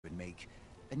speak,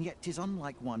 and yet 'tis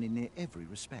unlike one in near every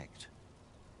respect.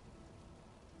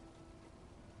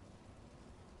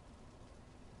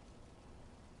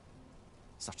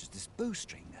 Such as this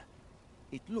bowstring.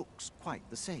 It looks quite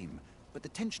the same, but the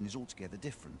tension is altogether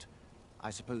different.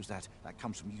 I suppose that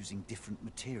comes from using different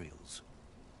materials.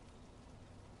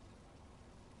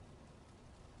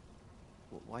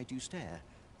 Well, why do you stare?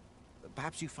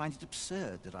 Perhaps you find it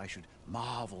absurd that I should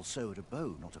marvel so at a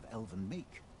bow not of elven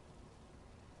make.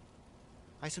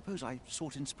 I suppose I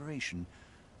sought inspiration,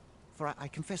 for I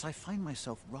confess I find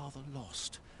myself rather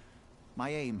lost. My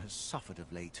aim has suffered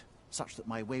of late, such that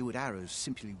my wayward arrows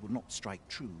simply will not strike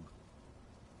true.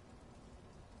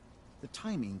 The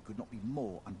timing could not be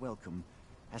more unwelcome,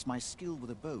 as my skill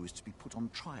with a bow is to be put on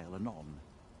trial anon.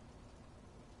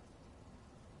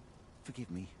 Forgive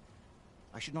me.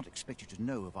 I should not expect you to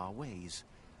know of our ways.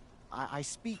 I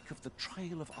speak of the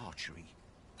trial of archery,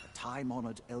 a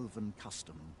time-honored elven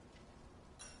custom.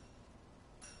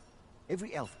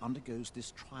 Every elf undergoes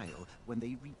this trial when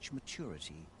they reach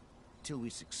maturity. Till we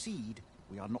succeed,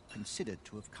 we are not considered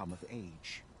to have come of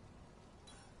age.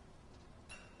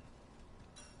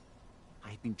 I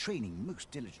have been training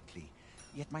most diligently,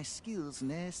 yet my skills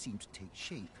ne'er seem to take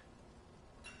shape.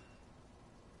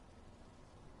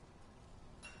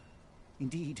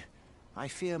 Indeed, I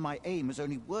fear my aim has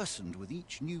only worsened with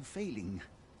each new failing.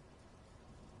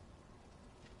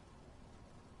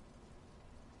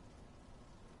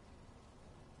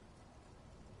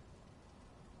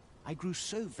 I grew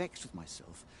so vexed with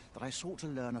myself that I sought to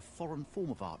learn a foreign form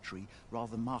of archery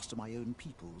rather than master my own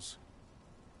people's.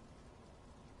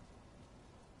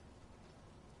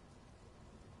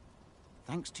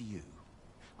 Thanks to you,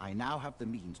 I now have the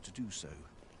means to do so.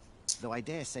 Though I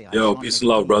dare say I can't peace make and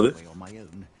love, brother. way on my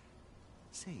own.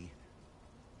 Say,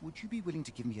 would you be willing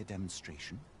to give me a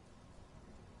demonstration?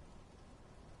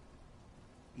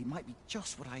 It might be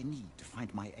just what I need to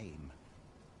find my aim.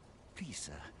 Please,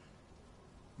 sir,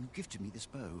 you gifted me this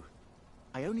bow.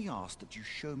 I only ask that you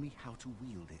show me how to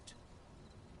wield it.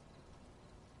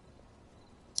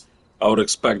 I would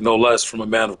expect no less from a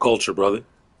man of culture, brother.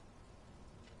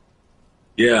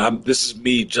 Yeah, this is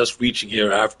me just reaching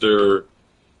here after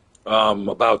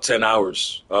about 10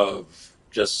 hours of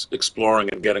just exploring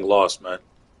and getting lost, man.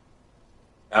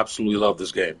 Absolutely love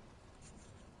this game.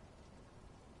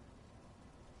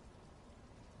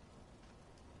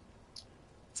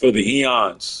 For the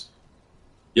eons.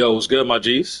 Yo, what's good, my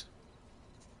G's?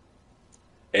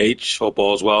 H, hope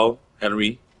all's well.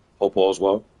 Henry, hope all's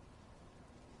well.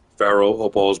 Pharaoh,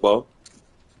 hope all's well.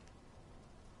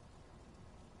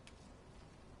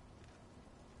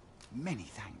 Many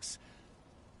thanks.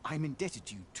 I'm indebted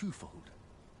to you twofold.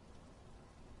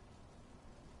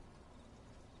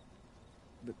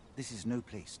 But this is no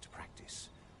place to practice.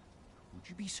 Would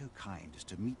you be so kind as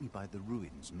to meet me by the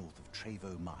ruins north of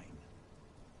Trevo Mine?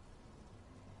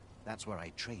 That's where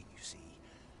I train, you see.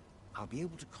 I'll be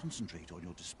able to concentrate on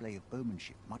your display of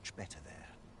bowmanship much better there.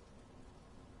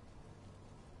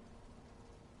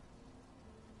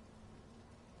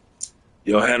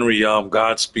 Yo, Henry,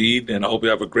 Godspeed, and I hope you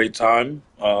have a great time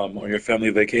on your family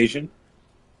vacation.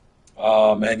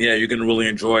 And yeah, you're gonna really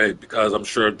enjoy it because I'm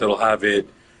sure they'll have it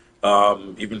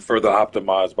even further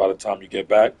optimized by the time you get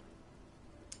back.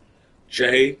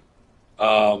 Jay,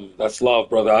 that's love,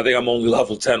 brother. I think I'm only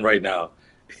level 10 right now,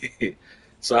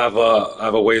 so I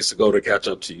have a ways to go to catch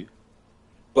up to you.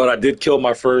 But I did kill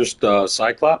my first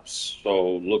Cyclops,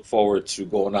 so look forward to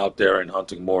going out there and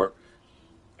hunting more.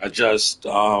 I just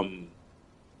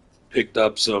picked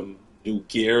up some new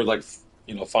gear, like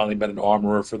finally met an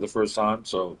armorer for the first time,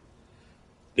 so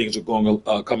things are going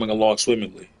coming along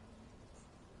swimmingly.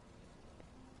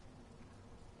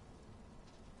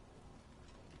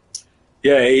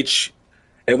 Yeah, H,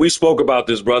 and we spoke about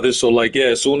this, brother. So like, yeah,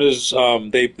 as soon as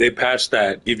they patch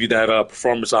that, give you that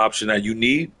performance option that you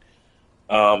need,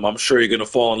 I'm sure you're gonna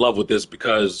fall in love with this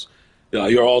because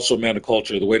you're also a man of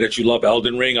culture. The way that you love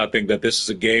Elden Ring, I think that this is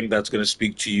a game that's gonna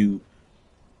speak to you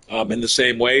in the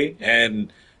same way.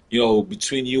 And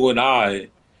between you and I,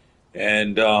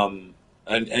 and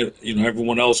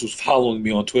everyone else who's following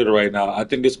me on Twitter right now, I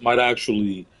think this might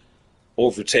actually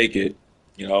overtake it.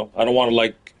 I don't want to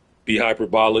like be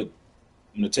hyperbolic.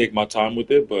 I'm gonna take my time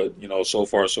with it, but so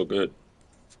far so good.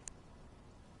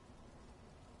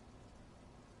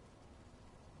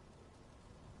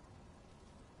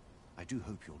 I do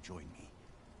hope you'll join me.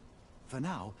 For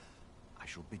now, I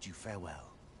shall bid you farewell.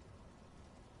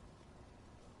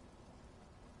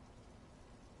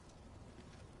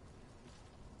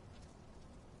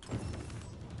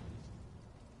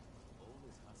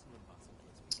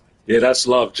 Yeah, that's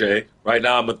love, Jay. Right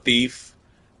now I'm a thief.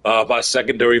 By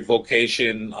secondary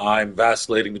vocation, I'm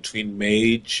vacillating between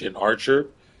mage and archer.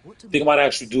 What do I think I might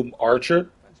actually mages? do archer,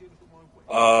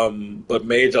 but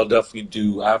mage I'll definitely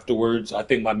do afterwards. I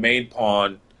think my main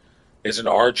pawn is an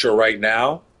archer right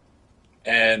now,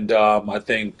 and I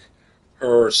think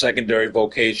her secondary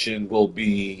vocation will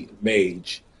be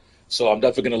mage. So I'm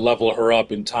definitely going to level her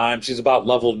up in time. She's about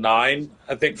level 9,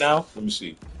 I think now. Let me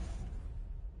see.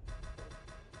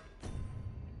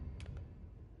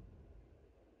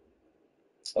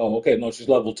 Oh, okay. No, she's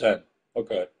level 10.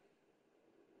 Okay.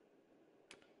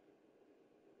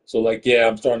 So, like, yeah,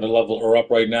 I'm starting to level her up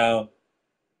right now.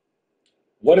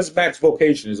 What is max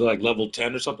vocation? Is it like level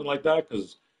 10 or something like that?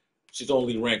 Because she's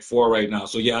only rank 4 right now.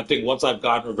 So, yeah, I think once I've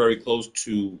gotten her very close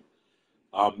to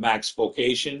max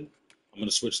vocation, I'm going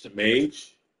to switch to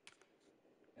mage.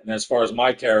 And as far as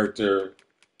my character,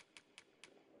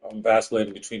 I'm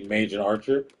vacillating between mage and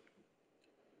archer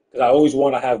because I always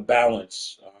want to have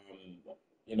balance,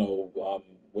 you know,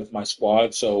 with my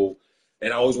squad. So,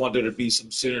 and I always want there to be some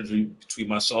synergy between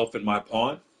myself and my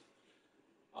pawn.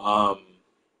 Um,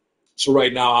 so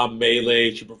right now I'm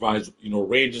melee. She provides,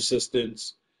 range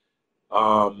assistance.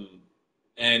 Um,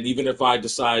 and even if I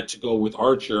decide to go with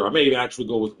archer, I may actually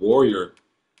go with warrior.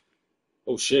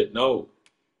 Oh shit, no,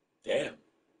 damn.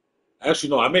 Actually,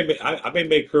 no. I may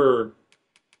make her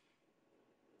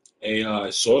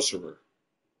a sorcerer.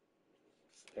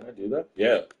 Can I do that?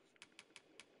 Yeah.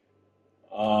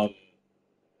 Um,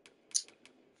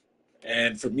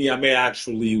 And for me, I may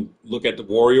actually look at the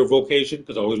warrior vocation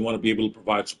because I always want to be able to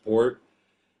provide support.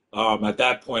 At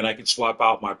that point, I can swap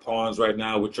out my pawns right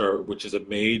now, which is a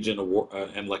mage and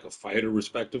and like a fighter,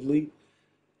 respectively,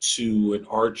 to an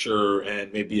archer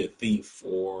and maybe a thief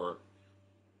or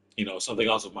something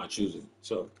else of my choosing.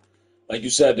 So, like you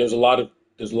said, there's a lot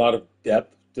of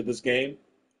depth to this game.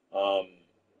 Um,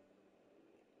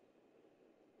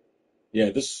 yeah,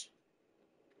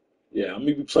 I'm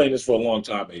gonna be playing this for a long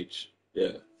time, H.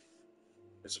 Yeah,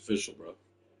 it's official, bro.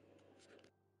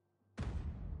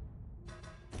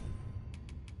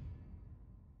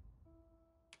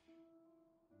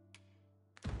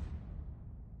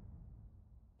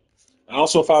 I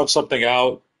also found something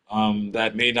out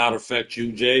that may not affect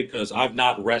you, Jay, because I've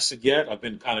not rested yet. I've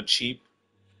been kind of cheap,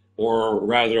 or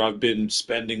rather, I've been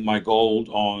spending my gold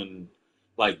on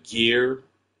like gear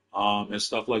and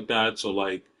stuff like that. So,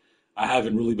 like, I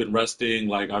haven't really been resting.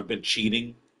 Like, I've been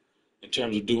cheating in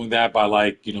terms of doing that by,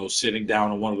 like, sitting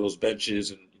down on one of those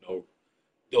benches and,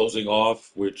 dozing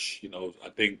off, which, I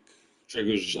think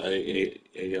triggers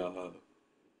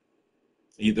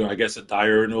either, I guess, a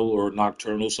diurnal or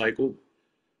nocturnal cycle.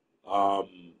 Um,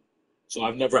 so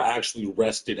I've never actually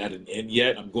rested at an inn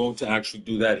yet. I'm going to actually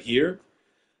do that here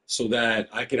so that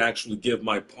I can actually give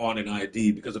my pawn an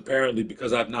ID because apparently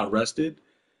because I've not rested,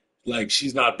 like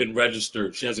she's not been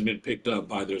registered. She hasn't been picked up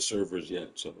by their servers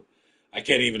yet. So I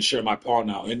can't even share my pawn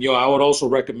now. And I would also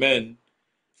recommend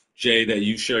Jay that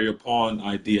you share your pawn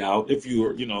ID out if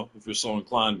you're so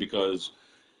inclined because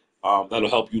that'll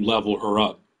help you level her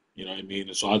up. You know what I mean?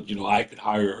 And so I could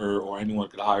hire her or anyone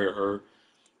could hire her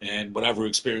and whatever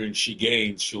experience she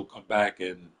gains, she'll come back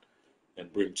and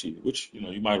bring to you, which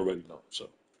you might already know.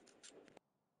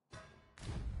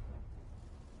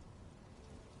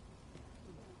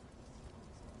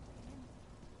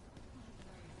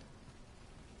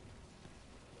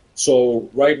 So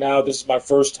right now, this is my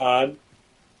first time.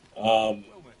 Um,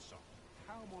 Well met, son.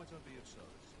 How might I be of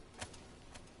service?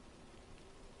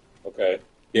 okay,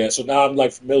 yeah. So now I'm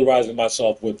like familiarizing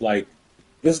myself with like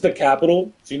this is the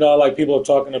capital. So how, like people are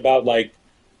talking about like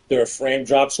their frame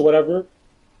drops or whatever.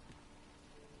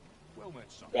 Well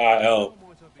met, son. L. How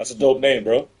might I be That's of a dope service? name,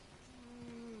 bro.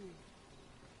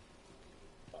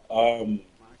 Um,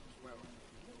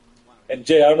 and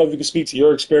Jay, I don't know if you can speak to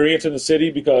your experience in the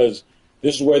city because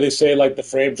this is where they say like the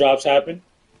frame drops happen.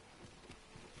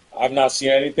 I've not seen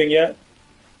anything yet.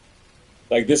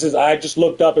 Like this is I just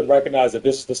looked up and recognized that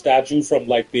this is the statue from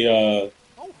like Oh,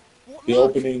 what the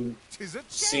luck! opening 'Tis a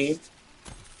scene. chest!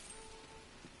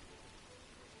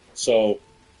 So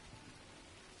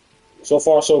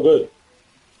far so good.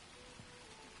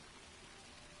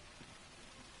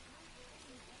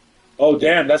 Oh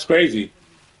damn, that's crazy.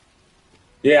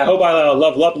 Yeah, I hope I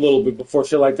level up a little bit before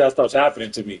shit like that starts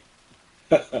happening to me.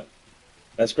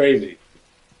 That's crazy.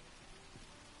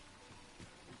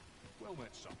 Well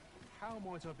met, son. How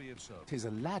might I be of service? 'Tis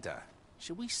a ladder.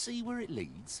 Shall we see where it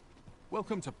leads?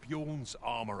 Welcome to Bjorn's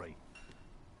Armory.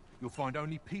 You'll find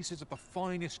only pieces of the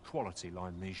finest quality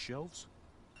line these shelves.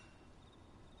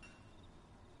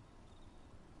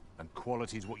 And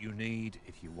quality's what you need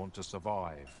if you want to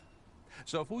survive.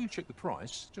 So before you check the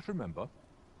price, just remember,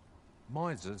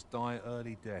 Misers die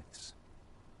early deaths.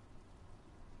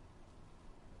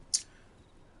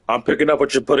 I'm picking up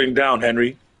what you're putting down,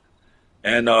 Henry,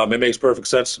 and it makes perfect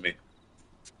sense to me.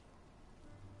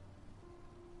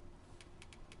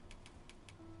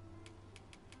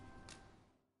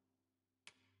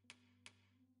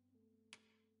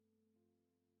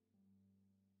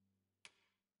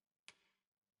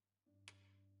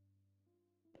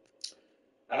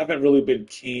 I haven't really been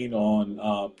keen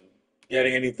on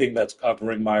getting anything that's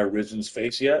covering my Origin's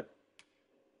face yet,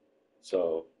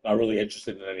 so not really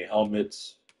interested in any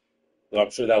helmets. Though I'm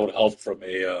sure that would help from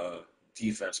a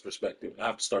defense perspective. I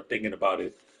have to start thinking about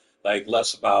it, like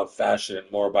less about fashion and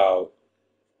more about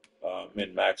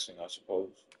min maxing, I suppose.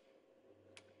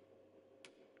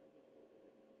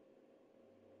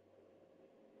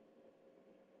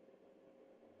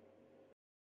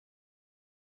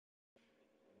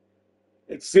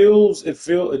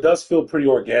 It does feel pretty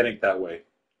organic that way.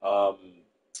 Um,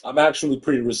 I'm actually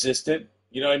pretty resistant.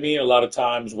 You know what I mean? A lot of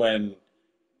times when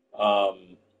um,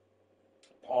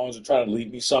 pawns are trying to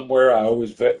lead me somewhere, I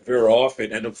always veer off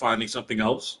and end up finding something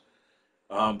else.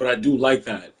 But I do like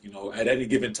that, at any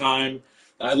given time.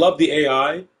 I love the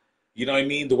AI, you know what I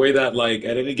mean? The way that, like,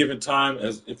 at any given time,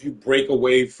 as if you break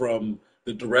away from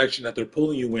the direction that they're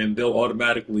pulling you in, they'll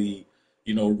automatically,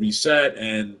 reset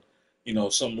and,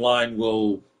 some line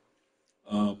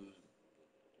um,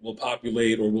 will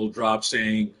populate or will drop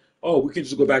saying, "Oh, we can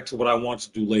just go back to what I want to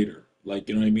do later." Like,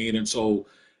 you know what I mean? And so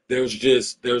there's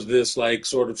this like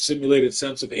sort of simulated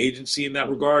sense of agency in that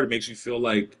regard. It makes you feel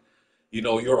like,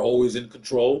 you're always in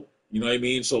control. You know what I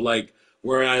mean? So like,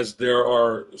 whereas there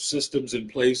are systems in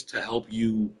place to help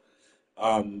you,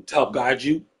 to help guide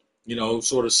you,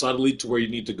 sort of subtly to where you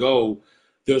need to go,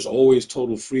 there's always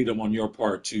total freedom on your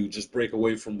part to just break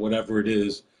away from whatever it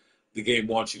is the game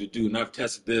wants you to do. And I've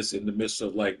tested this in the midst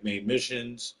of like main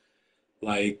missions,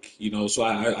 like, so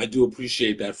I do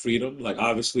appreciate that freedom. Like,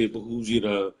 obviously, it behooves you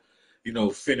to,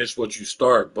 finish what you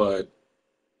start, but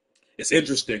it's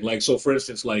interesting. Like, so for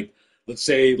instance, like, let's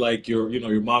say like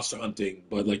you're monster hunting,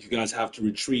 but like you guys have to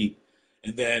retreat,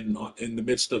 and then in the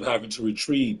midst of having to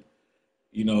retreat,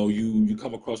 you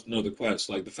come across another quest.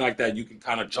 Like the fact that you can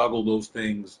kind of juggle those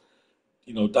things,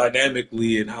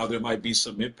 dynamically, and how there might be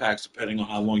some impacts depending on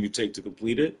how long you take to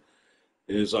complete it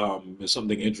is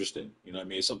something interesting. You know what I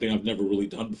mean? It's something I've never really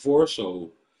done before,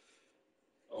 so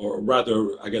or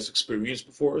rather, I guess, experienced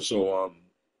before. So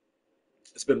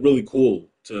it's been really cool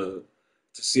to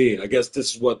see it. I guess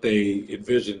this is what they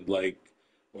envisioned, like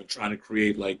when trying to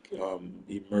create like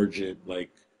emergent,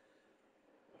 like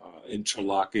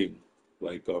interlocking,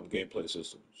 like gameplay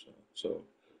systems. So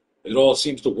it all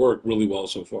seems to work really well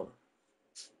so far.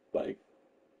 Like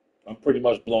I'm pretty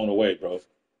much blown away, bro.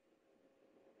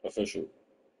 Official.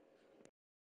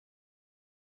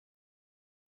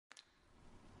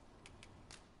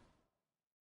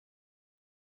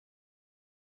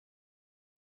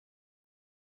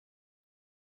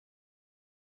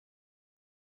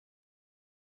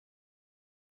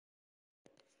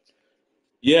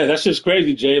 Yeah, that's just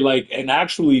crazy, Jay. Like, and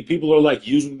actually, people are like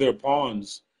using their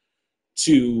pawns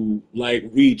to like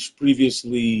reach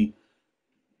previously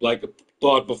like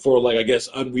thought before, like I guess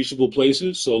unreachable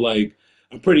places. So like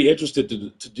I'm pretty interested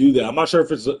to do that. I'm not sure if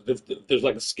there's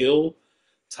like a skill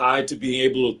tied to being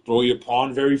able to throw your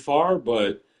pawn very far,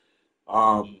 but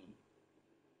um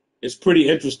it's pretty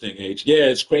interesting, H. Yeah,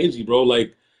 it's crazy, bro.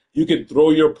 Like you can throw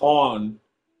your pawn.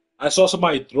 I saw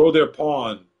somebody throw their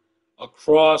pawn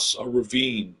across a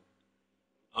ravine,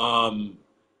 um,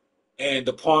 and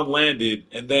the pawn landed,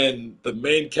 and then the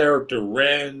main character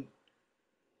ran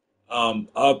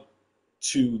up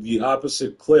to the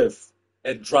opposite cliff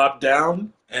and dropped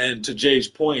down. And to Jay's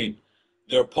point,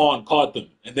 their pawn caught them,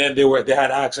 and then they had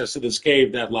access to this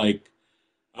cave that like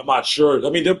I'm not sure.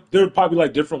 I mean, there are probably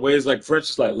like different ways. Like for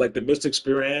instance, like the Mystic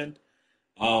Spear Hand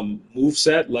move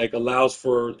set like allows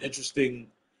for interesting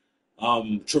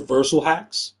traversal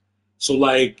hacks. So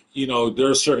like there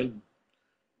are certain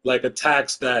like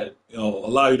attacks that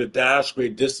allow you to dash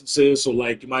great distances. So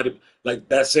like you might have like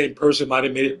that same person might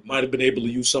have been able to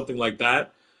use something like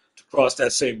that to cross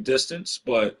that same distance,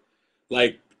 but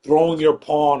like throwing your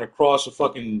pawn across a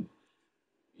fucking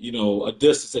a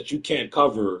distance that you can't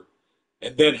cover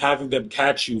and then having them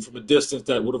catch you from a distance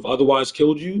that would have otherwise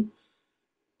killed you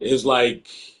is like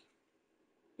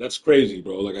that's crazy,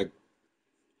 bro.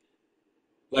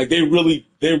 Like they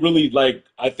really like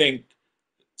I think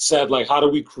said like how do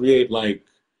we create like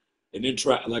an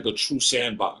interact like a true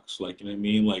sandbox, like you know what I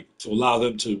mean, like to allow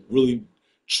them to really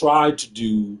try to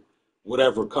do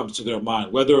whatever comes to their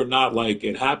mind, whether or not like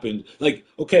it happened. Like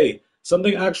okay,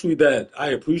 something actually that I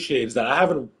appreciate is that I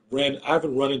haven't I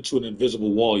haven't run into an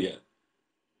invisible wall yet.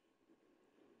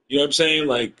 You know what I'm saying?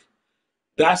 Like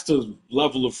that's the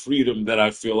level of freedom that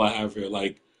I feel I have here.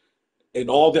 Like in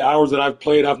all the hours that I've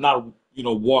played, I've not,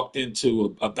 walked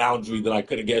into a boundary that I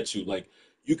couldn't get to. Like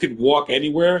you can walk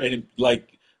anywhere and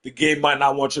like the game might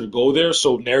not want you to go there,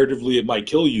 so narratively it might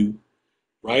kill you,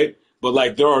 right? But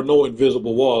like there are no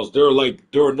invisible walls. There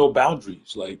are no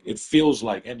boundaries. Like it feels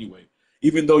like anyway.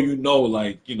 Even though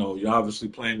like, you're obviously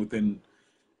playing within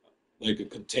like a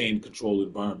contained, controlled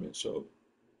environment. So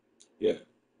yeah.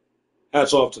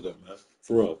 Hats off to them, man.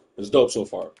 For real. It's dope so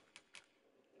far.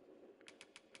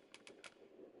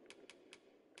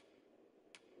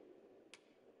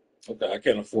 Okay, I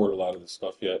can't afford a lot of this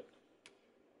stuff yet.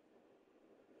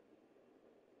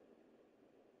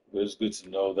 But it's good to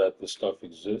know that this stuff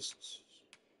exists.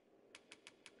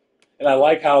 And I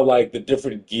like how like the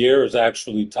different gear is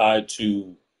actually tied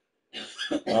to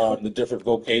the different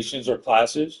vocations or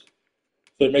classes.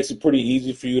 So it makes it pretty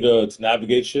easy for you to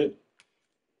navigate shit.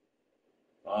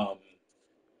 Um,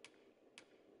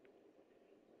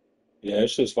 yeah,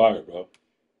 it's just fire, bro.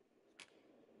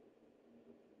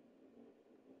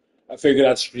 I figured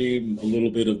I'd stream a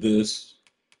little bit of this,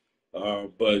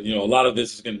 but a lot of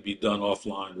this is going to be done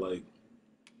offline. Like,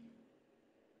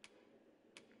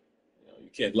 you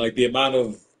can't like the amount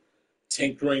of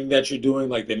tinkering that you're doing,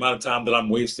 like the amount of time that I'm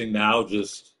wasting now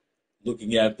just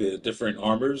looking at the different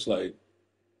armors. Like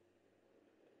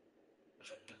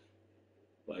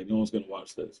no one's going to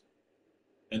watch this,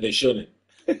 and they shouldn't.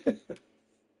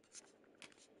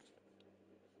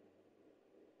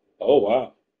 Oh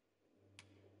wow,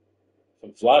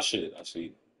 some fly shit. I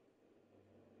see.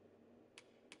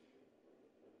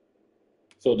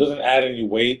 So it doesn't add any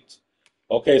weight.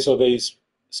 Okay, so they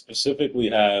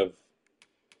specifically have.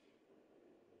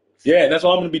 Yeah, that's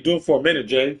all I'm gonna be doing for a minute,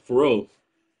 Jay. For real.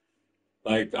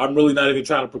 Like I'm really not even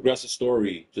trying to progress the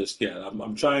story just yet.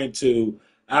 I'm trying to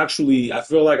actually. I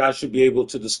feel like I should be able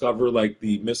to discover like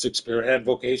the Mystic Spearhead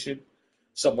vocation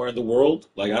somewhere in the world.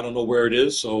 Like I don't know where it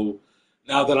is. So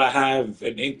now that I have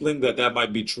an inkling that that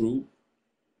might be true,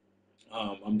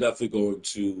 I'm definitely going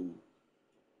to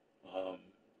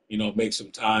um, make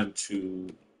some time to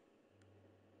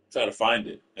try to find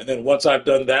it. And then once I've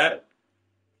done that,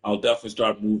 I'll definitely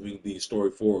start moving the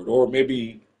story forward. Or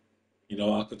maybe,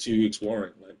 I'll continue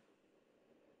exploring. Like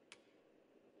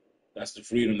that's the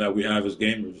freedom that we have as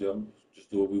gamers, yo.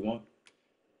 Just do what we want.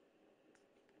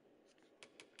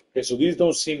 Okay, so these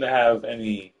don't seem to have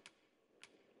any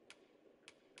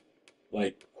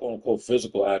like quote unquote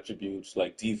physical attributes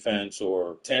like defense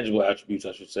or tangible attributes,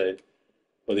 I should say.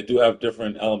 But they do have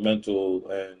different elemental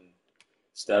and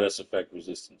status effect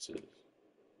resistances.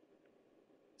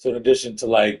 So in addition to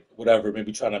like whatever,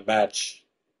 maybe trying to match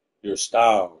your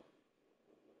style,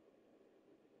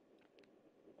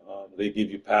 they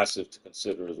give you passive to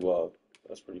consider as well.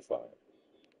 That's pretty fire.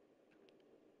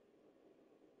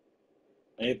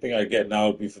 Anything I get now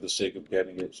would be for the sake of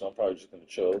getting it, so I'm probably just gonna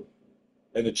chill.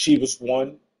 And the cheapest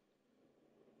one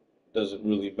doesn't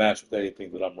really match with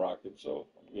anything that I'm rocking, so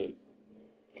I'm good.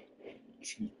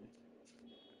 Excuse me.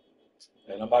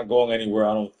 And I'm not going anywhere.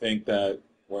 I don't think that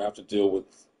we'll have to deal with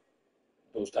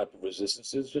those type of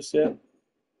resistances just yet.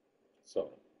 So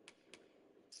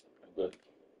I'm good.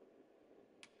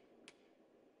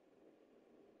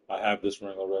 I have this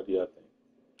ring already, I think.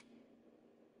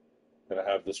 And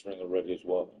I have this ring already as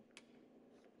well.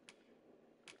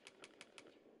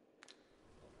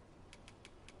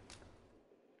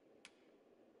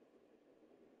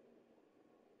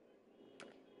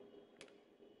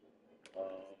 Um,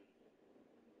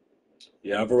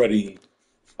 yeah, I've already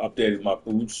updated my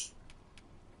boots.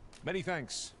 Many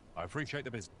thanks. I appreciate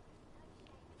the business.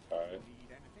 All right.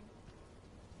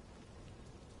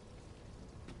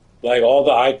 Like all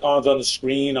the icons on the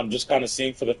screen, I'm just kind of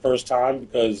seeing for the first time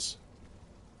because,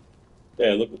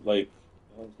 yeah, look like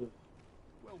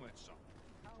Well met, son.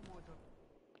 How am I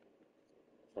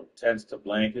from tents to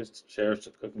blankets to chairs to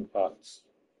cooking pots.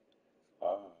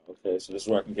 Ah, okay, so this is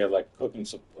where I can get like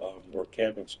or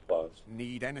camping supplies.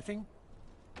 Need anything?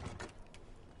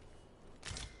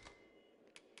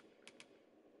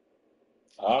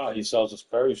 Ah, he sells his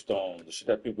fairy stone, the shit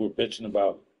that people were bitching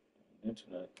about on the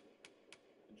internet.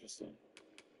 Interesting.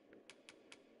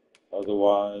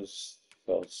 Otherwise,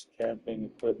 sells camping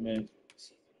equipment,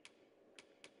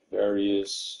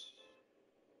 various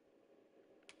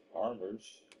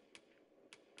armors,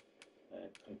 and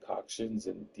concoctions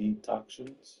and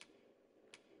decoctions.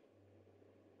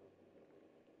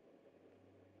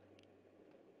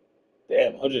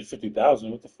 Damn, 150,000.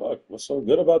 What the fuck? What's so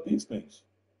good about these things?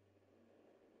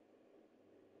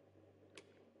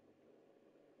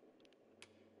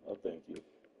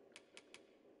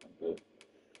 good.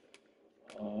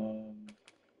 Um,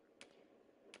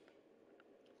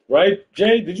 right,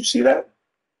 Jay? Did you see that?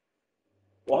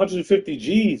 150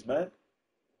 G's, man.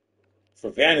 For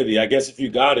vanity, I guess if you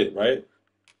got it, right?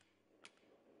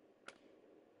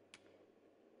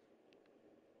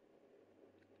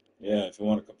 Yeah, if you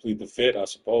want to complete the fit, I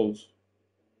suppose.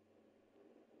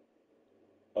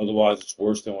 Otherwise, it's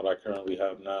worse than what I currently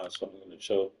have now, so I'm gonna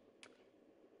chill.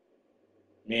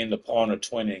 Me and the pawn are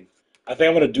twinning. I think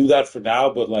I'm gonna do that for now,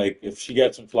 but like if she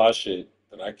gets some fly shit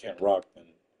that I can't rock, then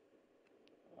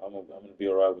I'm gonna be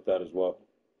alright with that as well.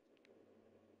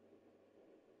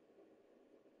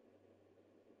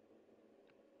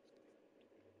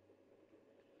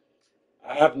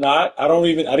 I have not. I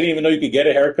didn't even know you could get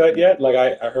a haircut yet. Like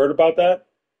I heard about that.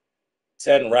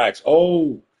 10 racks.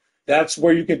 Oh, that's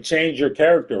where you can change your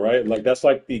character, right? Like that's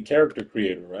like the character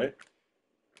creator, right?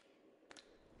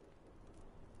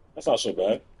 That's not so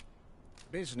bad.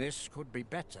 Business could be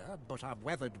better, but I've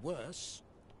weathered worse.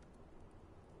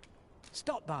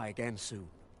 Stop by again soon.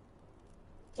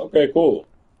 Okay, cool.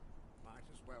 Might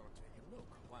as well take a look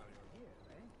while you're here,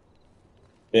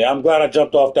 eh? Yeah, I'm glad I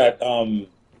jumped off that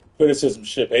criticism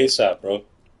ship ASAP, bro.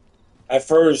 At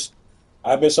first,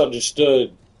 I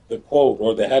misunderstood the quote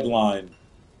or the headline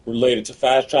related to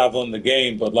fast travel in the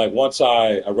game, but like once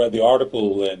I read the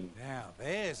article and Now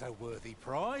there's a worthy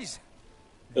prize.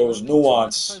 there It was won't be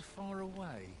quite so nuance, far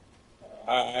away.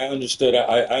 I understood.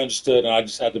 I understood, and I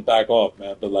just had to back off,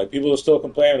 man. But like people are still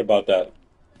complaining about that.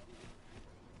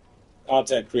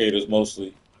 Content creators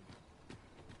mostly.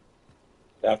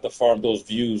 They have to farm those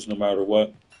views no matter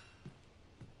what.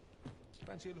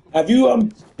 Fancy a look at my Have you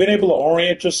wares? been able to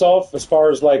orient yourself as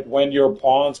far as like when your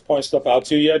pawns point stuff out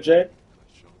to you yet, Jay?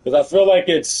 Because I feel like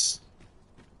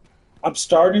I'm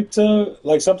starting to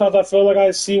like sometimes I feel like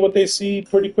I see what they see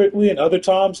pretty quickly, and other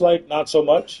times like not so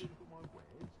much.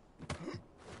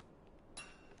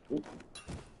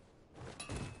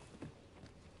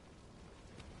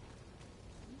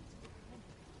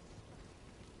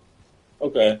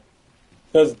 Okay,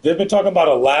 because they've been talking about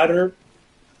a ladder,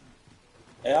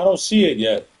 and I don't see it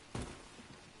yet.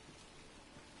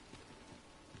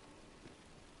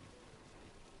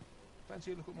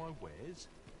 Fancy a look at my wares?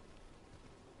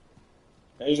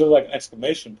 And usually like an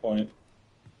exclamation point.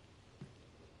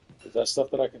 Is that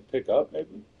stuff that I can pick up?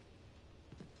 Maybe.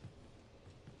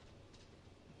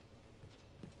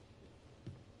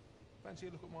 Fancy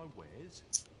a look at my wares?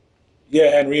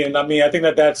 Yeah, Henry, and I mean I think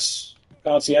that that's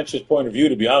conscientious point of view.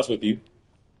 To be honest with you.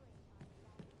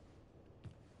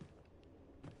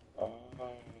 Uh,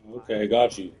 okay,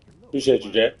 got you. Appreciate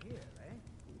you, Jay.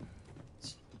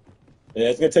 Yeah,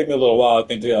 it's gonna take me a little while, I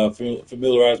think, to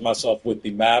familiarize myself with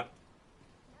the map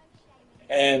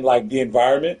and like the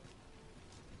environment.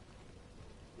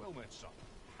 Well met, son.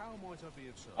 How might I be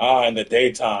of Ah, in service? the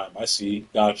daytime, I see.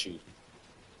 Got you.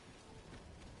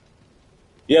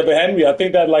 Yeah, but Henry, I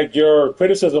think that like your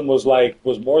criticism was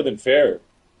more than fair.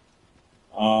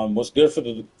 What's good for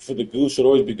the goose should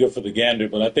always be good for the gander.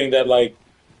 But I think that like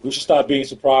we should stop being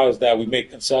surprised that we make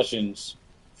concessions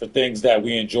for things that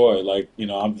we enjoy. Like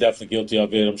I'm definitely guilty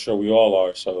of it. I'm sure we all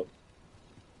are. So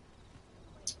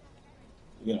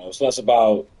it's less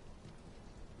about.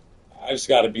 I just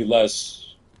got to be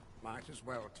less Might as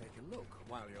well take a look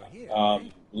while you're here, eh?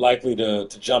 likely to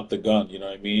jump the gun. You know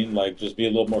what I mean? Like just be a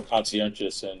little more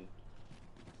conscientious, and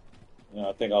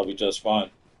I think I'll be just fine.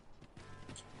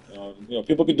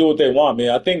 People can do what they want. I mean,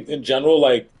 I think in general,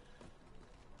 like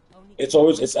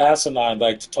it's asinine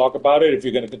like to talk about it if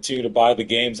you're going to continue to buy the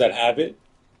games that have it.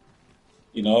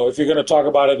 If you're going to talk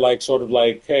about it like sort of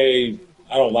like, hey,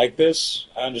 I don't like this.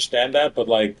 I understand that, but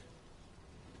like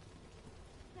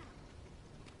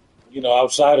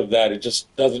outside of that, it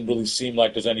just doesn't really seem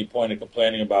like there's any point in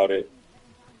complaining about it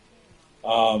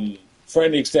for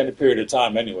any extended period of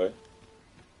time, anyway.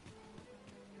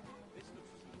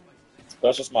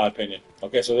 That's just my opinion.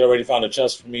 Okay, so they already found a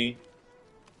chest for me.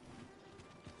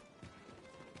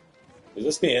 Is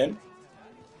this the end?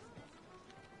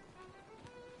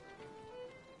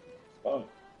 Oh.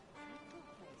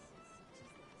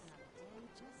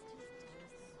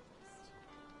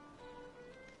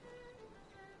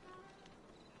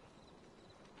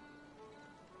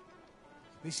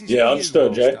 This is for Yeah, you,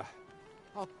 understood, Jay. Master.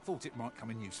 I thought it might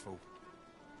come in useful.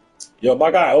 Yo,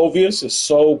 my guy Ovius is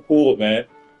so cool, man.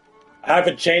 I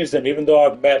haven't changed him, even though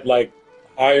I've met like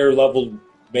higher level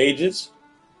mages.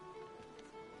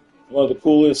 One of the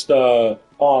coolest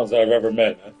pawns that I've ever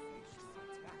met, man.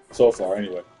 So far,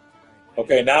 anyway.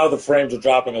 Okay, now the frames are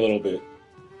dropping a little bit.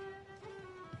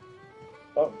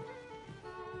 Oh,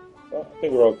 I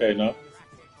think we're okay now.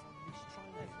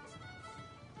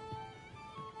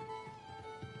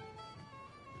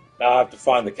 Now I have to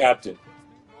find the captain.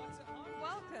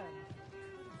 Welcome.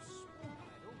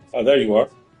 Oh, there you are.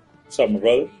 What's up, my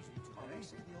brother?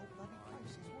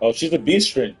 Oh, she's a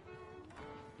beast string.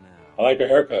 I like her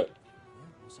haircut.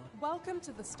 Welcome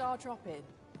to the Star Drop Inn.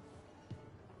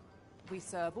 We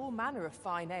serve all manner of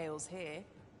fine ales here.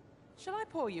 Shall I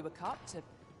pour you a cup to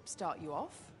start you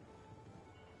off?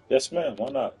 Yes, ma'am. Why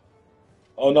not?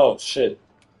 Oh no, shit.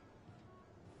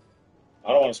 I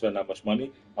don't want to spend that much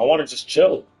money. I want to just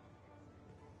chill.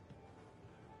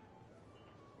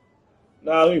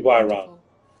 Nah, let me buy a round. Wonderful.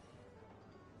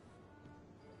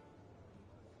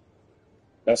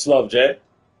 That's love, Jay.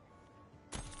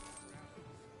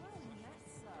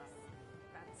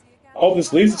 I hope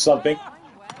this leads to something.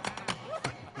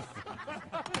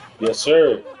 Yes,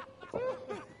 sir.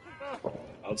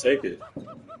 I'll take it.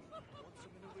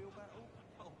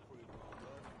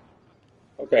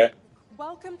 Okay.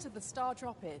 Welcome to the Star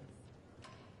Drop Inn.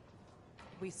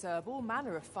 We serve all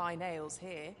manner of fine ales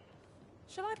here.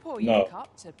 Shall I pour you No. a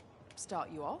cup to start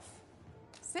you off?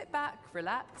 Sit back,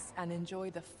 relax, and enjoy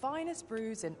the finest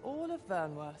brews in all of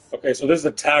Vernworth. Okay, so this is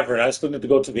a tavern. I still need to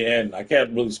go to the inn. I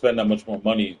can't really spend that much more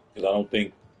money because I don't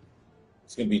think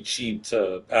it's going to be cheap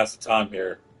to pass the time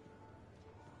here.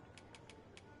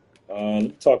 Let me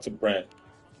talk to Brent.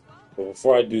 But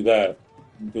before I do that,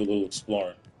 let me do a little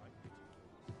exploring.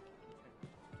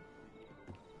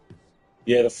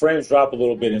 Yeah, the frames drop a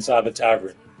little bit inside the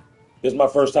tavern. This is my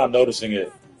first time noticing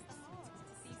it.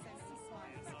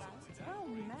 Well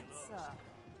met, sir.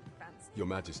 Fancy. Your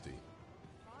Majesty,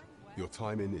 your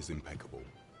timing is impeccable.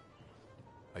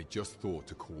 I just thought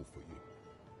to call for you.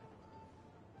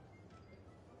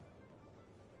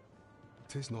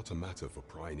 'Tis not a matter for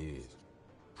prying ears.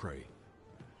 Pray,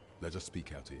 let us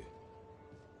speak out here.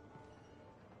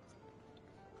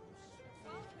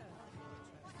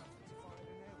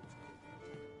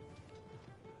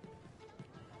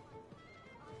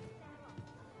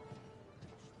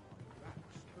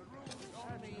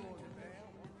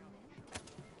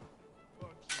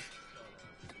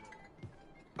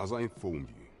 As I informed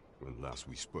you when last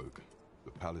we spoke,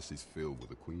 the palace is filled with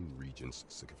the Queen Regent's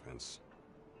sycophants.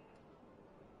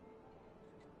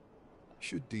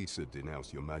 Should Disa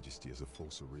denounce your Majesty as a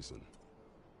false arisen,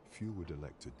 few would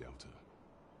elect to doubt her.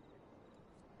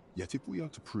 Yet if we are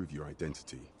to prove your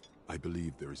identity, I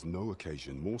believe there is no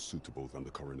occasion more suitable than the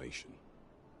coronation.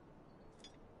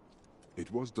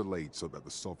 It was delayed so that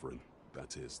the sovereign,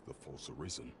 that is, the false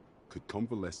arisen, could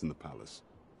convalesce in the palace,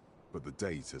 but the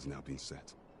date has now been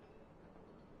set.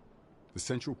 The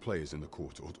central players in the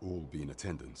court ought all be in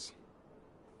attendance.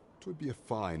 'Twould be a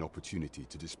fine opportunity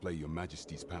to display your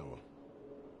Majesty's power.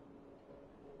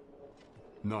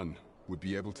 None would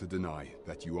be able to deny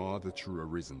that you are the true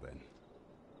Arisen then.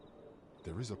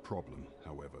 There is a problem,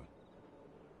 however.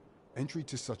 Entry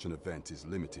to such an event is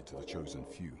limited to the chosen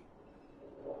few.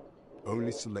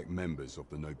 Only select members of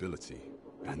the nobility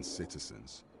and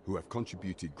citizens who have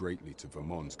contributed greatly to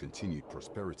Vermont's continued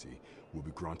prosperity will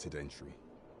be granted entry.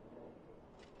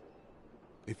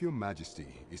 If your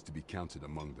Majesty is to be counted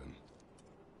among them,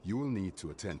 you will need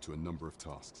to attend to a number of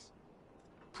tasks.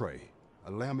 Pray,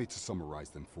 allow me to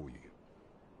summarize them for you.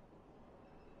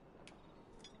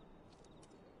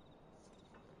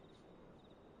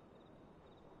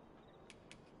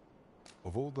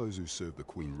 Of all those who serve the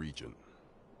Queen Regent,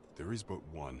 there is but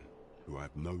one who I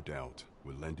have no doubt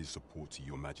will lend his support to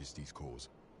your Majesty's cause.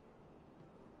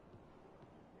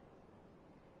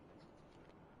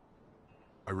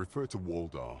 I refer to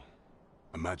Waldar,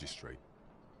 a magistrate.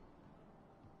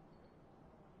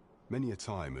 Many a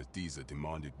time has Disa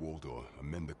demanded Waldar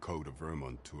amend the code of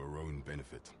Vermont to her own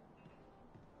benefit.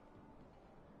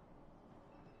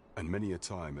 And many a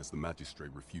time has the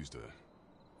magistrate refused her,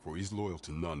 for he is loyal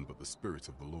to none but the spirit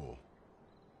of the law.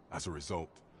 As a result,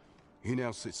 he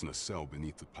now sits in a cell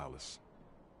beneath the palace.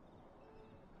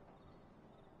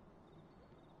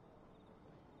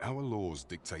 Our laws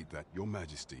dictate that your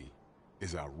Majesty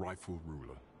is our rightful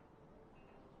ruler.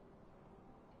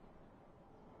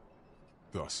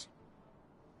 Thus,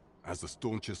 as the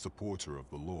staunchest supporter of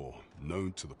the law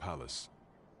known to the palace,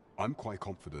 I'm quite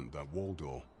confident that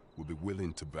Waldor will be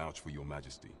willing to vouch for your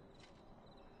Majesty.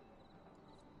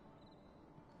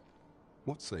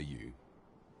 What say you?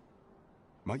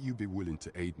 Might you be willing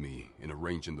to aid me in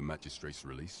arranging the magistrate's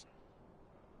release?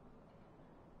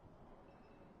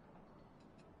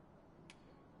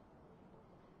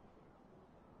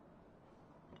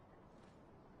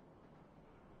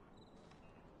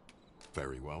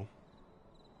 Very well.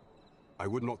 I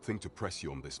would not think to press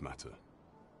you on this matter.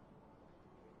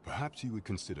 Perhaps you would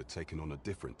consider taking on a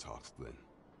different task then.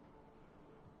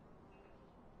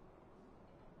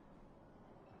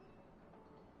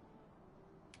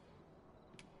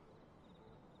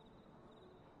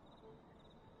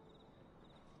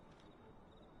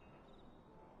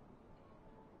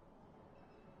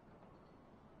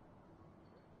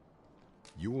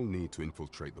 You will need to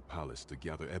infiltrate the palace to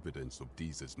gather evidence of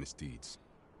Deez's misdeeds.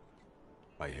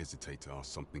 I hesitate to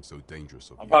ask something so dangerous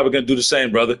of I'm you, probably gonna do the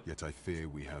same, brother. yet I fear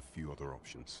we have few other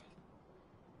options.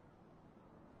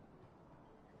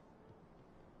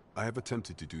 I have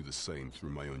attempted to do the same through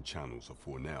my own channels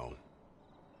for now,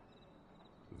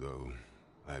 though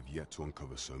I have yet to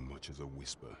uncover so much as a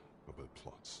whisper of her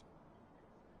plots.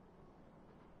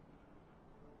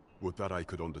 Would that I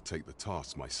could undertake the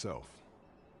task myself,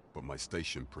 but my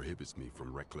station prohibits me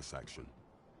from reckless action.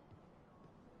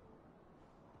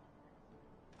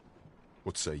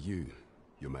 What say you,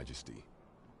 Your Majesty?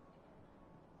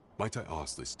 Might I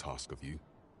ask this task of you?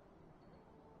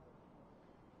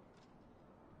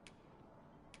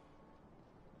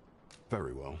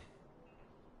 Very well.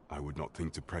 I would not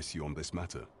think to press you on this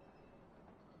matter.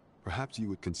 Perhaps you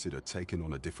would consider taking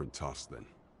on a different task then.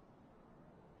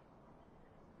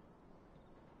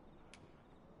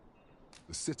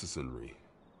 The citizenry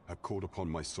have called upon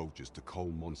my soldiers to cull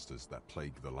monsters that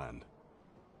plague the land.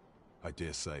 I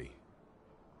dare say,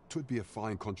 'twould be a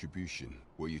fine contribution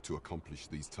were you to accomplish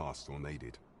these tasks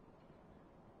unaided.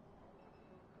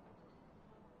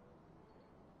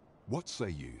 What say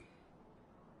you?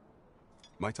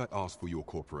 Might I ask for your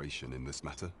cooperation in this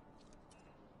matter?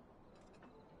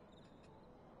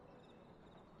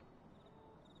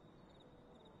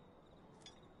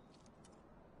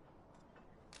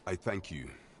 I thank you,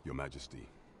 Your Majesty.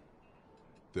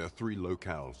 There are 3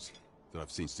 locales that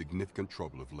have seen significant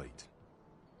trouble of late.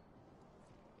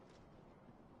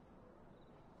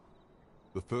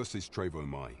 The first is Trevo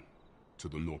Mine, to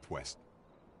the northwest.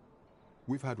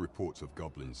 We've had reports of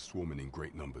goblins swarming in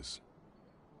great numbers.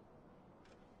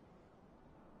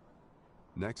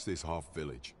 Next is Half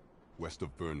Village, west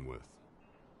of Burnworth.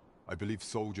 I believe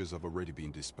soldiers have already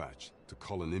been dispatched to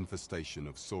cull an infestation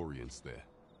of saurians there.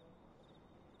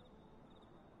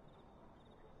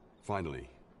 Finally,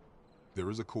 there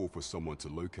is a call for someone to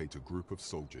locate a group of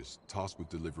soldiers tasked with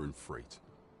delivering freight.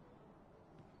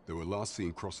 They were last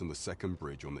seen crossing the second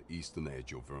bridge on the eastern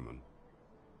edge of Vermont.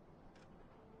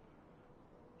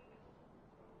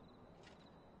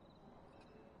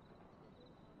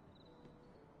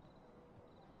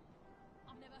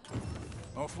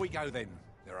 Off we go then.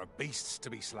 There are beasts to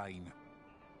be slain.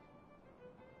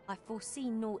 I foresee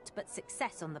naught but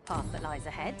success on the path that lies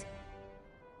ahead.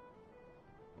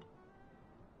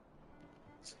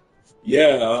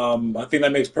 Yeah, I think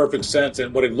that makes perfect sense.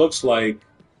 And what it looks like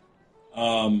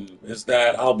is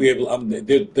that I'll be able.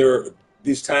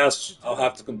 These tasks I'll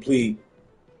have to complete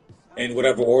in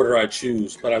whatever order I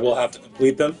choose, but I will have to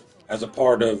complete them as a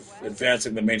part of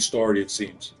advancing the main story. It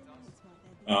seems.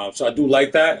 So I do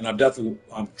like that, and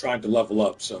I'm trying to level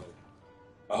up. So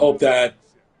I hope that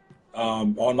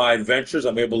on my adventures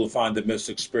I'm able to find the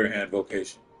Mystic Spearhand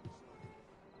vocation.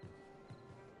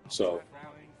 So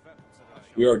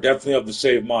we are definitely of the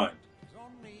same mind.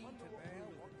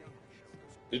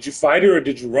 Did you fight her or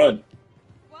did you run?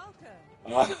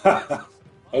 Welcome.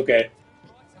 Okay.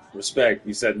 Respect.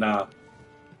 You said nah.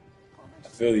 I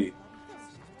feel you.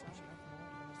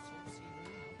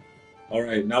 All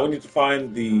right. Now we need to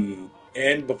find the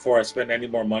inn before I spend any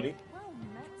more money. Well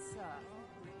met, sir.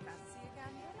 Fancy a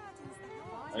gander,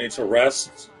 lads? I need to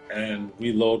rest and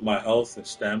reload my health and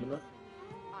stamina.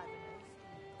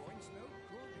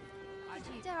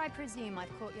 Dare I presume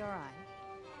I've caught your eye?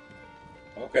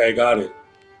 Okay, got it.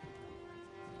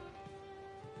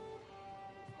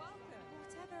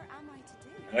 Whatever am I to do?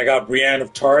 And I got Brienne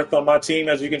of Tarth on my team,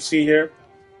 as you can see here.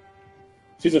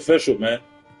 She's official, man.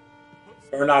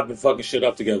 Her and I have been fucking shit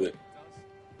up together.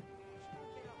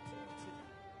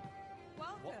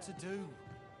 What to do?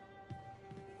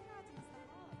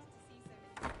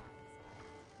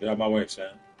 Get out of my way,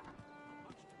 Sam.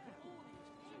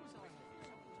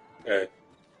 Okay.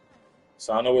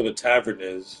 So I know where the tavern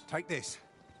is. Take this.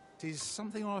 'Tis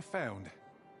something I found.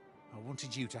 I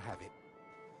wanted you to have it.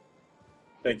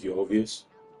 Thank you, Ovius.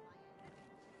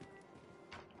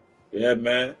 Yeah,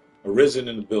 man. Arisen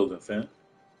in the building, fam.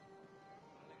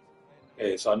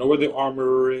 Okay, so I know where the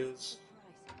armorer is.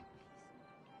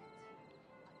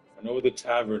 I know where the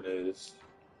tavern is.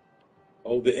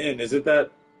 Oh, the inn. Is it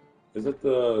that? Is it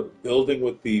the building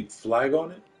with the flag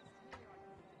on it?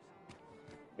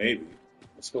 Maybe.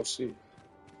 Let's go see.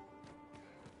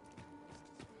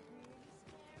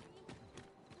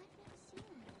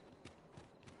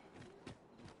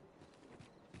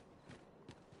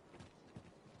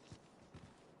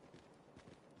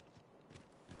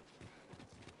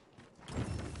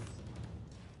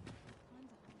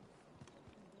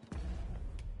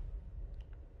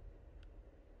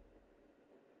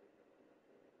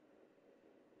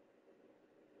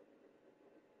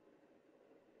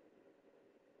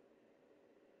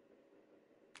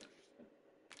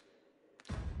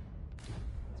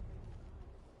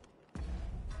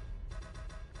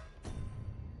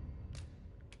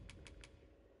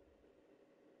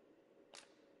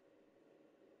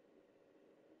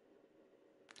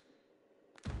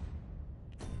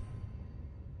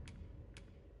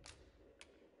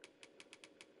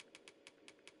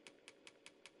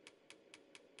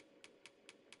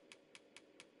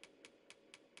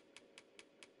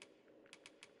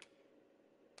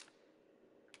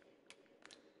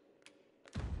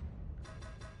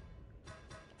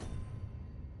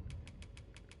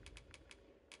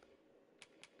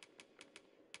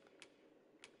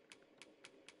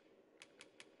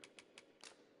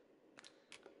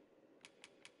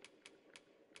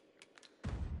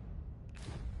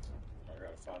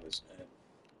 on this end.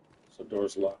 So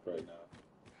door's locked right now.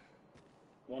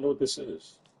 I wonder what this is.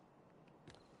 It's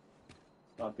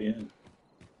not the end.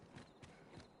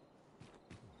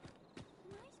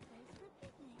 Nice place for a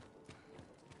picnic.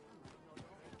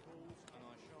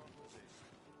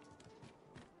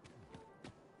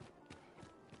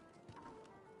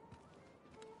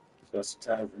 So that's the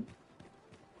tavern.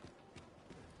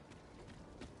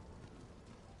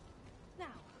 Now,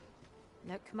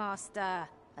 Nook Master,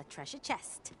 a treasure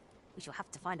chest. We shall have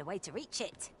to find a way to reach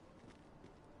it.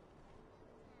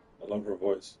 I love her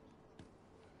voice.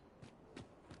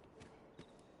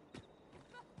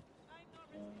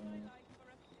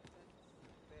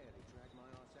 Barely drag my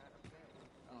ass out of bed.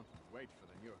 Can't wait for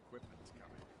the new equipment to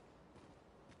come in.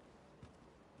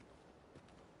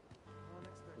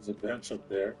 There's a bench up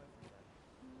there.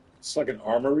 It's like an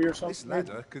armory or something. This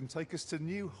ladder can take us to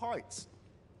new heights.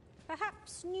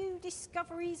 Perhaps new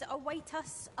discoveries await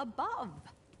us above.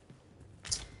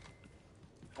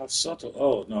 How subtle.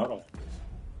 Oh, no, I don't.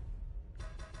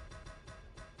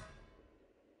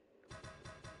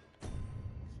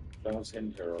 That was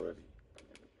in here already.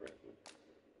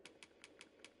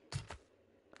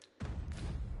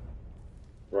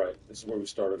 Right, this is where we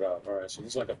started out. Alright, so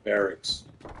this is like a barracks.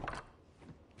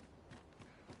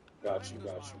 Got you,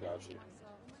 got you, got you.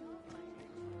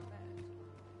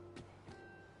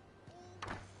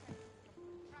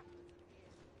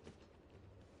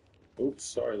 Oops,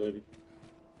 sorry, lady.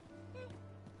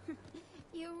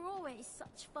 You're always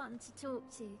such fun to talk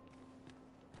to.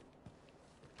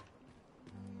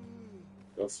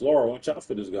 Yo, Flora, watch out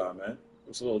for this guy, man.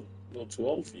 Looks a little too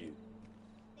old for you.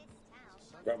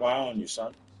 Got my eye on you,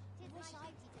 son. Wish I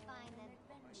could find an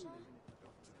adventure.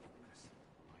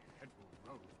 Head will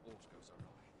roll if aught goes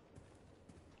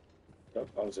awry. Yep,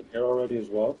 I was in here already as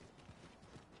well.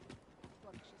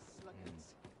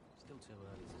 Still too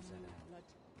early to set out.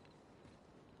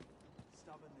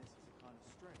 Stubbornness is a kind of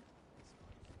strength,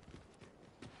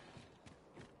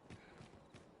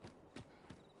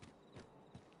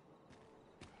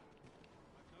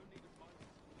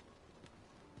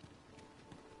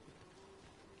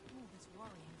 All this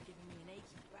worrying is giving me an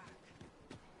achy back.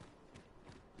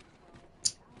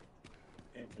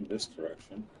 Came from this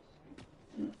direction.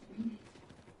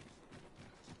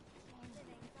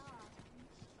 Living's hard,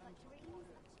 but dreams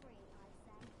are free, I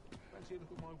say. Fancy a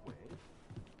look at my wig?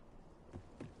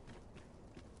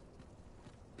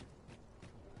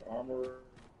 Armor.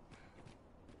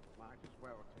 Might as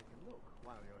well take a look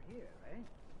while you're here, eh?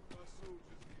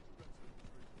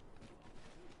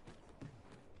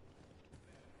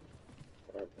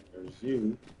 Alright, then there's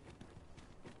you.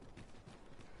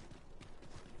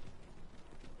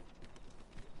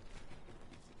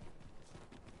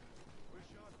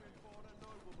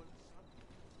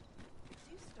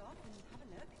 Do stop and have a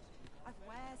look. I've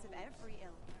wares of every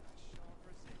ilk.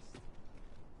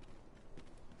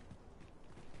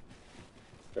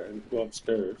 Starting to go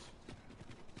upstairs.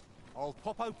 I'll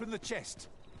pop open the chest.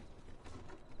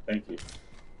 Thank you.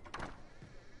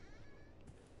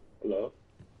 Hello.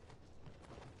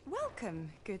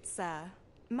 Welcome, good sir.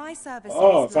 My services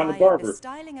Oh, I found a lie in barber. the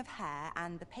styling of hair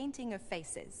and the painting of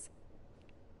faces.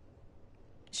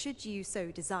 Should you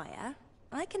so desire,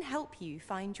 I can help you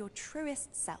find your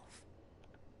truest self.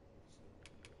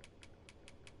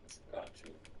 Got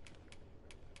you.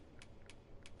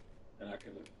 And I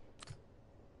can't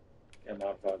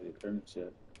modify the appearance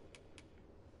yet.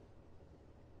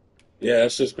 Yeah,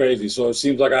 it's just crazy. So it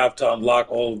seems like I have to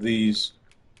unlock all of these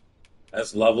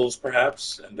as levels,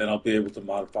 perhaps, and then I'll be able to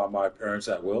modify my appearance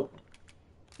at will.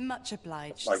 Much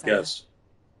obliged, I sir. guess.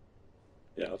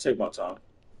 Yeah, I'll take my time.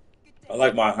 I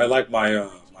like my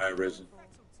arisen.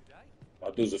 My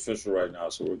dude's official right now,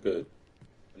 so we're good.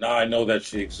 Now I know that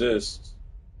she exists,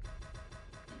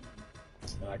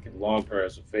 and I can log her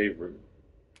as a favorite.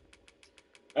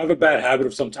 I have a bad habit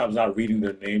of sometimes not reading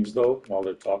their names though while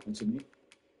they're talking to me.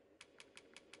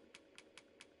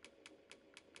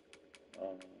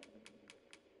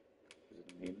 Is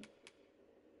it Nina?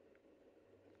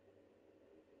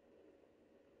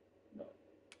 No.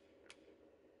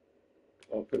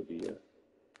 Oh, could be, yeah.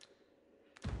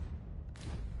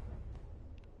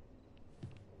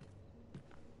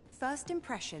 First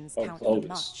impressions Oh, count for Clovis.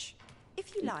 much.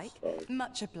 If you like, Sorry.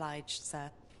 much obliged, sir.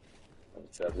 I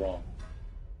said wrong.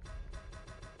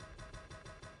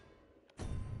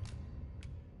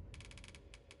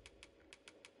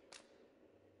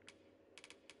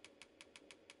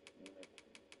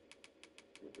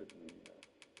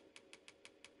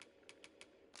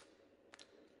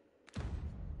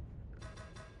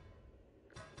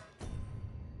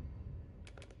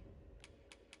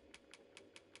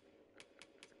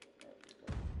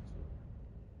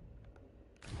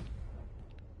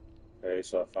 Okay,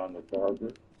 so I found the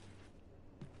barber.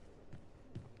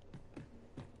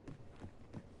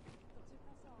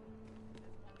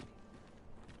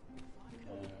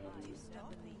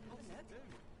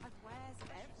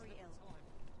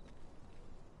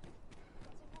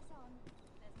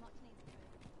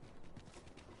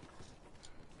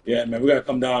 Yeah, man, we gotta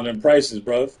come down in prices,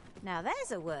 bro. Now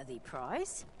there's a worthy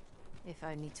prize. If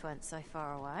only 'tweren't so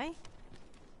far away.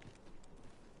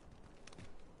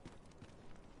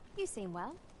 You seem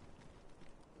well.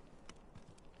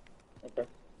 Okay.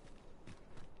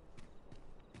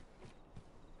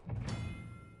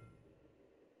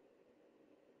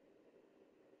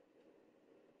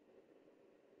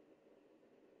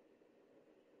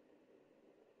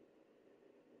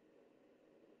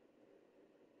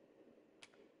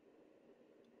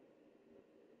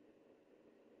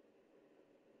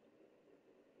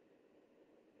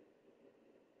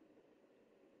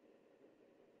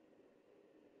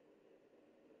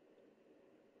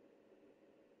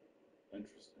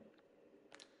 Interesting.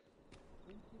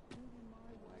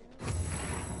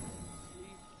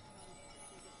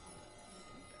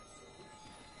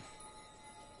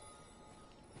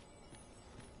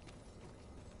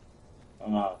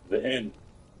 The inn.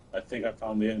 I think I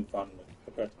found the inn finally.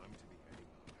 Okay.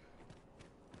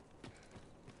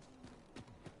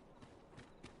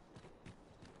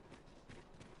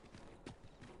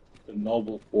 The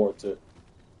noble quarter.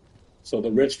 So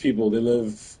the rich people, they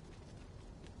live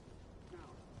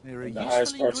There are in the useful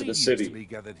highest parts of the ingredients to city. be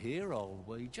gathered here, old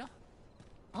wager.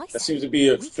 I That say, seems to be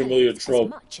a we familiar collect as trope.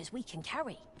 much as we can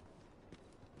carry.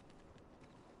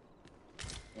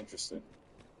 Interesting.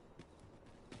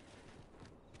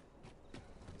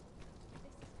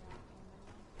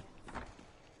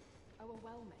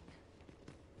 Overwhelming.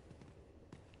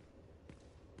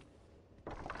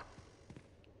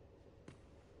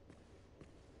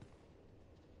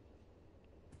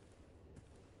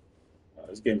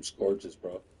 This game's gorgeous,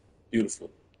 bro.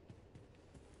 Beautiful.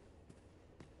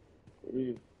 Where are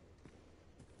you?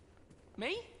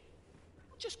 Me?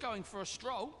 Just going for a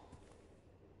stroll.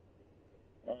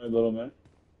 All right, little man.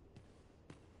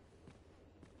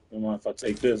 Don't mind if I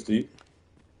take this, do you?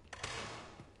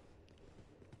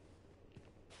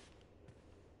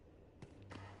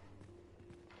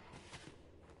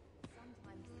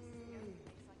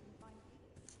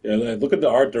 Yeah, look at the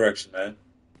art direction, man.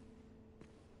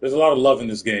 There's a lot of love in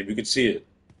this game. You can see it.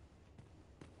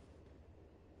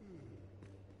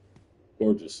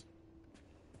 Gorgeous.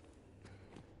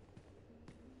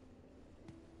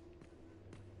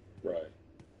 Right.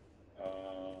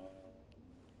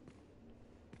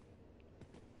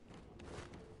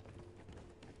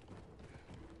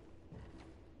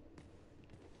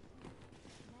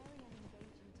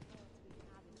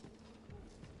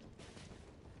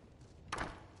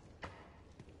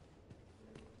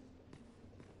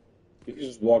 You can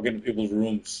just walk into people's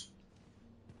rooms.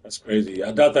 That's crazy.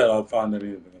 I doubt that I'll find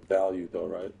anything of value, though,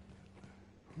 right?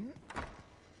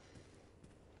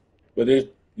 But this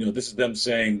is them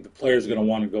saying the player's going to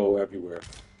want to go everywhere.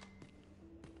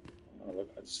 Look,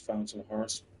 I just found some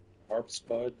harp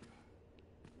spud,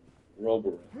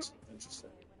 Roborant. Interesting.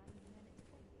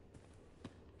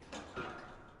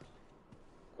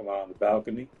 Come out on the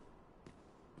balcony.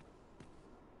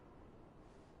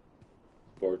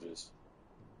 Gorgeous.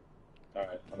 All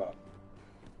right, I'm out.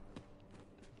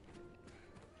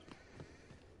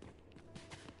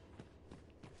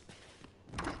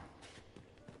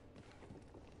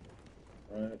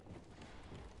 All right.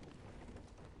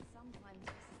 Sometimes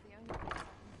this is the only place I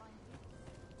can find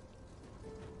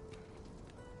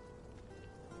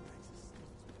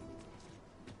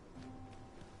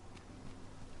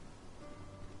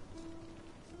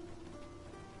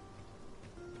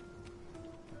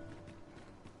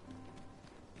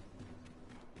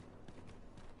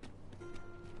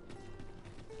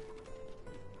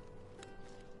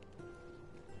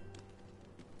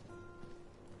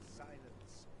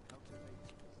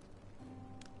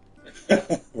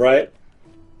Right?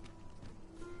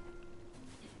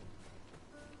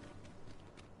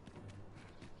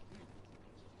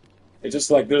 It's just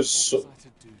like there's What was so, I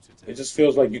to do it today? just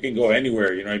feels like you can go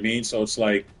anywhere, you know what I mean? So it's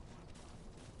like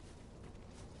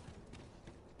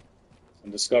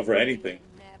and discover anything.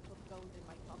 Ne'er put gold in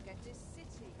my pocket. This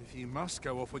city. If you must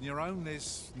go off on your own,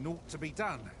 there's naught to be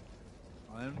done.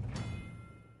 I am.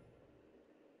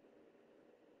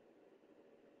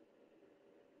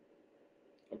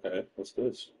 Okay, what's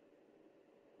this?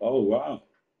 Oh wow.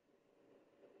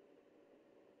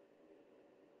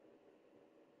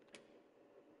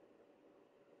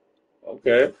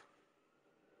 Okay.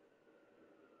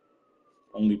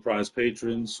 Only prize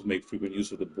patrons who make frequent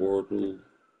use of the portal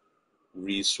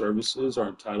Reese services are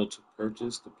entitled to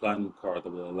purchase the platinum card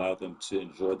that will allow them to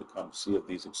enjoy the courtesy of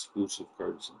these exclusive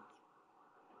courtesies.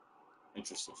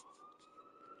 Interesting.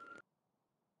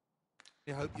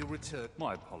 I hope you'll return.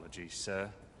 My apologies, sir,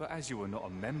 but as you are not a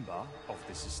member of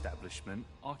this establishment,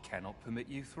 I cannot permit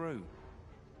you through.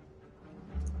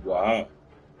 Wow.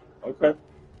 Okay.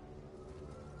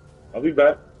 I'll be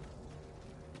back.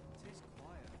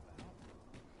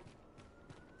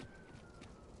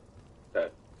 Okay.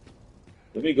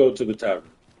 Let me go to the tavern.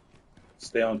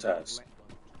 Stay on task.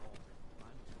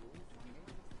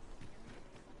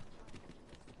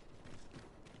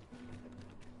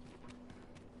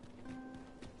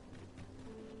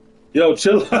 Yo,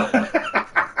 chill.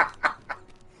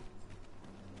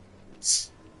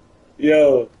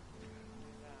 Yo.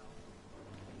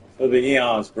 For the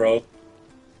eons, bro.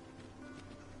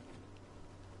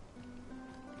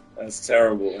 That's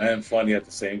terrible and funny at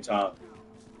the same time.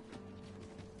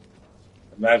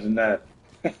 Imagine that.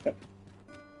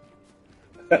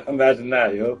 Imagine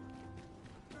that, yo.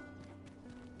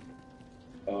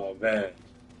 Oh, man.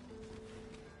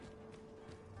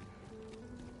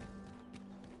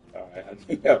 All right, I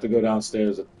think I have to go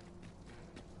downstairs.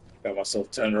 Got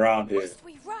myself turned around here. Must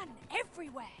we run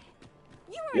everywhere?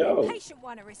 You're Yo. an impatient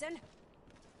one, Arisen.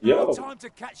 Yo. No time to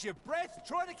catch your breath.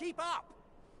 Try to keep up.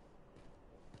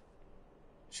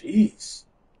 Jeez.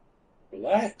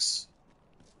 Relax.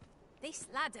 This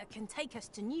ladder can take us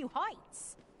to new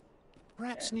heights.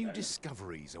 Perhaps new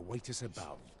discoveries await us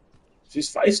above.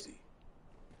 She's feisty.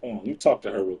 Hold on, let me talk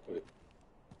to her real quick.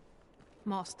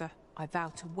 Master, I vow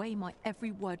to weigh my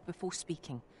every word before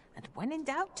speaking, and when in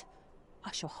doubt,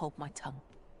 I shall hold my tongue.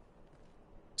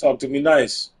 Talk to me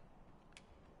nice.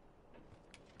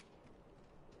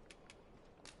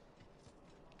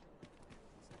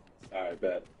 All right,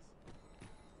 bet.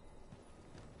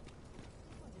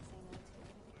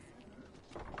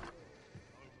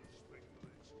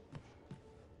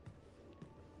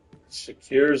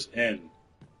 Shakir's Inn.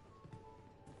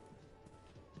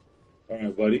 All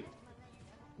right, buddy.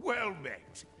 Well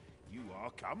met. You are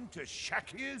come to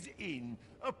Shakir's Inn,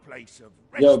 a place of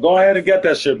Yo, go ahead and get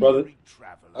that shit, brother. weary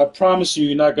traveler. I promise you,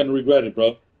 you're not going to regret it,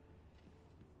 bro.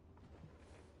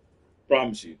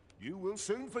 Promise you. You will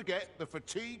soon forget the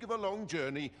fatigue of a long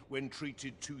journey when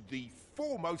treated to the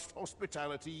foremost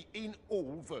hospitality in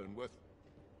all Vernworth.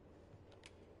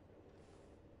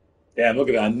 Damn, look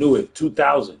at that. I knew it.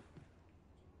 2,000.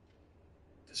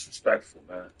 Disrespectful,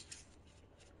 man.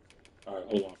 All right,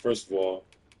 hold on. First of all,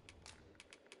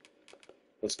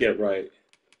 let's get right.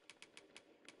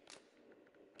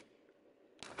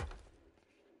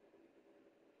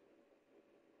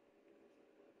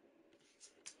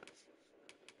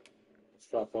 Let's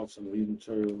drop off some lead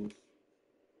materials.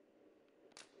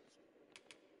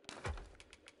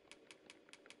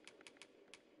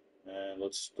 And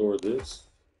let's store this.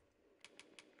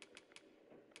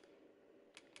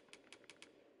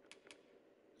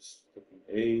 It's looking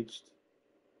aged.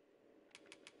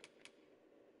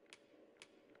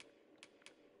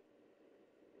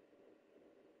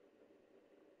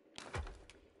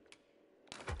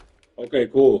 Okay,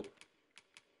 cool.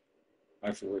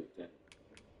 Actually, wait, then.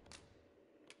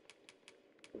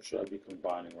 What should I be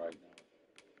combining right now?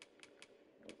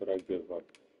 What could I give up?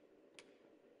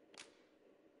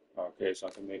 Okay, so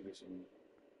I can make me some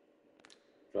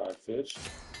dried fish.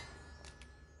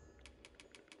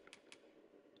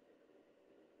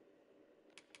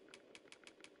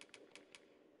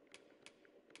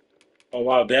 Oh,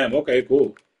 wow, damn. Okay,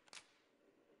 cool.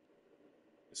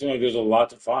 It seems like there's a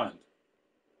lot to find.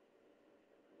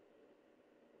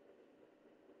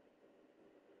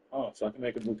 Oh, so I can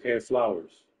make a bouquet of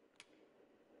flowers.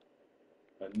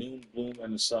 A noon bloom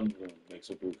and a sun bloom makes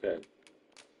a bouquet.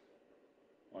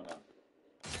 Why not?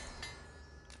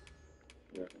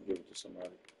 Yeah, I can give it to somebody.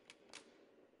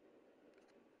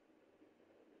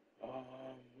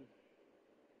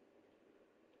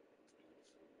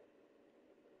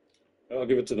 I'll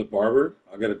give it to the barber.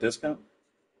 I'll get a discount.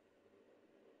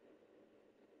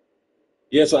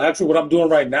 Yeah, so actually what I'm doing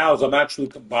right now is I'm actually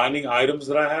combining items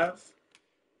that I have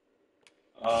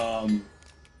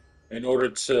in order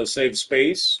to save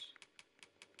space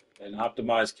and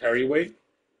optimize carry weight.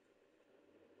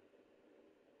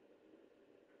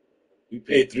 You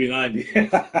paid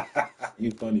 $3.90.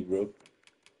 You funny, bro.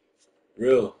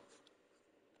 Real.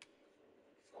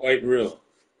 Quite real.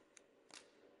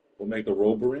 We'll make a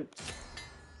roborant.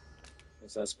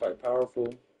 Because that's quite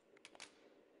powerful.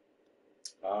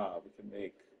 We can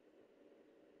make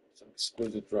some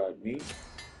exquisite dried meat.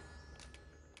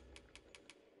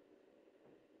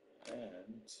 And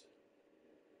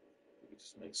we can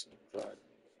just make some dried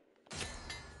meat.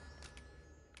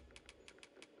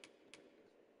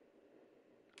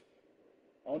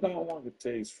 I wonder how long it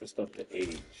takes for stuff to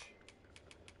age.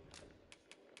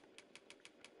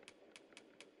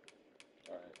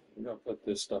 Alright, we're gonna put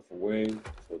this stuff away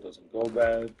so it doesn't go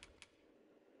bad.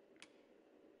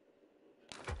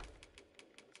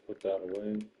 Let's put that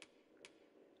away.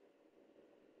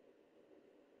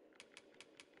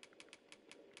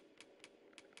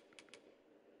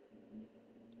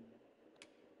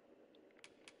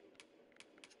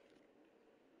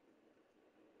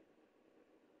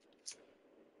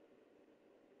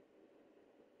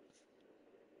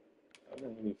 I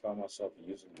haven't really found myself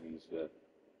using these yet.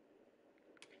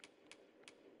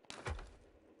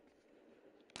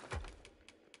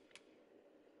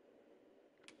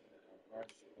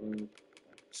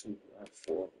 Two, I have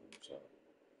 4 of them, so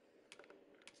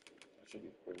that should be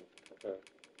cool. Okay.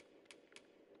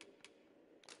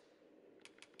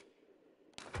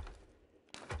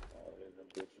 Oh, there's them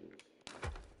bitches.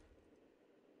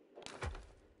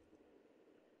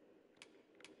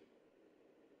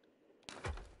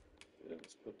 Yeah,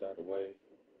 let's put that away.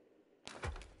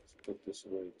 Let's put this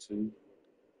away too.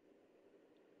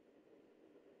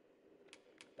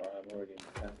 Alright, I'm already in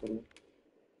the capital.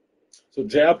 So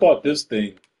Jay, I bought this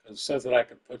thing because it says that I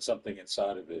can put something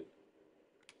inside of it.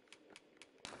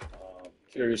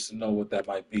 Curious to know what that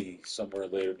might be somewhere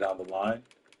later down the line,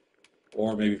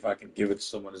 or maybe if I can give it to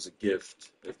someone as a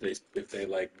gift if they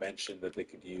like mention that they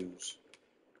could use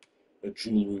a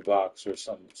jewelry box or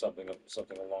something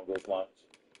along those lines.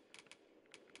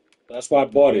 That's why I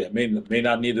bought it. I may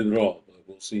not need it at all, but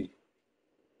we'll see.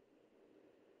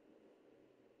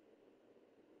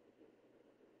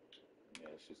 Yeah,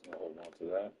 she's gonna hold on to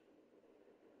that.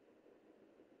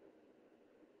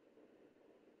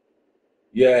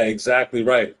 Yeah, exactly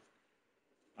right.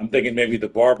 I'm thinking maybe the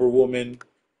barber woman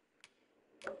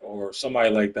or somebody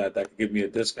like that that could give me a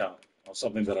discount on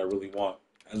something that I really want.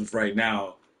 As of right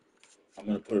now, I'm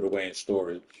gonna put it away in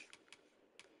storage.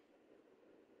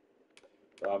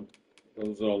 Um,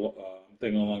 those are I'm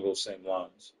thinking along those same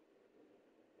lines.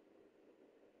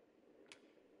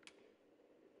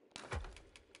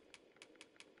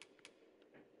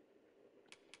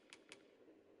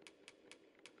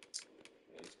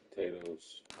 These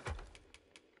potatoes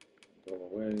go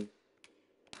away.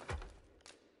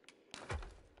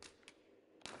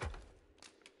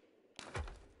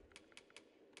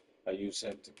 I use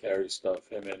him to carry stuff.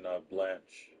 Him and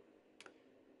Blanche.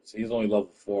 So he's only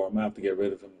level 4. I'm gonna have to get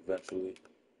rid of him eventually.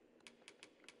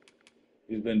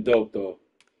 He's been dope though,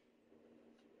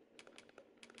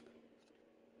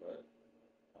 but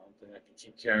I don't think I can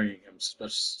keep carrying him,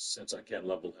 especially since I can't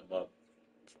level him up.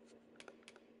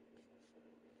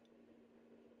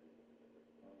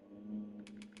 Um,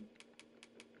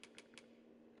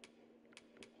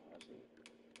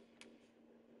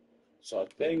 so I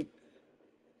think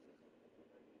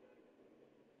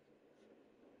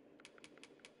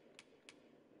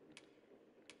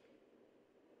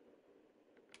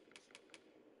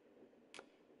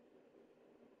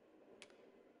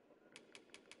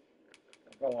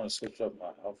I want to switch up my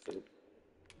outfit.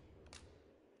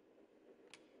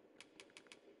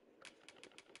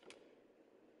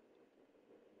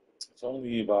 It's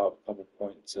only about a couple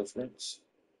points difference.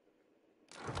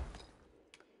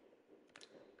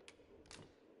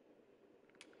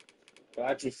 I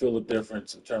actually feel the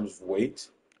difference in terms of weight.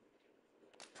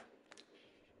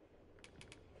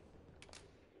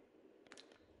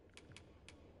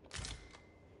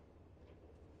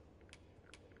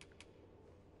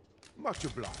 Much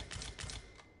obliged.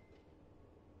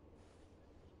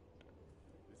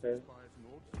 Okay.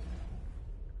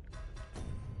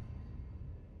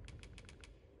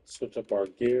 Switch up our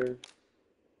gear.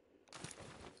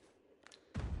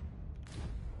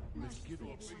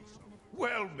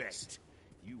 Well met.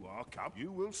 You are come.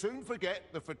 You will soon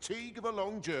forget the fatigue of a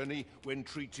long journey when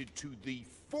treated to the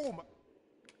former.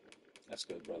 That's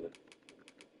good, brother.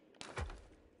 Alright,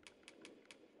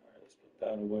 let's put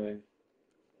that away.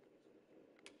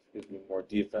 Gives me more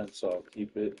defense, so I'll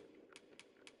keep it.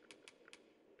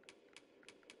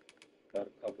 Got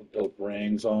a couple dope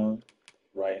rings on,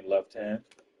 right and left hand.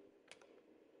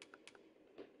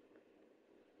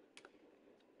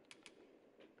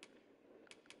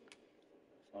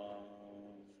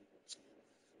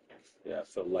 Yeah, I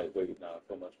feel lightweight now. I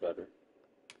feel much better.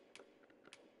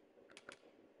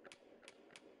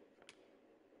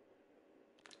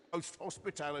 Most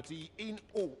hospitality in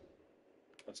all.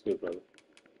 That's good, brother.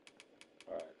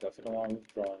 All right, definitely don't want to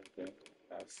withdraw anything.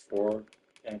 I have 4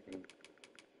 camping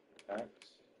packs.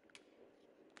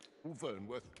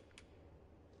 Vernworth.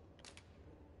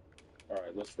 All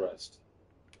right, let's rest.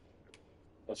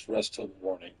 Let's rest till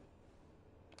morning.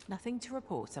 Nothing to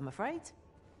report, I'm afraid.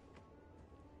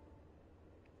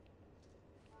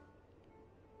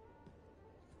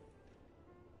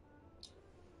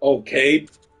 Oh,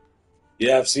 Cade?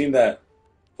 Yeah, I've seen that.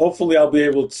 Hopefully, I'll be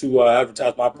able to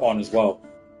advertise my pawn as well.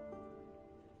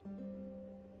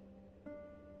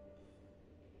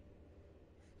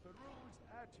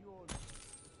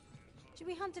 Should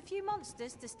we hunt a few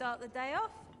monsters to start the day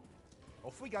off?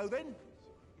 Off we go then.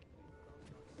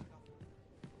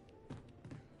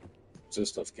 Is this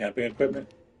stuff camping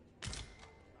equipment?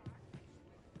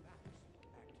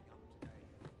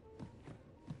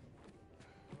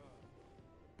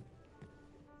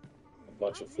 A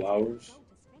bunch of flowers.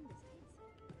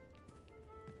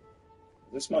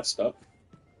 Is this my stuff?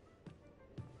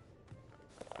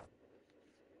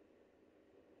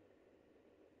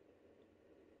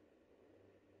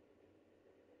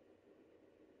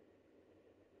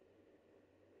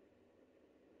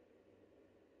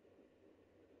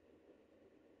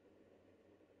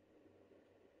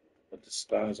 A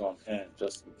disguise on hand,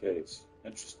 just in case.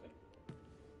 Interesting.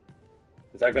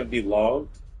 Is that going to be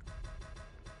logged?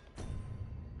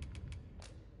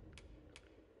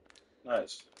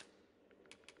 Nice.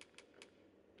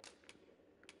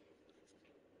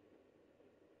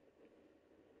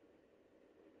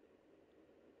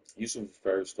 Use of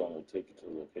Ferrystone will take you to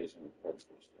the location of the parts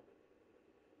store.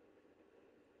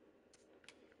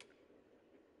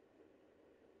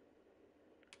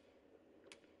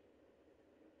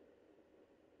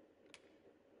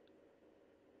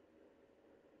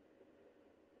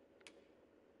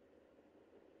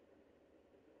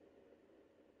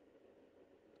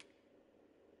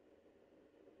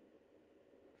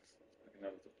 I can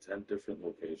have up to 10 different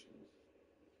locations.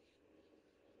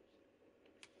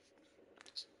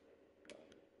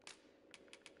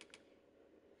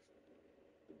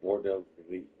 The Bordel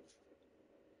Relief.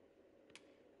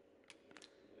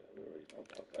 Yeah, we already know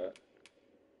about that.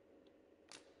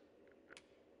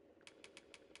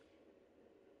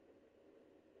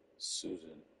 Susan.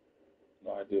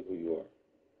 No idea who you are.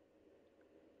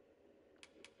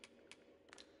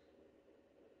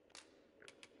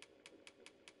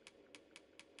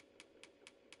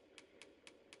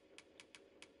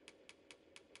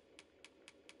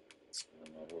 I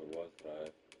don't know who it was,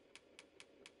 but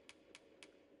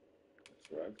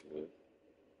I interacted with.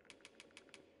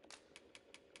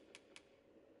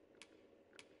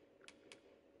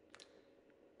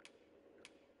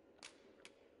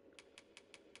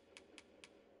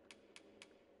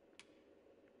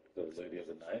 The Lady of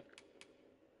the Night.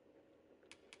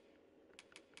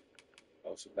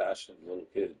 Oh, Sebastian, little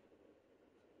kid.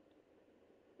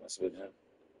 Must have been him.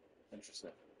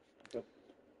 Interesting. Okay.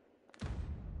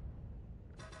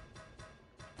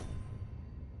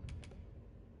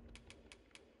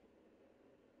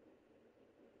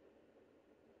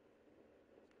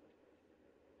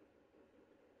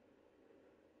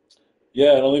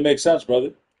 Yeah, it only makes sense,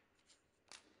 brother.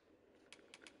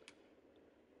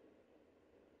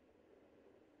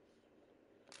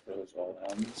 Those all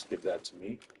elements. Give that to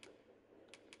me.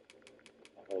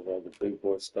 I hold all the big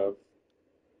boy stuff.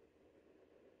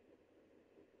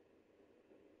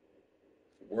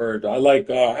 Word. I like.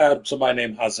 I had somebody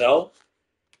named Hazel.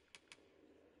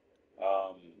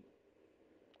 Um,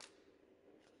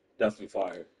 definitely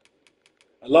fire.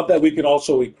 I love that we can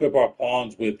also equip our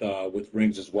pawns with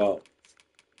rings as well.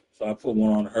 So I put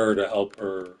one on her to help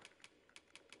her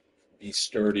be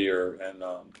sturdier and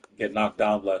get knocked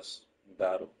down less in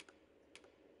battle.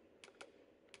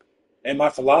 And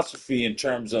my philosophy in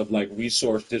terms of like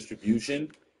resource distribution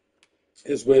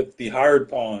is with the hired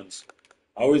pawns.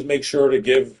 I always make sure to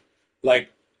give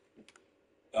like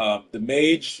the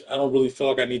mage. I don't really feel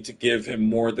like I need to give him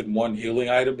more than one healing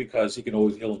item because he can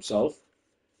always heal himself.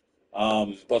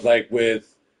 But like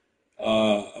with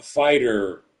a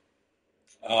fighter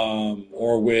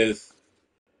or with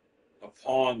a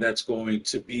pawn that's going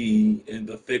to be in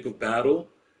the thick of battle,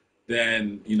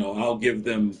 then I'll give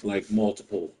them like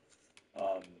multiple,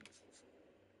 um,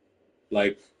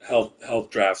 like health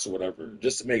drafts or whatever,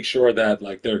 just to make sure that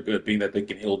like they're good, being that they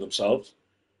can heal themselves.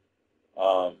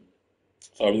 Um,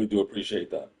 so I really do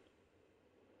appreciate that.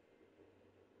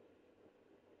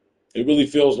 It really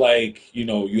feels like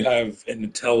you have an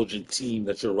intelligent team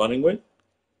that you're running with.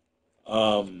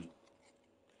 Um,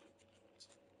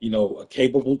 a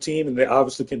capable team, and they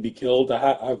obviously can be killed.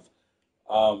 I've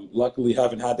luckily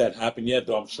haven't had that happen yet,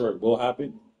 though I'm sure it will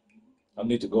happen. I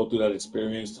need to go through that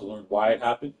experience to learn why it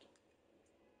happened.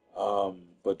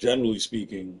 But generally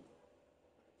speaking,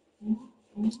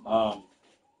 um,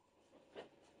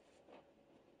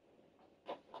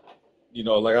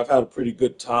 like I've had a pretty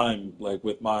good time, like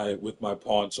with my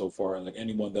pawn so far, and like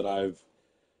anyone that I've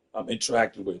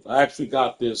interacted with. I actually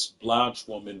got this Blanche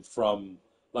woman from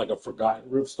like a Forgotten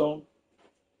Riftstone.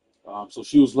 So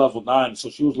she was level 9. So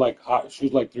she was like high, she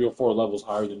was like 3 or 4 levels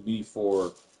higher than me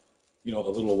for a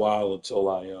little while until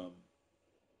I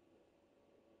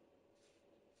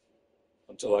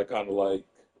kind of like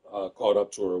caught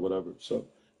up to her or whatever. So,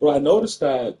 but I noticed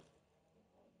that.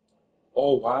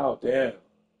 Oh wow, damn,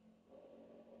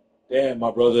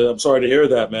 my brother. I'm sorry to hear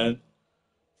that, man.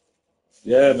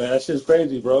 Yeah, man, that shit's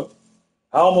crazy, bro.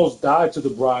 I almost died to the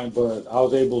brine, but I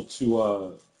was able to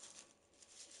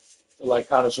like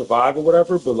kind of survive or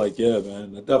whatever. But like, yeah,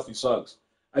 man, that definitely sucks.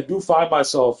 I do find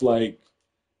myself like,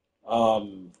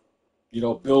 um,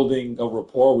 building a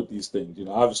rapport with these things.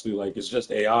 Obviously, like it's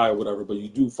just AI or whatever, but you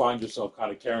do find yourself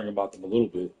kind of caring about them a little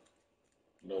bit.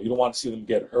 You don't want to see them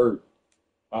get hurt,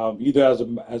 either as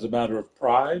a matter of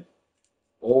pride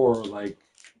or like,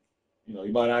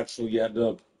 you might actually end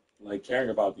up like caring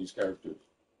about these characters.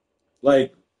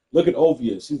 Like, look at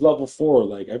Ovius. He's level 4.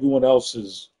 Like everyone else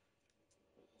has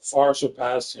far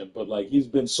surpassed him, but like he's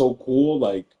been so cool,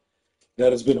 like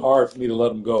that it's been hard for me to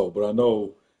let him go. But I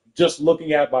know, just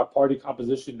looking at my party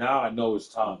composition now, I know it's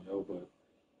time, but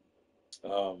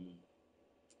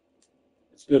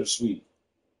it's bittersweet.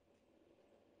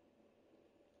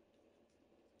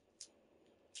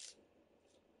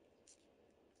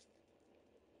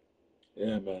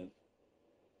 Yeah, man.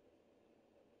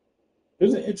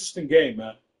 It's an interesting game,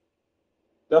 man.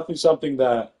 Definitely something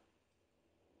that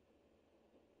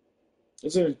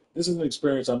this is an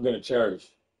experience I'm going to cherish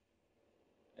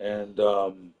and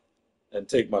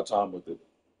take my time with it.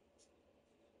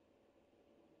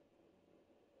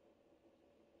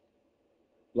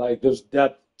 Like there's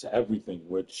depth to everything,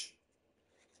 which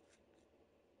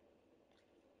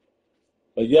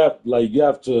you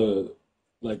have to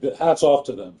like hats off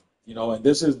to them, and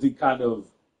this is the kind of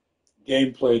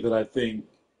gameplay that I think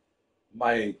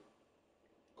might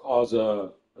cause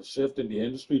a shift in the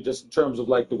industry, just in terms of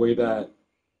like the way that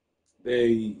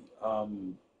they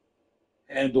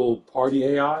handle party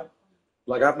AI.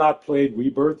 Like I've not played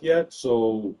Rebirth yet,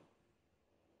 so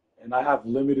and I have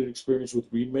limited experience with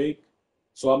Remake,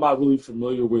 so I'm not really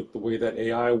familiar with the way that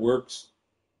AI works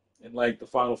in like the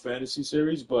Final Fantasy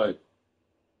series, but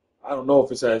I don't know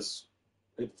if it's as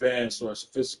advanced or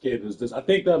sophisticated as this. I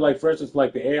think that like for instance,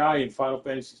 like the AI in Final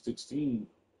Fantasy 16,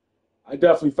 I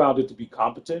definitely found it to be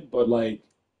competent, but like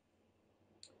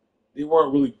they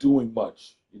weren't really doing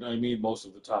much. You know what I mean? Most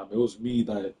of the time, it was me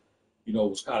that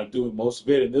was kind of doing most of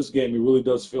it. In this game, it really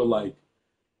does feel like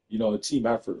a team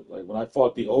effort. Like when I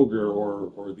fought the ogre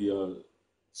or the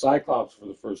Cyclops for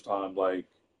the first time,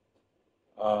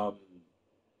 um,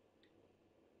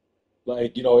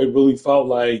 it really felt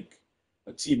like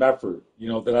a team effort.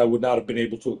 That I would not have been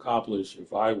able to accomplish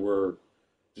if I were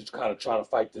just kind of trying to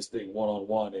fight this thing one on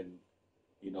one and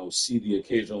see the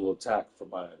occasional attack from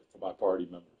my party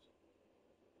members.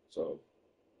 So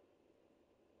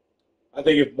I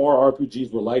think if more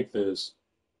RPGs were like this,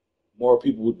 more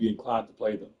people would be inclined to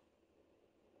play them.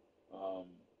 Um,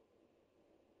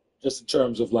 just in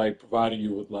terms of like providing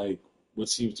you with like what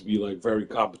seems to be like very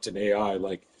competent AI,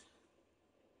 like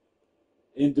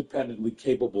independently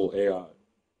capable AI,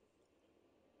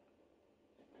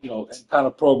 and kind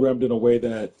of programmed in a way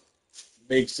that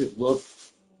makes it look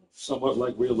somewhat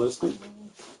like realistic.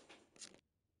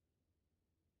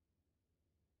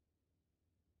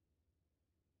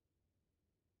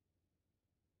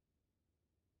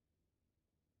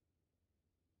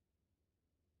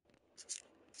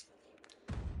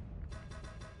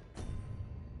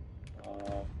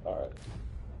 All right.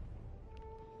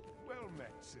 Well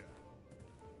met, sir.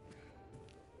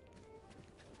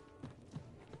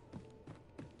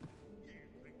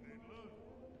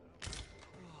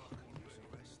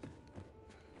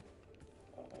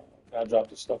 I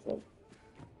dropped the stuff off.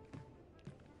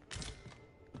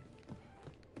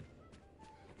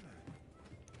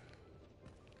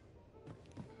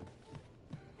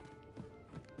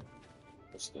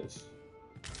 What's this?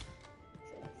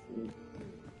 Food.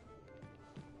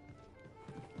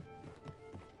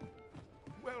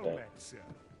 Well Okay. met, sir.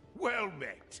 Well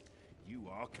met. You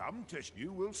are come to.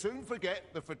 You will soon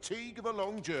forget the fatigue of a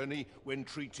long journey when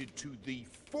treated to the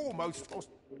foremost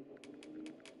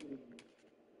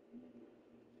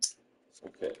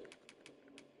Okay.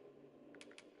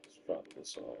 Let's drop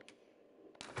this off.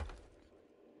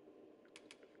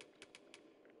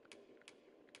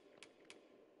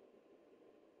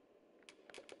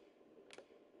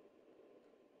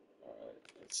 All right.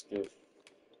 Let's give.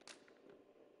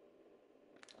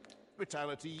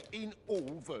 hospitality in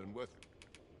all Vernworth.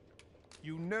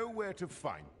 You know where to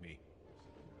find me.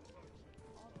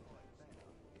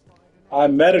 I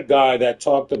met a guy that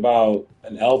talked about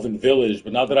an elven village,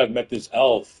 but now that I've met this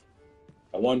elf,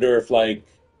 I wonder if like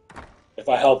if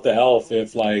I help the elf,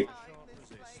 if like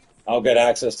I'll get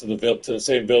access to to the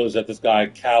same village that this guy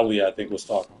Callie I think was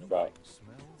talking about.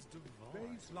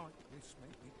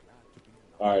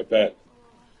 All right, bet.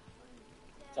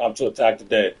 Time to attack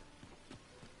today.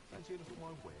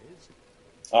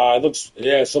 It looks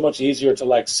so much easier to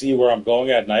like see where I'm going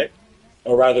at night,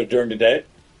 or rather during the day.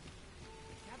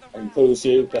 I can clearly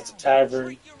see that's the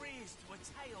tavern,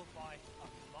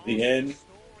 the inn.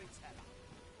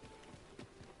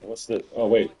 What's the? Oh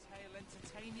wait.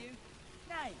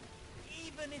 Nay,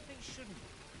 even if it shouldn't,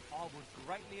 I would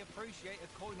greatly appreciate a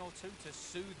coin or two to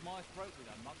soothe my throat with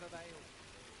a mug of ale.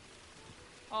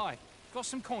 Aye, got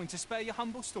some coin to spare your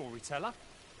humble storyteller?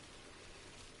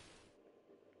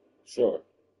 Sure.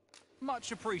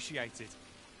 Much appreciated.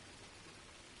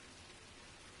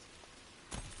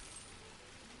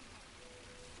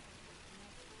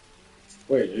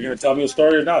 Wait, you're gonna tell me a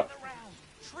story or not?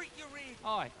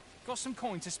 Aye, got some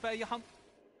coin to spare your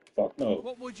Fuck no.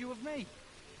 What would you of me?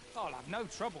 I'll have no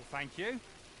trouble, thank you.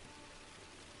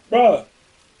 Bruh,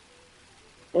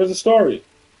 where's the story?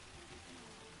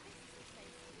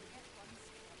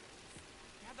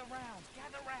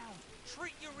 Gather round,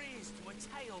 treat your ears to a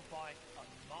tale by a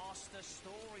master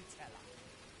storyteller.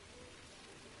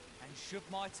 And should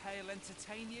my tale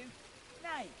entertain you?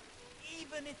 Nay,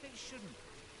 even if it shouldn't,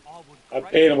 I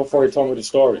paid him before he told me the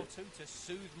story. to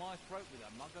soothe my throat with a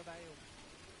mug of ale.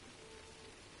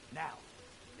 Now,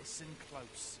 listen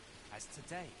close, as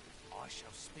today I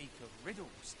shall speak of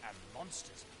riddles and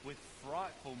monsters with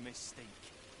frightful mystique.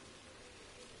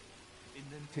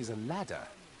 Tis a ladder.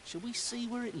 Shall we see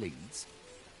where it leads?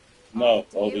 No,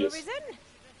 obvious. He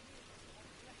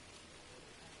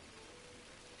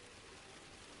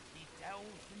delved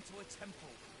into a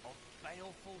temple of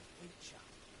baleful feature,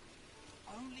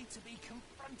 only to be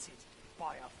confronted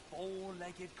by a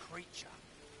four-legged creature.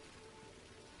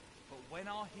 But when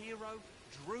our hero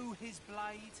drew his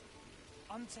blade,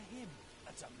 unto him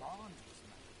a demand was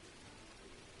made.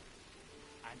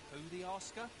 And who the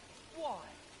asker? Why,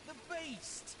 the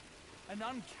beast! An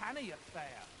uncanny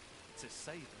affair, to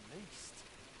say the least.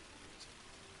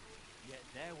 Yet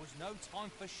there was no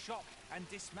time for shock and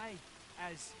dismay,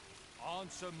 as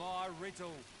answer my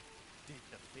riddle, did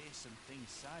the fearsome thing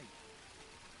say.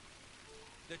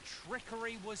 The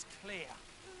trickery was clear.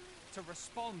 To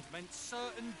respond meant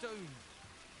certain doom.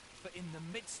 But in the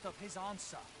midst of his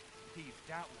answer, he'd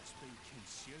doubtless be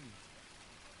consumed.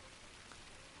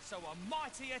 So a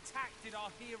mighty attack did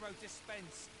our hero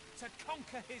dispense to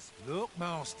conquer his... Look,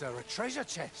 Master, a treasure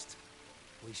chest.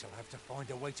 We shall have to find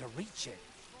a way to reach it.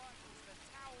 The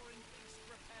towering beast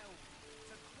repelled,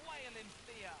 to quail in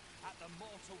fear at the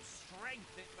mortal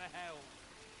strength it beheld.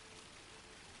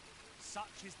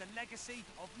 Such is the legacy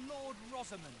of Lord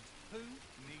Rosamond, who,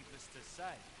 needless to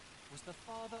say, was the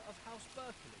father of House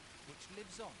Berkeley, which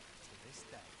lives on to this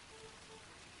day.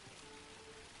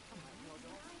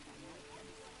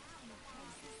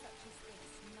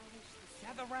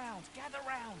 Gather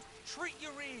round, treat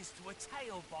your ears to a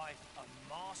tale by a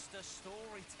master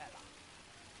storyteller.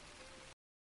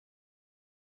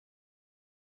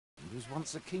 It was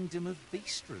once a kingdom of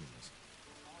beastrons.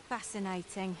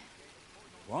 Fascinating.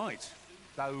 Right,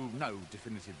 though no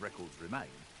definitive records remain.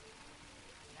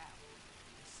 Now,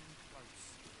 listen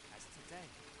close, as today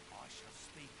I shall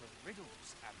speak of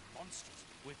riddles and monsters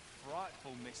with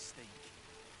frightful mystique.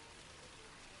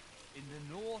 In the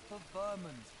north of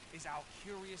Vermund is our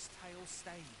curious tale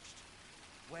staged,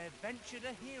 where ventured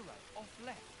a hero off the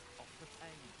page.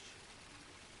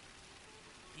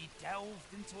 He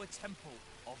delved into a temple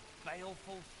of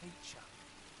baleful feature,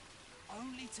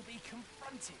 only to be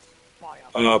confronted by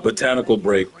a Botanical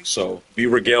break, so be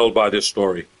regaled by this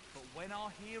story.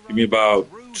 Give me about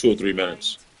 2 or 3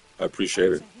 minutes. I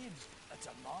appreciate it. A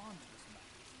demand was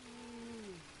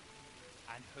made.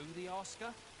 And who the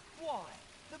asker? Why,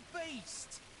 the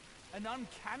beast! An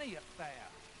uncanny affair,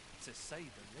 to say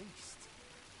the least.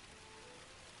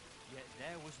 Yet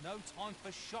there was no time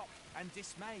for shock and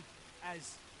dismay,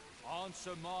 as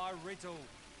answer my riddle,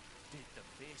 did the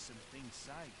fearsome thing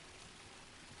say.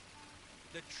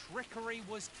 The trickery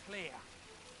was clear.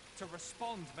 To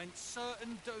respond meant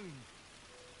certain doom.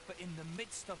 But in the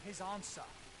midst of his answer,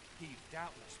 he'd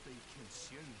doubtless be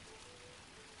consumed.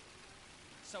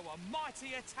 So a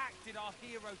mighty attack did our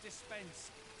hero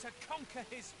dispense to conquer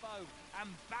his foe and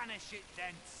banish it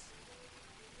thence.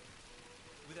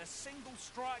 With a single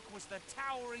strike was the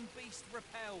towering beast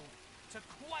repelled, to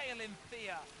quail in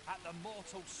fear at the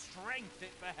mortal strength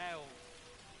it beheld.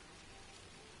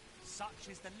 Such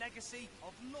is the legacy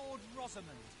of Lord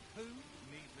Rosamond, who,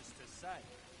 needless to say,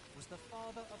 was the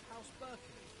father of House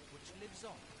Berkeley, which lives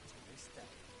on to this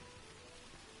day.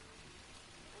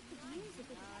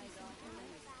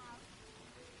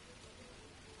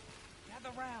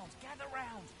 Gather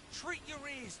round. Treat your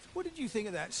ears. What did you think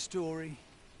of that story?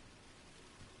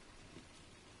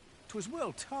 'Twas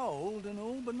well told and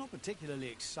all, but not particularly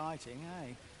exciting,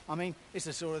 eh? I mean, it's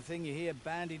the sort of thing you hear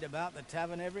bandied about the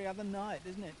tavern every other night,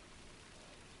 isn't it?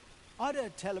 I'd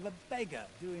heard tell of a beggar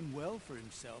doing well for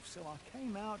himself, so I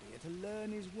came out here to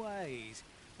learn his ways.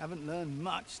 Haven't learned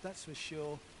much, that's for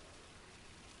sure.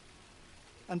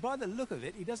 And by the look of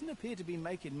it, he doesn't appear to be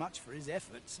making much for his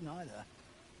efforts, neither.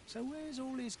 So where's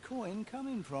all his coin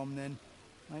coming from, then?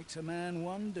 Makes a man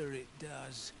wonder, it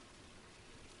does.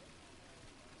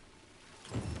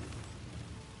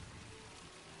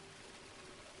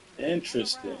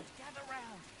 Interesting. Gather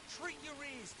round. Treat your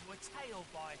ears to a tale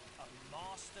by a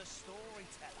master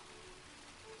storyteller.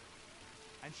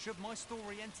 And should my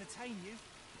story entertain you,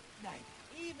 nay,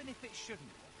 even if it shouldn't,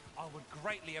 I would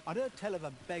greatly... I'd heard tell of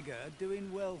a beggar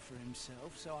doing well for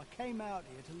himself, so I came out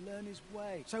here to learn his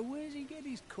way. So where's he get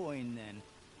his coin, then?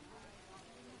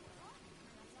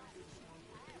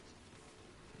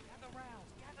 Gather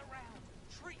round.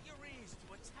 Treat your ears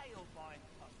to a tale by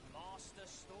a master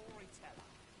storyteller.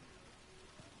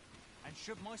 And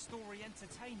should my story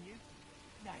entertain you,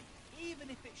 nay, even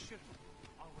if it shouldn't,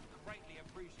 I would greatly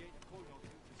appreciate a coin or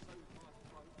two to soothe my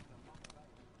throat for the month of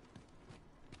April.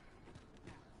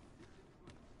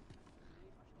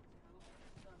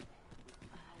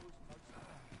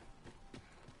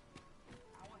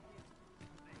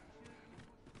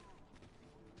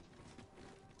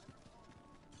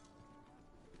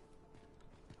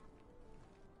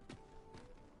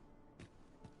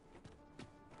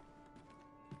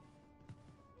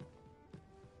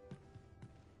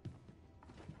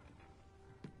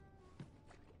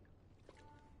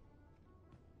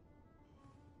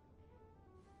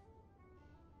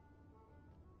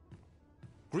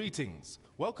 Greetings.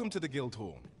 Welcome to the Guild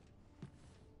Hall.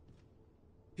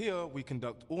 Here we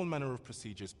conduct all manner of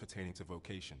procedures pertaining to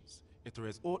vocations. If there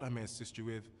is aught I may assist you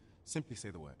with, simply say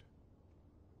the word.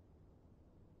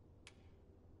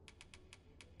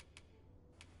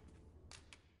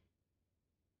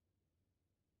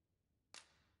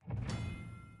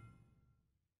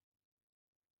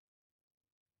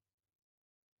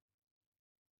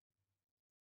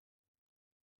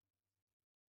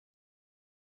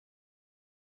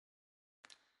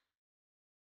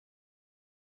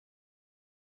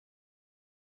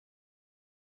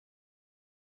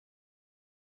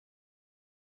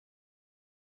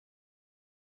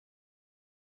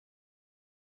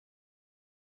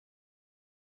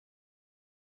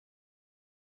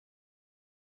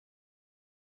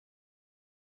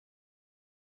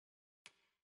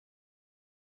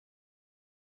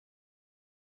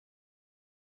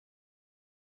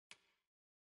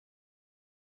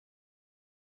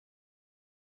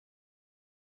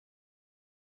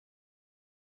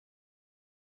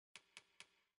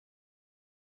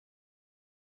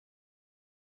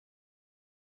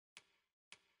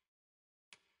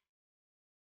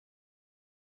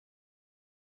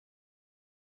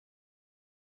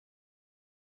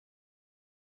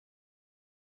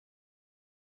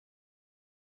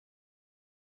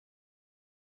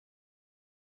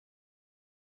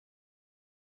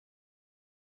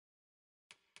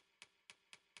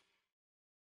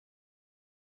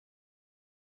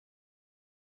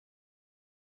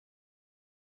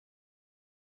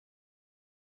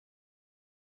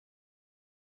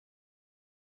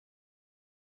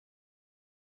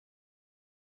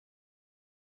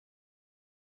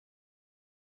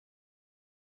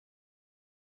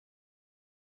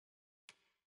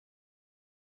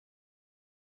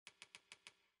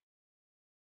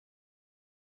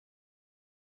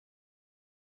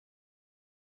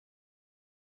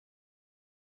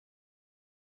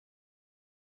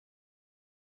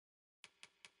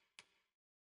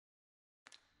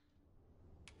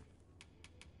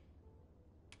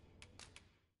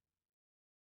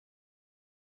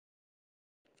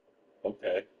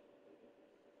 Okay.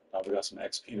 Now we got some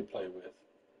XP to play with.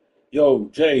 Yo,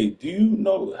 Jay,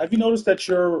 have you noticed that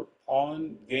your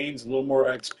pawn gains a little more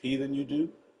XP than you do?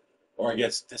 Or I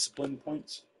guess discipline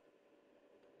points?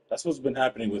 That's what's been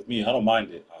happening with me. I don't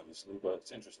mind it, obviously, but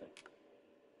it's interesting.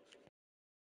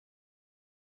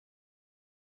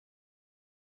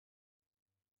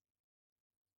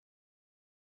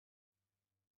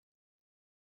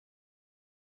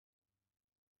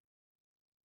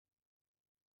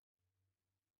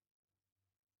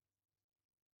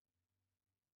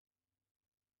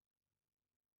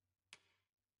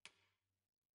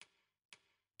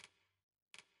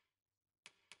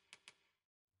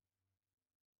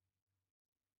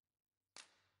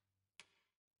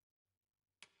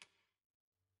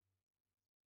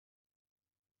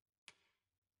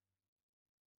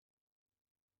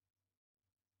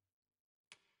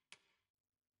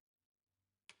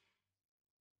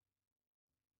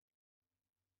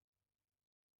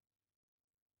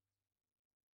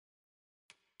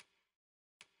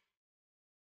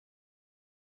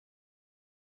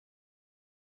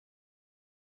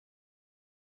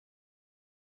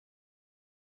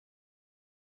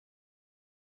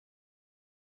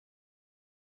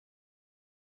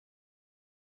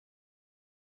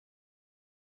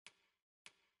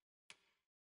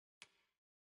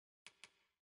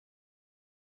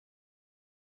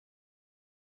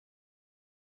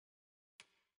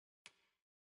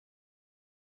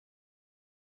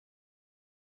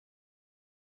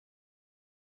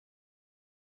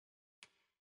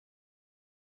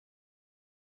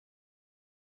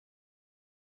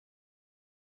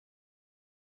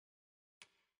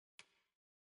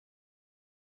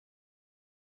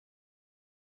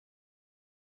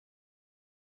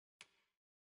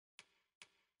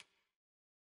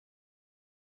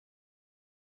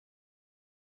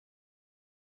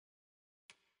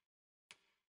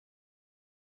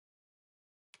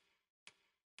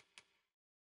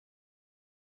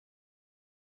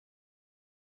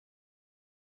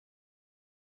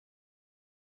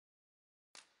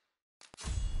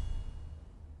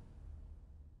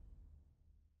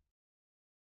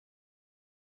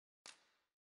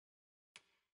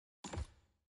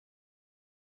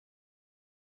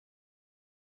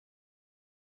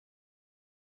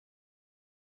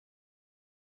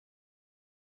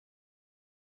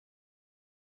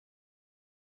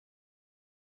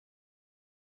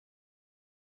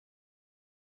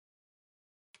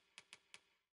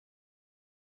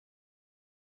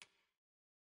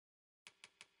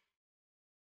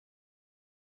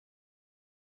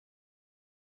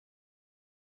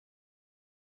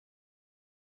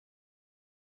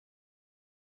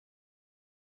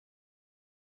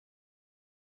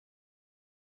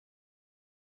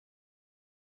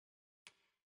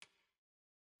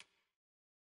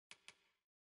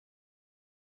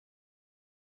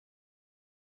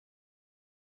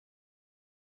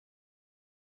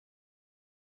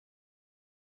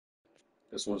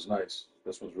 This one's nice.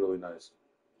 This one's really nice.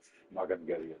 I'm not gonna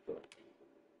get it yet though.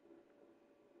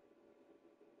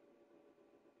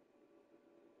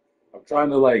 I'm trying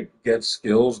to like get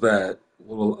skills that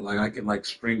will like I can like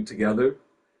string together.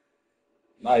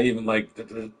 Not even like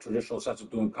the traditional sense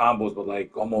of doing combos, but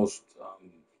like almost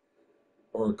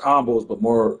or combos, but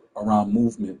more around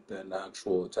movement than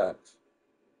actual attacks.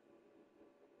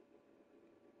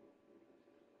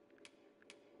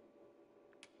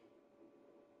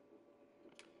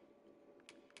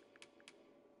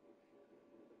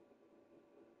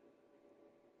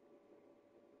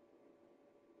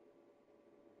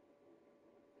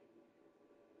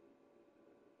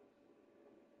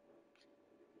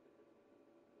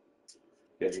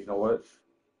 Yeah, you know what?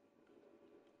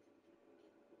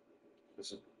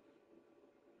 This is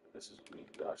this is me.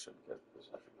 I shouldn't get this.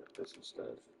 I should get this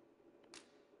instead.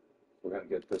 We're gonna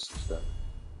get this instead.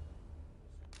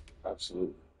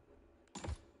 Absolutely.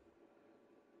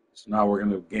 So now we're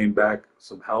gonna gain back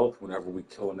some health whenever we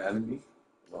kill an enemy.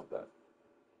 Love that.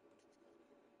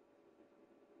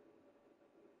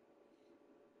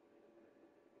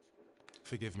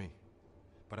 Forgive me,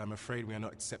 but I'm afraid we are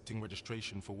not accepting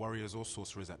registration for warriors or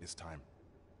sorcerers at this time.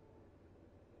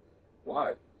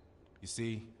 Why? You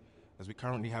see, as we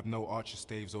currently have no archer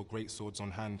staves or great swords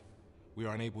on hand, we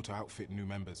are unable to outfit new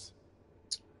members.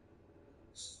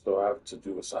 So I have to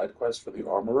do a side quest for the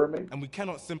armorer, maybe? And we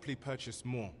cannot simply purchase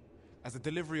more, as the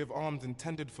delivery of arms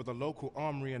intended for the local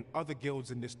armory and other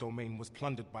guilds in this domain was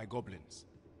plundered by goblins.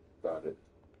 Got it.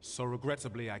 So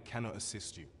regrettably, I cannot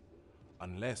assist you.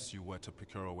 Unless you were to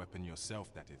procure a weapon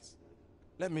yourself, that is.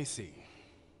 Let me see.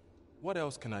 What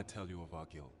else can I tell you of our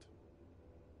guild?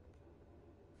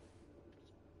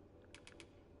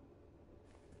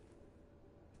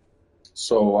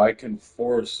 So I can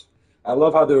force. I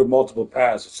love how there are multiple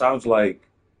paths. It sounds like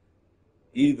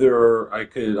either I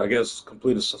could, I guess,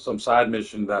 complete some side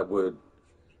mission that would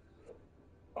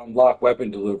unlock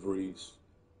weapon deliveries.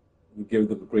 We give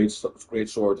them great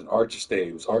swords and archer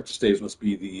staves. Archer staves must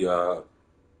be the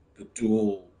the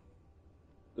dual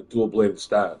bladed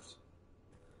staves,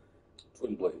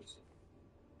 twin blades.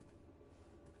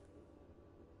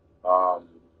 Um,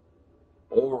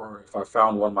 or if I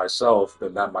found one myself,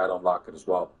 then that might unlock it as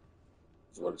well.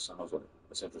 Is what it sounds like.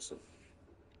 That's interesting.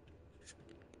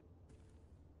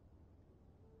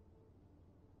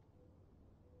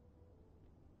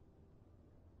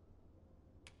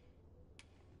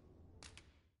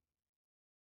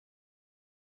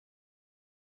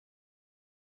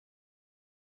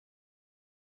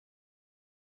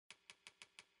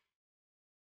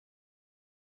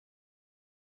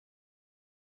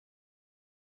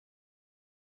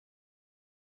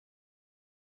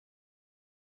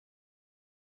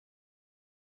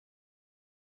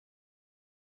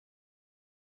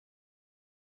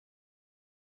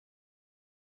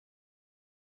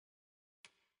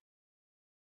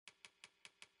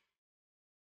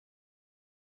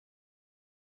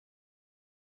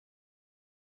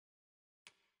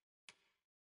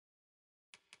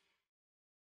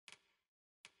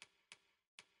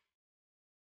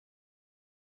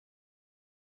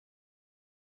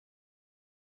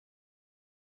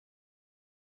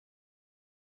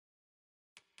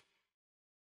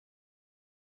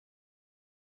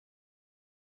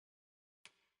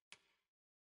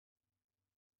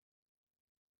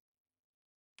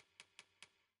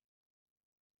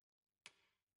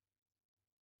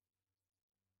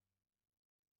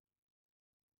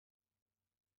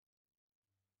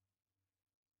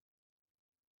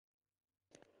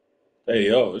 Hey,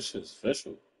 yo, this shit's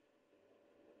official.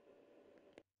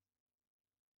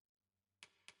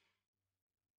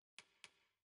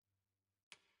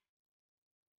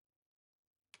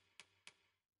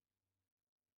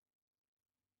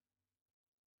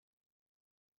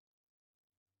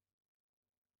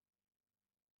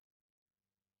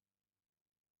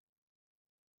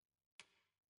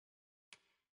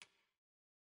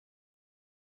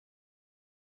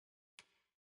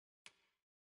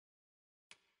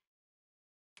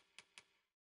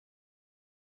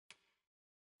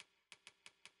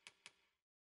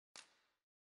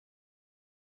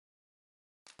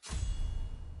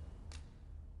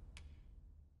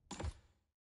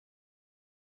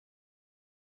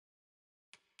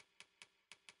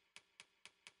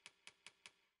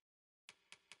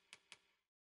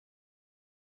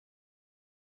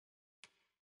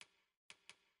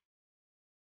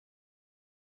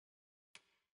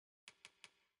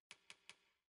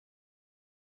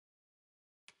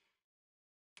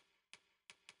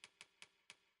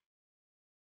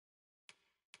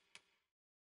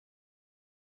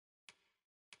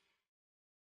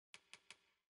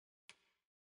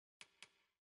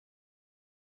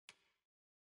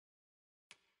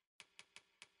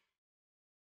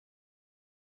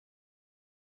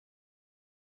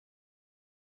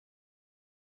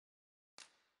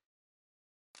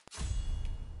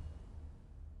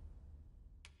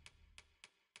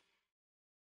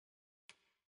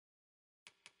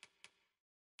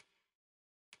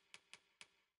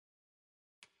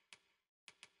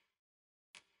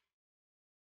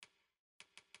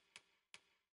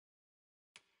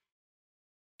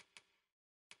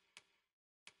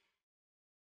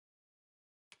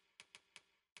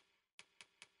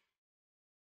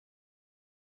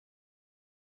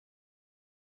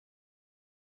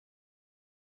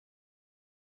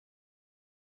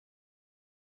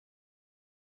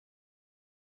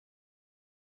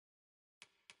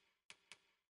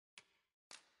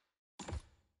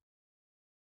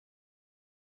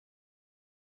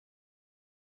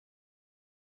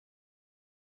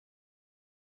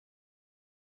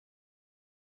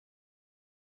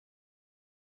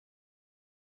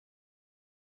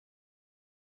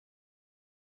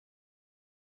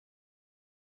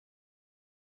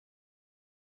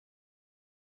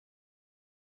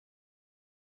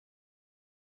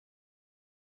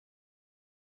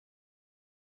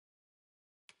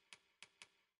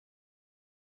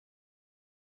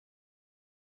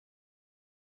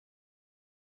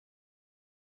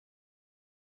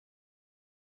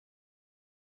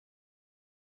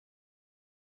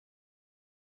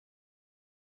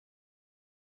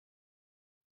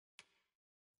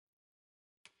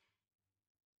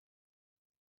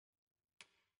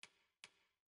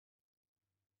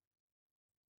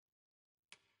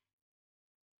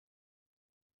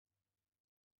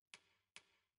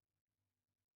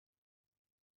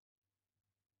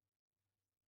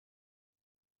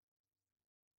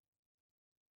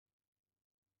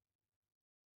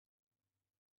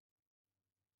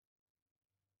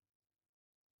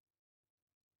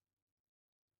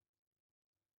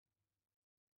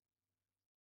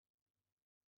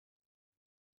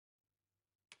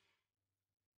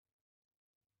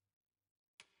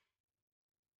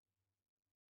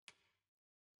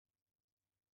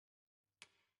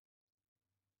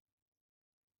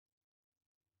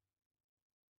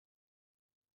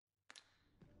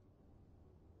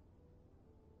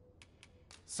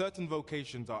 certain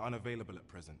vocations are unavailable at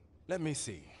present. Let me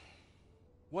see.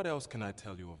 What else can I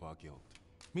tell you of our guild?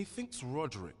 Methinks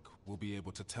Roderick will be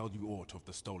able to tell you aught of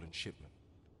the stolen shipment.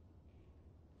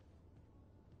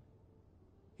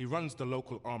 He runs the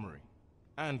local armory,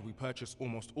 and we purchase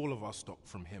almost all of our stock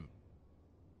from him.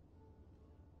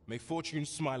 May fortune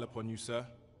smile upon you, sir.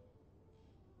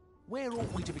 Where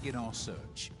ought we to begin our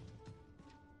search?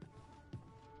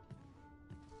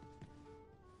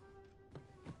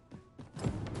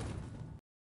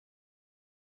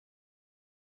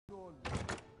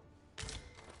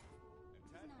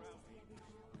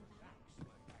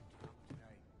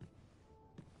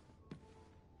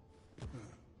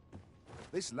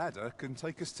 This ladder can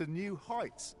take us to new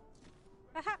heights.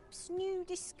 Perhaps new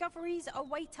discoveries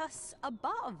await us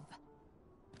above.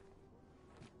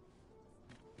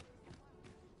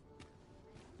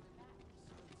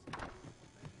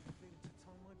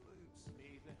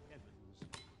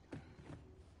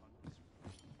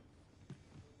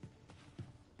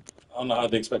 I don't know how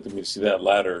they expected me to see that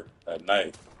ladder at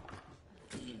night,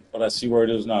 but I see where it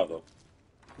is now, though.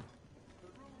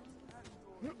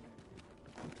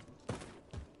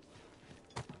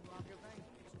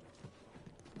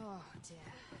 Oh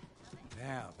dear.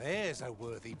 Now, there's a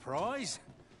worthy prize.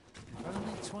 If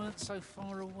only it weren't so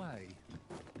far away.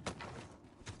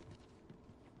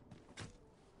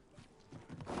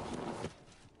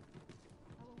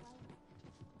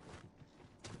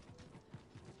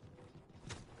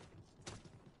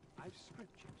 I've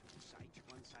scripture to recite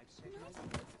once I've said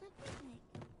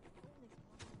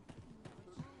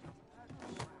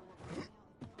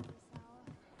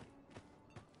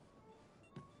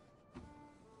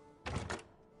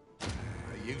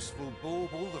A useful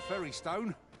bauble, the ferry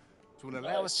stone. It will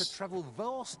allow us to travel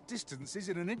vast distances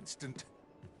in an instant.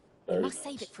 We must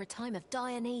save it for a time of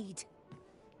dire need.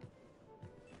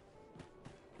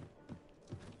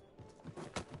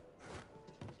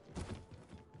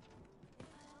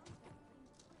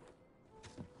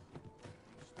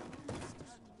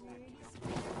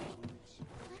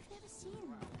 I've never seen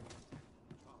one.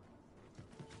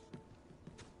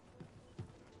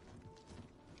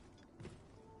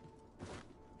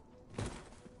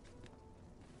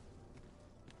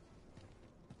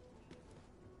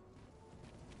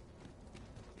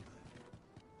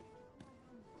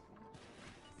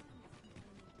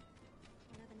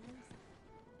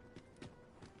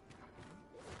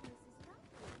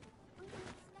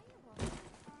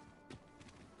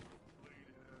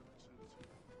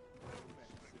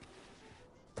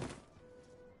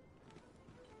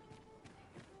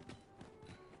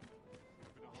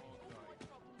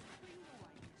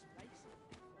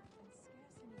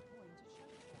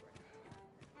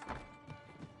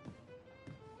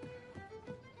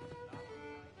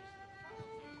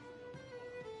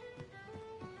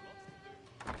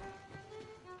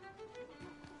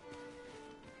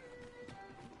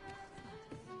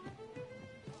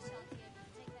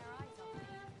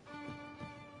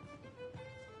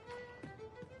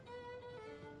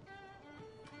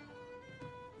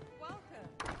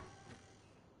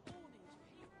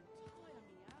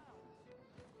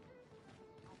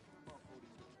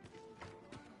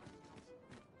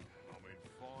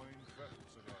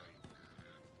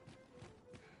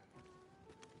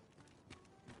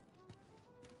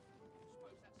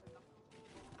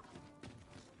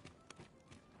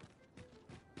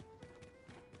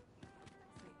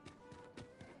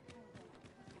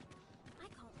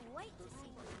 Wait to see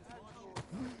what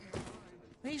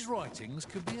These writings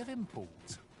could be of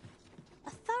import. A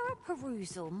thorough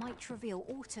perusal might reveal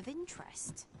aught of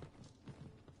interest.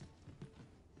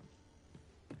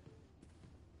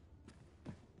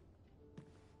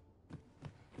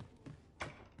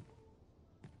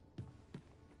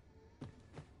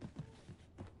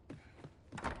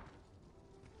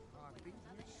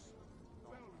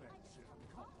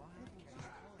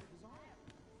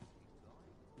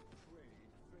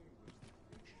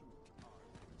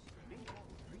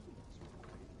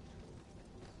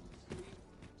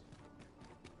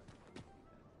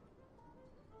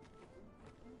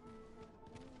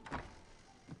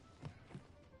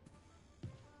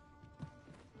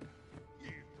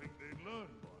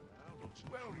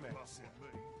 Well met, sir.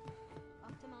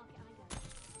 off to market I go.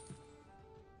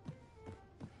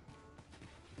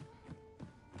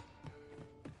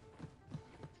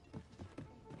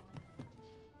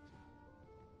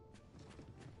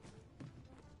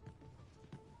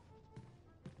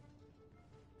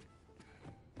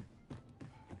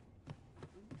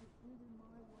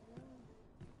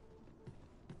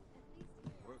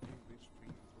 Working this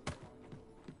field,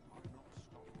 I'm not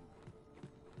stopping.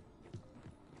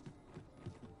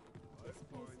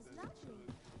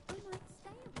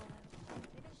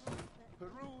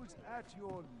 at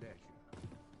your leisure.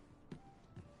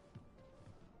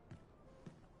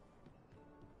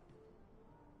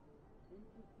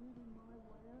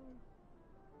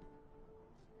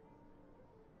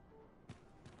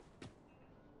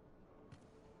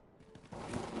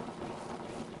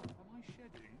 Am I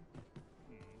shedding?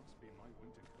 Must be my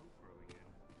winter coat growing in.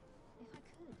 If I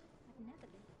could, I'd never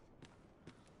leave.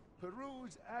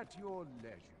 Peruse at your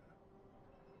leisure.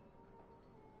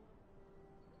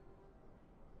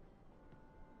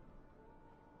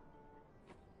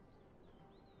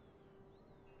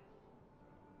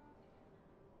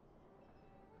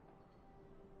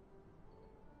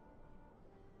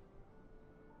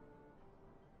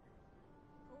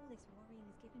 All this worrying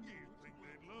is giving me a You'd think leaky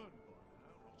they'd learn by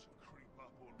now not to creep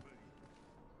up on me.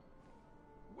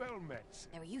 Well met, sir.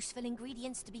 There are useful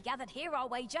ingredients to be gathered here, I'll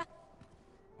wager.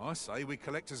 I say we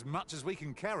collect as much as we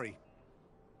can carry.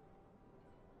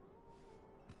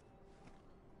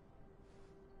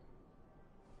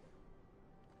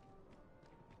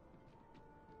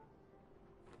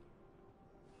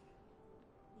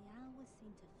 The hours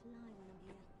seem to fly when I'm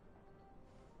here.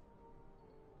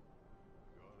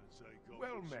 Gotta take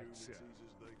well met, sir.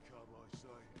 As they come, I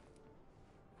say.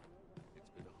 It's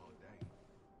been a hard day.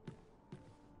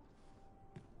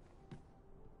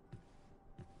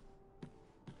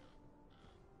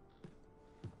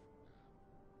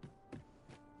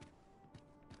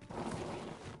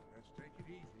 Let's take it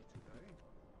easy today.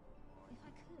 If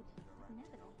I could, I'd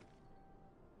never leave.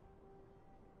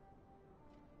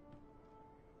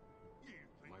 You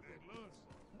think they'd learn?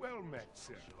 Well met,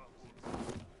 sir.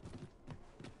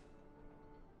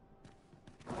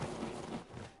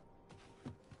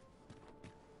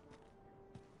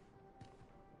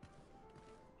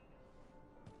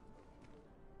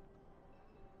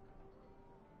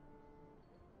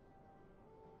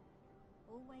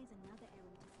 Always another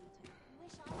errand to see to.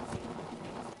 Wish I was in an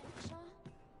adventure.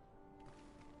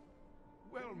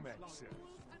 Well met, sir.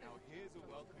 Now here's a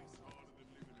welcome. Harder than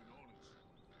living in honest.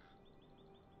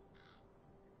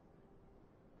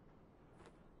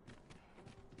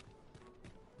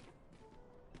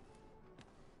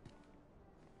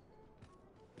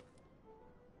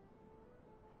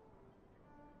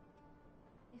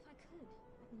 If I could,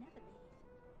 I'd never leave.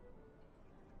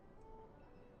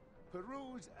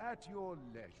 Peruse at your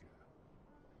leisure.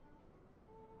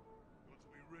 Got to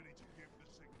be ready to give the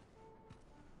signal.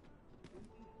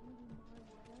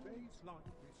 Days like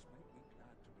this make me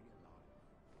glad to be alive.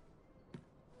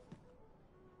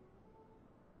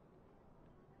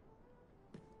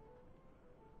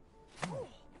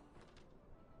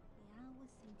 The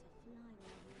hours seem to fly when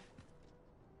I'm here.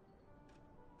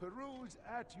 Peruse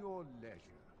at your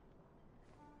leisure.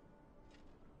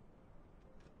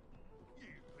 You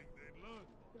think they'd learn?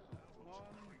 The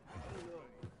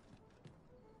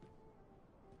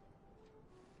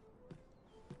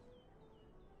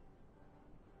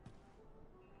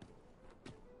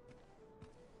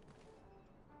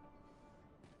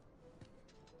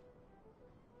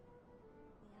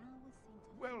hours seem to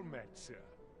Well met, sir.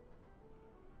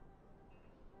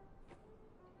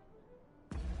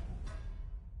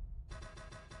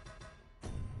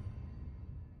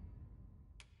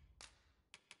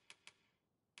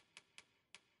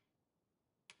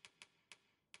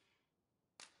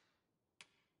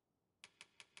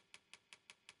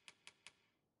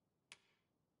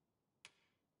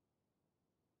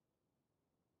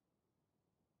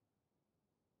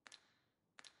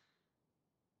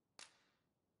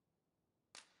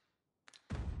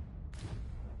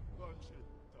 Bunch of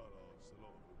dud-arts, a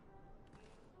lot of them.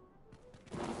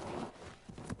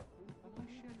 Am I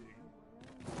shedding?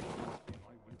 Must be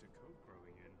my winter coat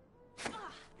growing in.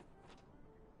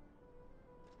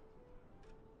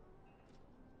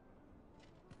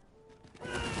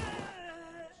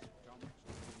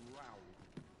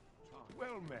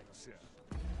 Well met, sir.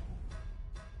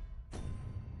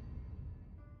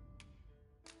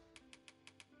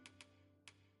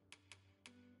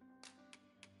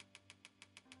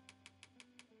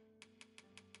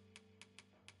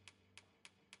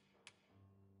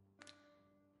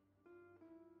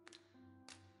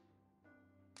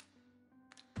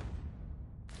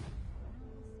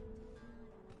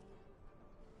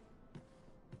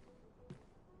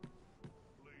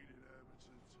 Bleeding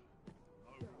amateurs.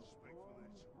 No respect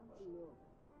for their tools.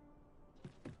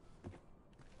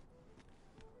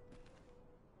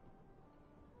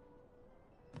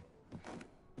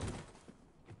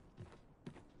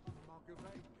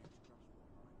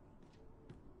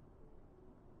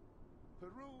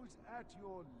 Peruse at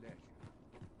your leisure.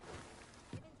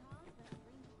 Living's hard, but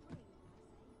free, I say.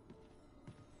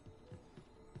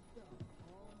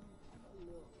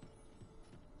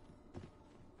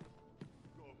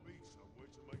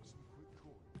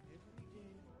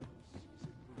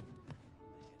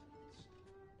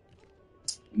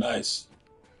 Nice.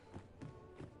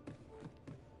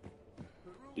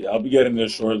 Yeah, I'll be getting there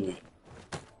shortly.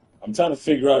 I'm trying to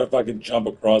figure out if I can jump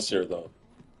across here, though.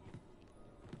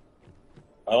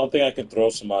 I don't think I can throw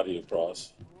somebody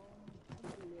across.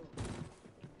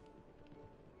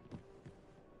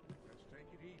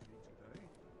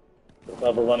 If I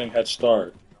have a running head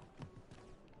start.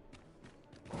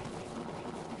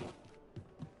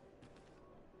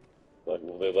 Like,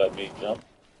 will they let me jump?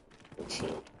 Oh,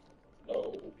 shit.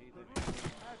 No.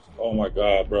 Oh my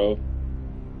god, bro.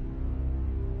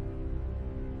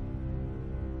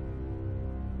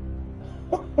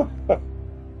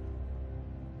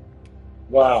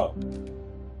 Wow.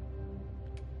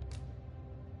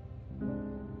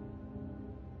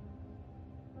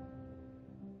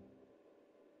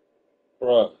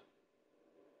 Bruh.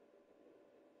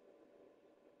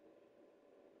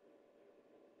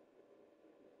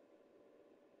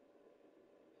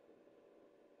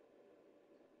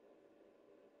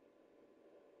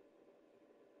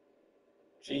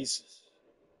 Jesus.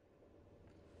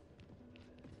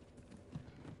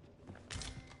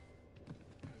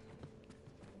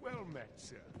 Well met,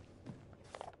 sir.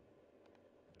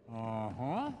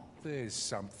 Uh-huh. There's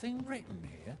something written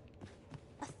here.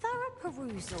 A thorough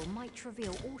perusal might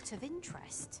reveal aught of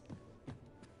interest.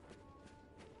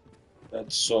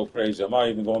 That's so crazy. I'm not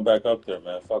even going back up there,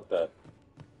 man. Fuck that.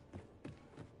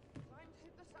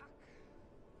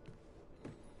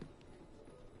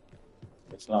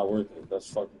 It's not worth it. That's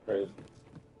fucking crazy.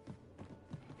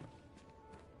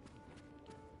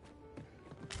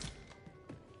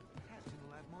 Captain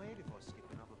will have my head if I skip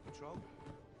another patrol.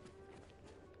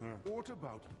 What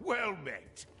about... Well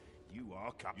met.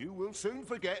 You will soon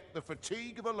forget the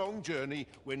fatigue of a long journey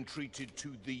when treated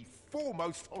to the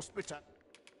foremost hospitality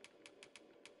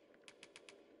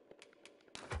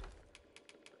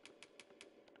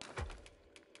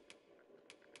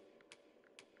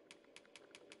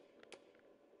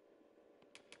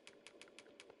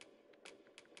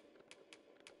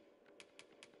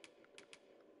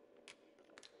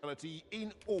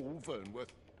in all Vernworth.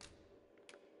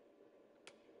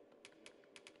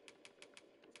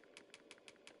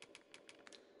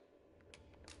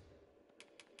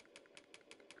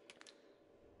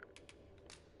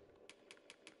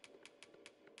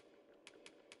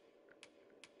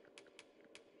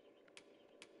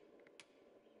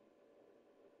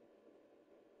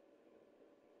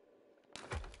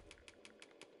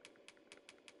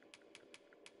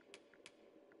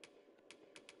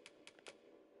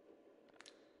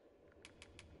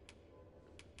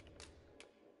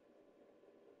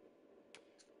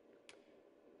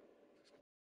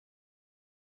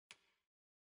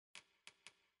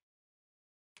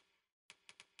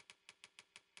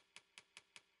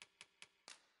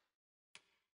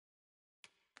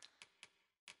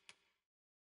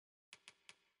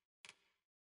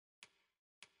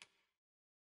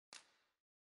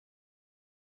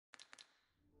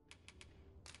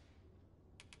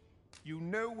 You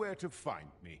know where to find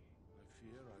me. I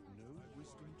fear I've no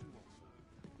wisdom to offer.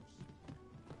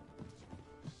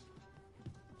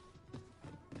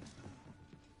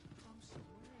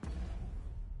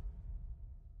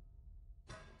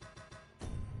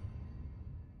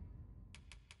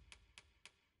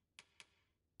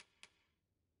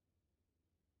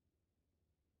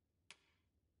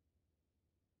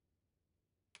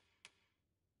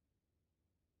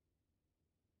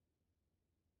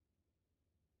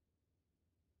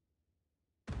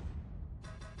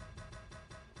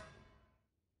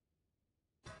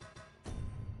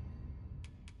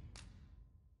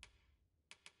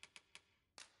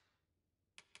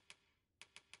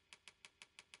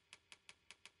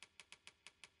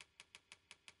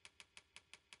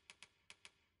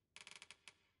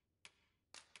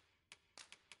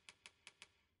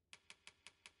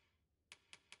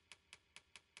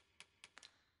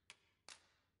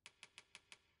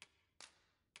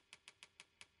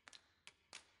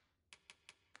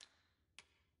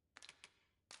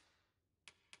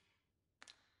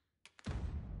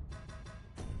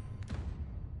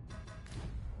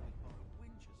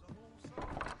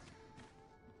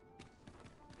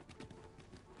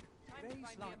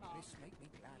 Days like this make me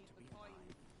glad to be alive.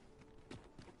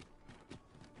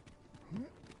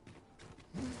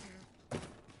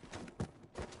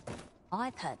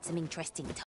 I've heard some interesting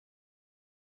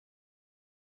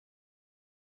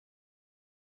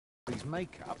His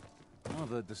makeup, I've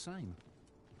heard the same.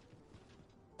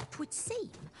 Twould seem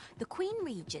the Queen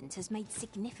Regent has made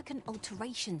significant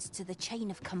alterations to the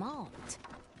chain of command.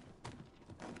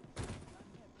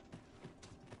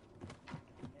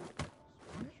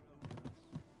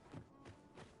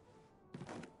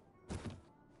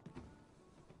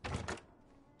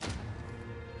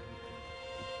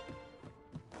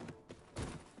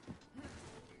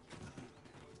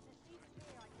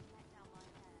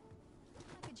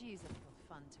 use a little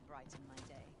fun to brighten my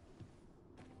day.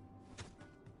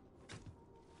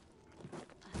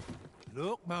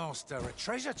 Look, Master, a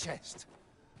treasure chest.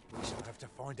 We shall have to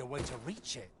find a way to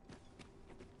reach it.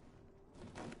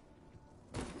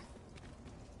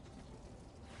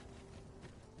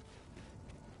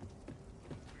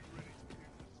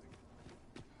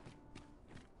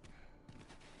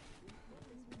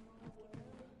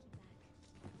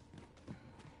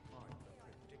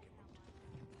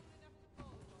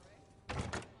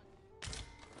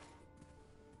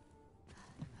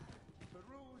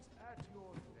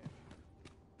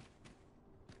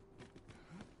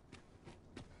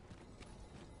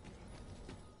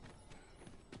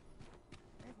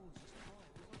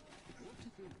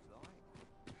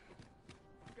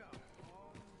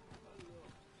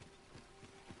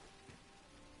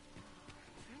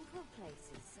 Tranquil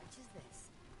places such as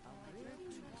this are real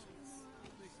treasures.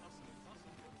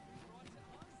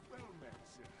 Well met,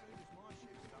 sir. As soon as my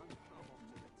ship's done, I'm off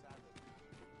to the tavern.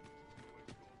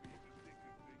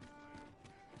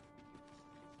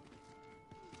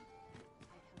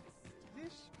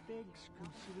 This begs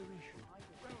consideration.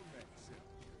 Well met, sir.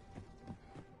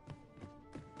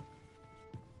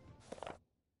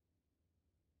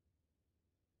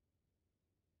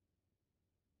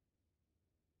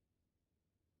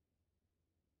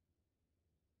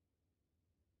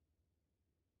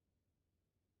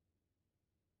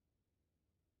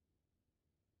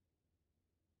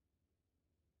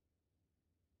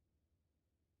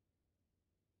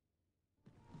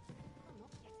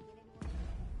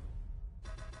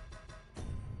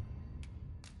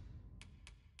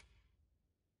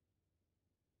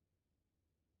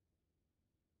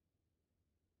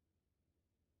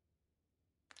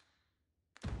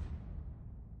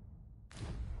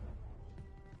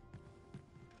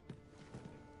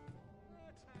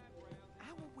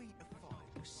 How are we to fight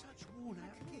with such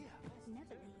worn-out gear?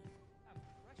 Never leave.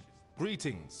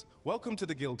 Greetings. Welcome to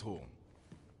the Guild Hall.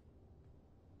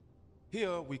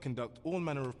 Here, we conduct all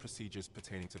manner of procedures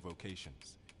pertaining to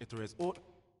vocations. If there is aught...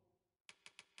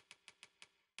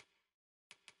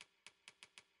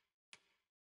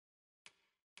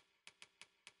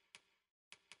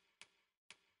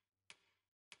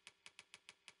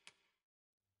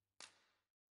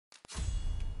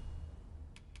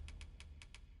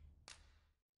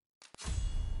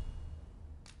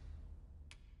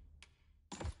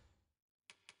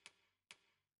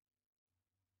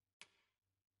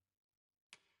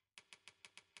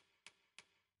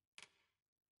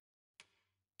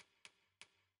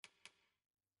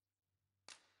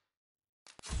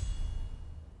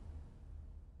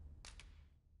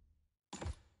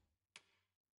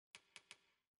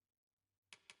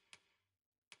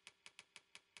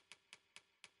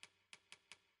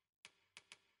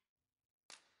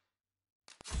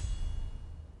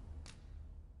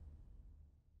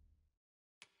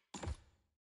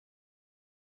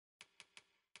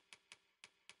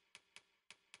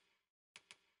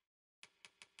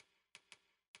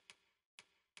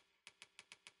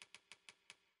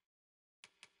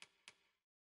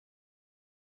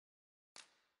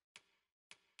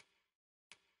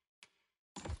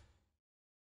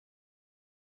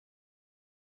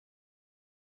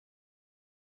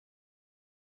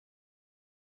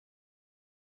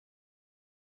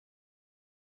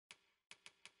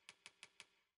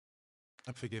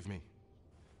 Forgive me,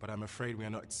 but I'm afraid we are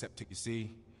not accepting. You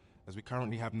see, as we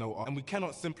currently have no... and we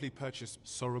cannot simply purchase,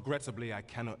 so regrettably I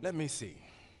cannot... Let me see.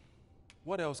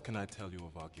 What else can I tell you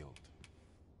of our guild?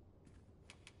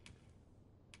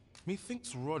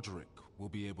 Methinks Roderick will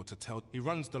be able to tell... He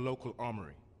runs the local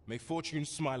armory. May fortune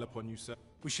smile upon you, sir.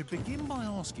 We should begin by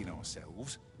asking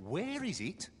ourselves, where is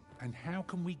it and how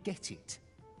can we get it?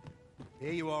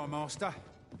 Here you are, Master.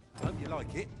 I hope you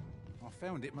like it. I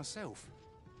found it myself.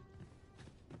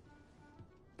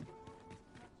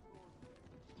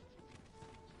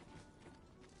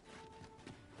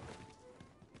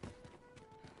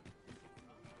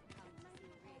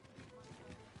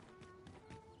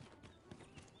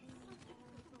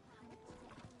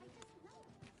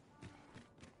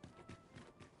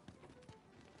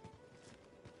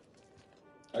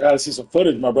 I gotta see some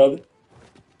footage, my brother.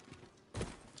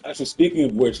 Actually, speaking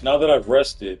of which, now that I've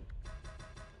rested,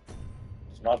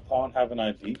 does my pawn have an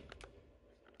ID?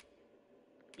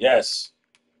 Yes.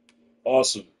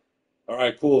 Awesome. All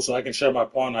right, cool. So I can share my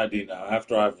pawn ID now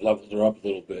after I've leveled her up a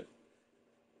little bit.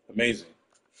 Amazing.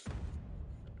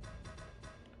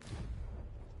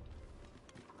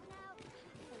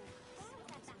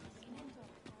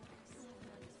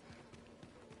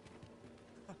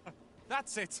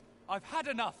 That's it. I've had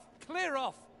enough. Clear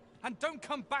off. And don't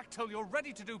come back till you're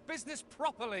ready to do business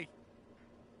properly.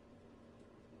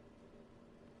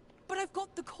 I've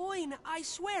got the coin. I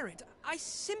swear it. I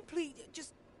simply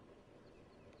just...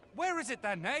 Where is it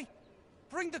then, eh?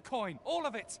 Bring the coin, all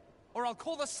of it, or I'll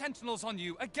call the sentinels on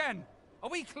you again. Are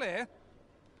we clear?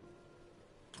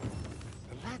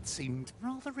 The lad seemed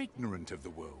rather ignorant of the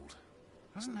world.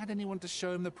 Hasn't had anyone to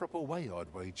show him the proper way,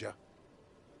 I'd wager.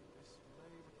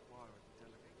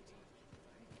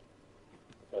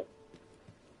 Okay.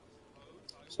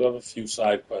 So I have a few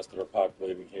side quests that are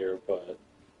populating here, but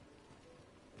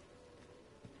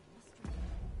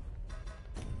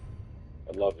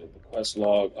I love it. The quest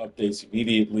log updates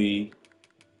immediately.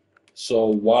 So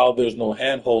while there's no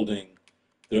hand holding,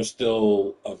 there's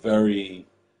still a very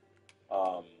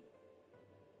um,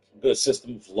 good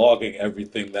system of logging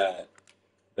everything that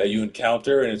you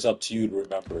encounter, and it's up to you to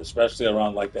remember, especially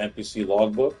around like the NPC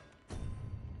logbook.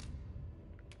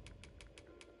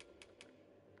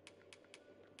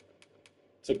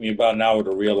 Took me about an hour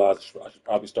to realize I should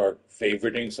probably start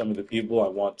favoriting some of the people I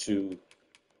want to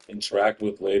interact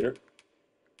with later.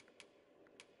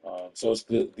 So it's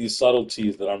these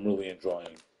subtleties that I'm really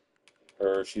enjoying.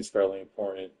 She's fairly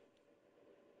important.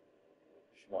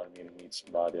 She wanted me to meet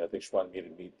somebody. I think she wanted me to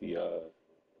meet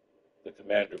the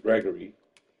Commander Gregory,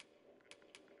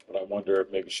 but I wonder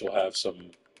if maybe she'll have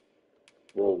some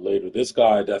role later. This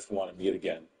guy I definitely want to meet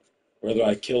again. Whether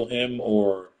I kill him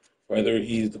or whether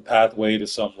he's the pathway to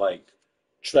some like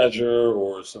treasure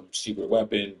or some secret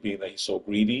weapon, being that he's so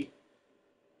greedy,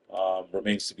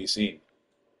 remains to be seen.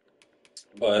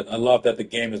 But I love that the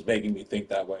game is making me think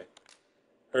that way.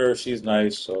 She's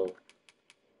nice, so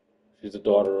she's the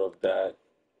daughter of that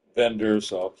vendor,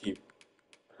 so I'll keep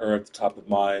her at the top of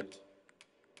mind.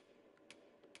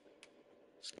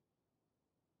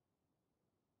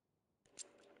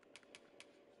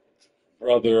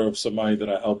 Brother of somebody that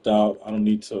I helped out. I don't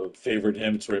need to favorite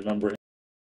him to remember him.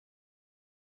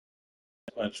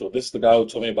 This is the guy who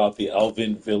told me about the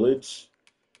Elven village.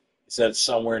 He said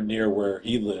somewhere near where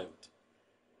he lived.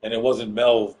 And it wasn't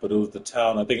Melv, but it was the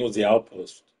town. I think it was the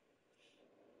outpost.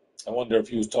 I wonder if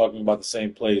he was talking about the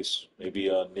same place, maybe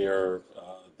near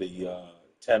the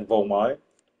Tanvo mine,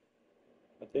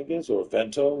 I think it is, or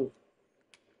Vento.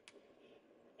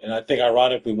 And I think,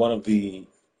 ironically, one of the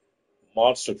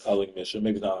monster culling mission,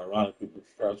 maybe not ironically, but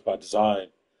perhaps by design,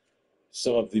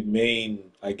 some of the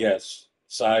main, I guess,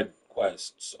 side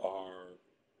quests are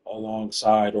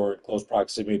alongside or in close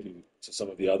proximity to some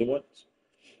of the other ones.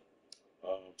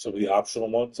 Some of the optional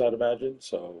ones, I'd imagine.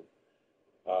 So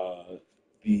uh,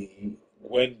 the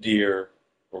Gwendir,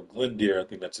 or Glindir, I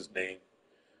think that's his name,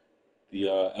 the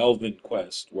Elven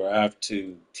quest, where I have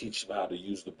to teach him how to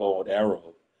use the bow and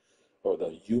arrow, or the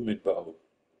human bow,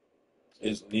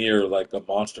 is near like a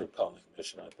monster culling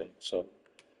mission, I think. So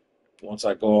once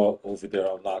I go over there,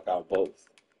 I'll knock out both.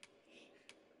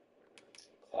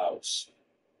 Klaus.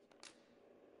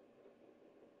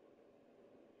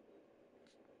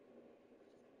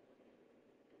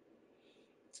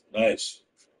 Nice.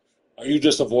 Are you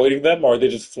just avoiding them, or are they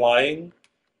just flying?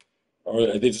 Or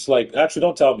are they just like, actually,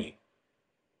 don't tell me.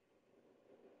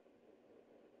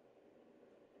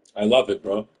 I love it,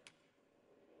 bro.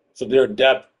 So they're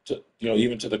adept to,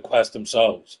 even to the quest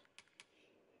themselves.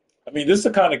 I mean, this is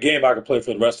the kind of game I could play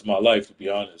for the rest of my life, to be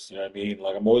honest. You know what I mean?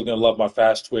 Like, I'm always gonna love my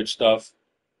fast twitch stuff.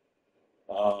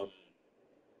 Um,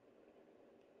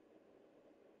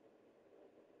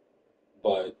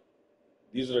 but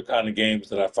these are the kind of games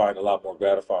that I find a lot more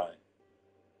gratifying.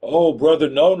 Oh, brother,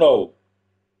 no.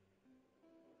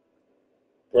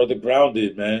 Brother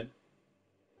Grounded, man.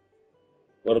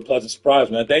 What a pleasant surprise,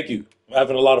 man. Thank you. I'm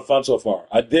having a lot of fun so far.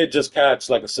 I did just catch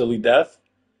like a silly death.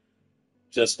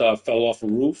 Just fell off a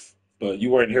roof, but you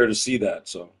weren't here to see that,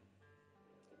 so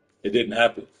it didn't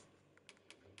happen.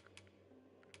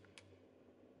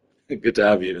 Good to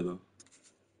have you here, though.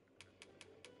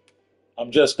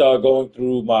 I'm just going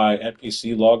through my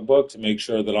NPC logbook to make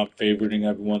sure that I'm favoriting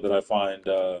everyone that I find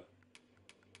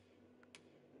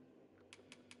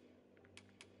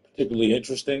particularly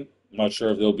interesting. I'm not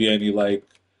sure if there'll be any like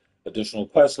additional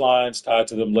quest lines tied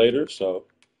to them later, so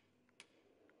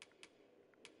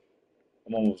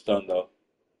I'm almost done though.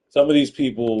 Some of these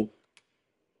people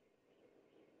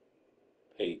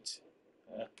hate.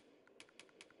 Yeah.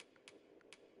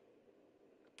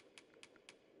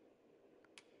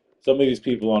 Some of these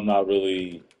people I'm not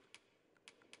really.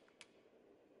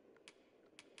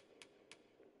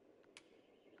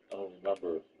 I don't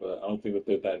remember, but I don't think that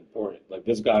they're that important. Like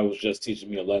this guy was just teaching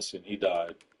me a lesson. He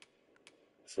died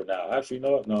for now. Actually, you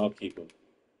know what? No, I'll keep him.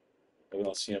 Maybe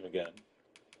I'll see him again.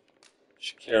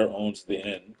 Shakir owns the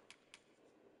inn.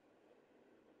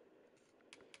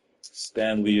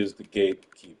 Stanley is the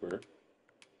gatekeeper.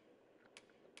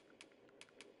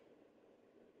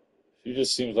 She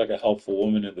just seems like a helpful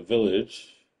woman in the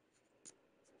village.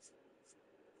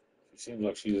 She seems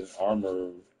like she's an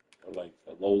armor or like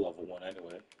a low level one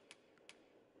anyway.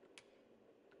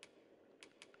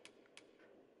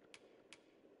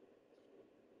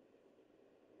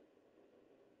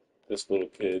 This little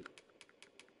kid,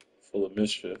 full of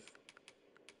mischief.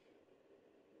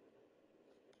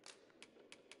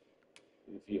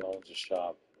 If he owns a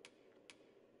shop.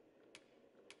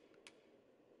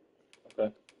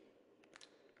 Okay.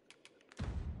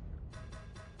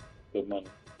 Good money.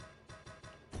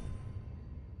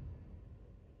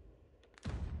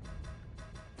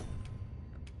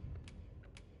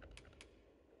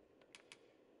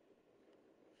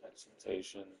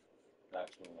 Exaltation,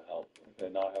 maximum health. Okay,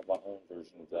 now I have my own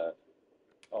version of that.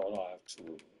 Oh no, I have two of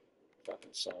them. If I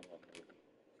can sell one maybe.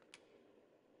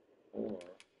 Or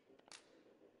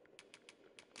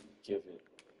give it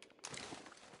to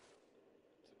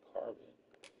Carbon.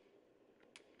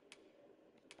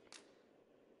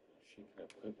 She can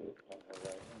equip it on her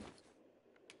right hand.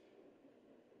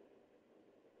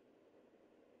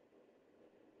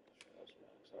 She has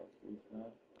max out booth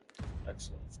now.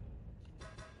 Excellent.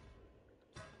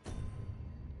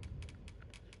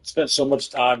 Spent so much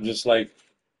time just like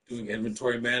doing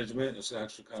inventory management. It's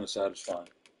actually kind of satisfying.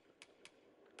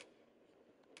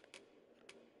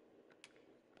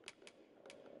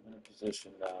 I'm in a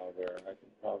position now where I can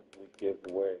probably give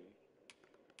away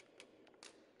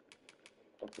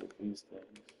a couple of these things.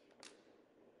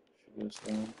 Sugar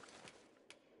stone,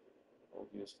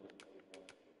 opium stone,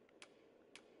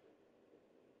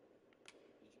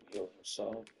 he can heal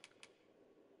himself.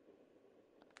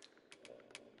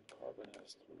 Carbon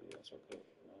has three, that's okay.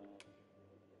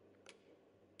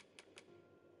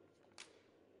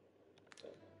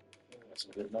 That's a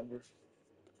good number.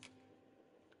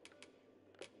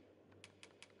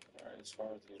 Alright, as far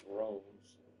as these rows,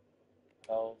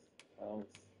 health, stamina,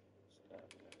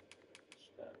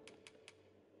 stamina.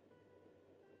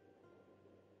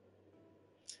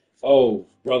 Oh,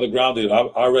 brother grounded, I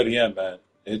already am, man.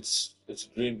 It's a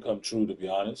dream come true, to be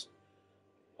honest.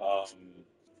 Um,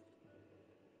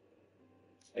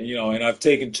 and and I've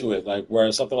taken to it, like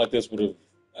whereas something like this would have,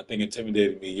 I think,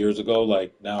 intimidated me years ago.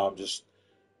 Like now, I'm just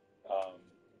um,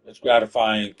 it's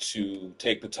gratifying to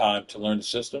take the time to learn the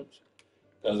systems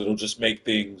because it'll just make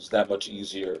things that much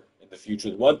easier in the future.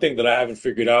 The one thing that I haven't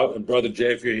figured out, and brother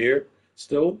Jay, if you're here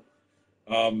still,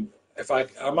 if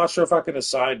I'm not sure if I can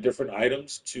assign different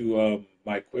items to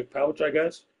my quick pouch, I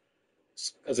guess,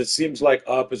 because it seems like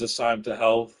up is assigned to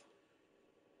health,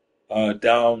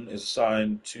 down is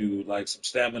assigned to like some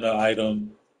stamina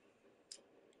item,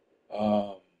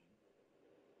 um,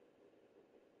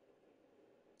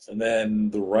 and then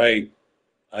the right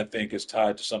I think is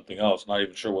tied to something else. Not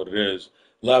even sure what it is.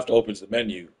 Left opens the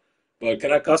menu, but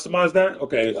can I customize that?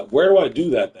 Okay, where do I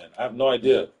do that then? I have no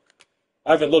idea.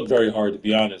 I haven't looked very hard to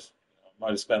be honest. I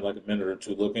might have spent like a minute or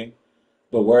two looking,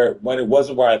 but when it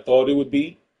wasn't where I thought it would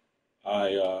be,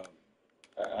 I uh,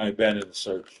 I abandoned the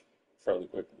search fairly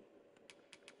quickly.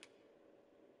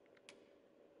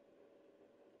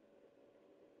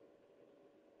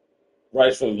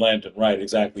 Rice for the lantern, right?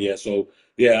 Exactly. Yeah. So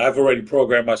yeah, I've already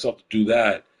programmed myself to do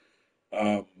that.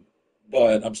 Um,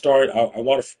 but I'm starting. I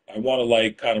want to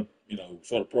like kind of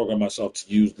sort of program myself to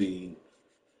use the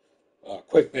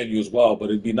quick menu as well. But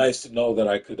it'd be nice to know that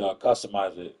I could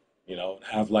customize it. And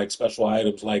have like special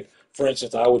items. Like for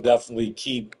instance, I would definitely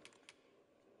keep.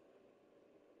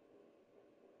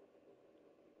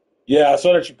 Yeah, I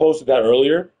saw that you posted that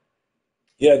earlier.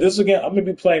 Yeah, this again. I'm gonna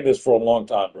be playing this for a long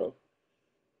time, bro.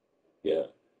 Yeah,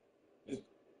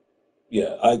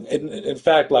 yeah. In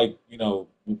fact, like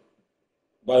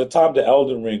by the time the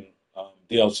Elden Ring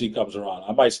DLC comes around,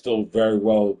 I might still very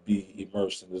well be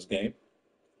immersed in this game.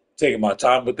 Taking my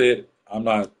time with it. I'm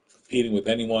not competing with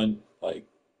anyone. Like,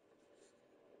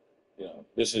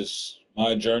 this is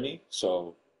my journey,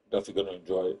 so definitely going to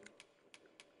enjoy it.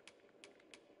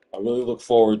 I really look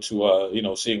forward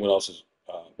to seeing what else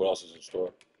is in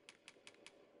store.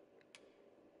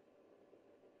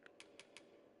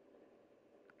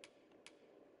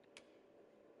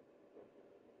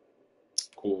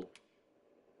 Cool.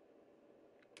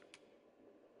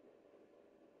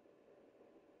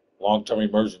 Long-term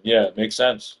immersion. Yeah, it makes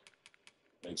sense.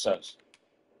 Makes sense.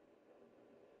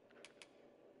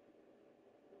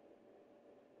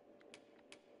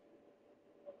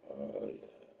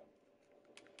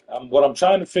 What I'm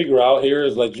trying to figure out here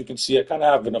is like you can see, I kind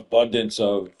of have an abundance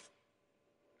of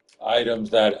items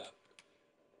that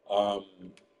um,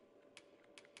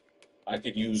 I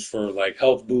could use for like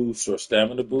health boosts or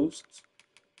stamina boosts.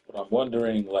 But I'm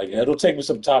wondering, like, it'll take me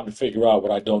some time to figure out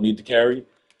what I don't need to carry.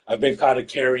 I've been kind of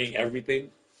carrying everything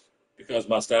because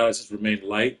my status has remained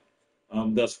light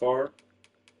thus far.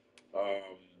 Um,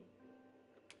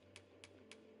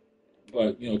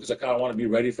 but you know, because I kind of want to be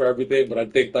ready for everything. But I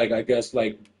think like I guess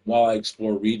like while I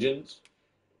explore regions,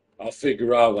 I'll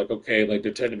figure out like okay, like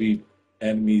there tend to be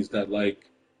enemies that like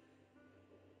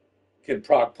can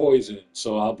proc poison,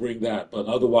 so I'll bring that. But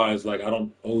otherwise, like I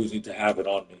don't always need to have it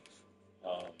on me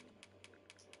um,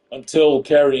 until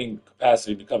carrying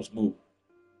capacity becomes moot.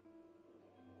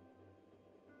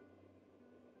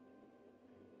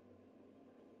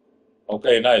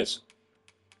 Okay, nice.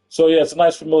 So yeah, it's a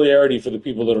nice familiarity for the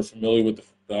people that are familiar with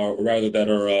or rather that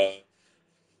are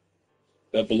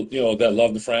that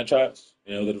love the franchise,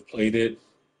 that have played it.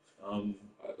 Um,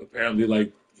 Apparently,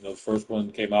 like the first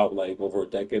one came out like over a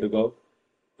decade ago,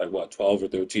 like what 12 or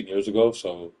 13 years ago.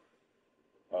 So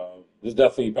this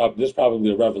is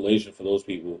probably a revelation for those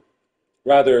people.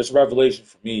 Rather, it's a revelation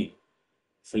for me.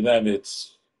 For them,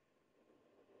 it's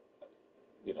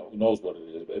who knows what it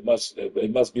is.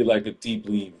 It must be like a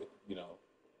deeply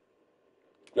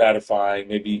gratifying,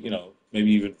 maybe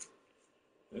even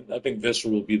I think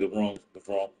visceral would be the wrong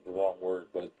word,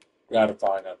 but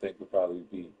gratifying I think would probably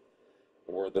be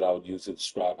the word that I would use to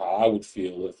describe how I would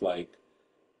feel if like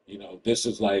this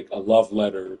is like a love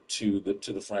letter to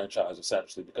the franchise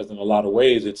essentially because in a lot of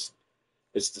ways it's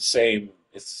the same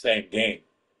game,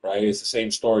 right? It's the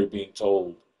same story being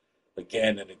told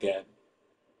again and again.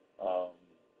 Um,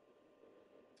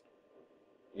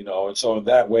 and so in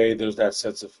that way there's that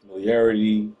sense of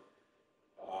familiarity.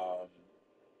 Um,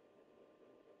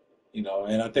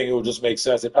 and I think it would just make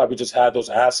sense. They probably just had those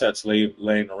assets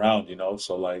laying around,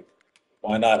 so like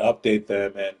why not update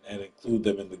them and include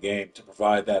them in the game to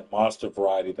provide that monster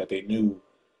variety that they knew,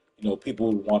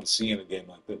 people would want to see in a game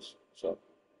like this. So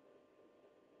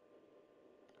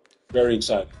very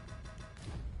exciting.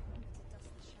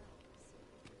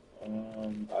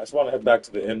 I just want to head back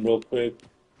to the inn real quick.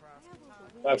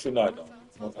 Actually, no, I don't.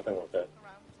 I think we're okay.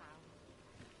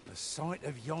 The sight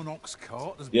of Yonok's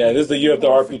cart has Yeah, this is the year of the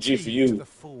more RPG for fatigue to you, the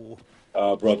fore.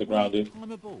 brother Grounded.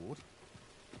 I'm aboard.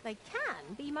 They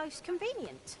can be most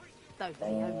convenient, though they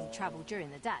only travel during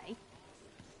the day.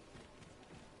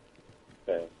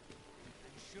 Okay.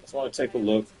 Just want to take a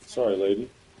look. Sorry, lady.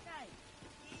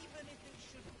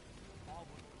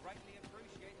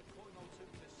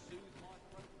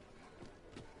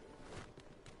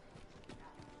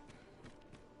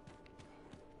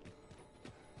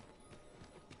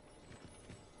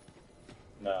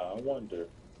 Now, I wonder.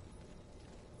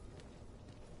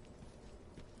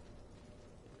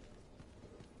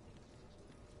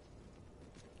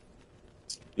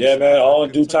 Yeah, man, all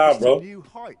in due time, bro.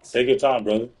 Take your time,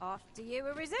 brother. After you,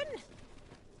 Arisen.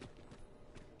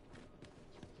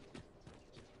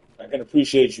 I can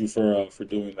appreciate you for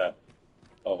doing that.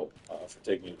 For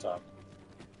taking your time.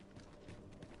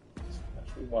 I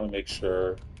actually want to make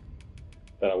sure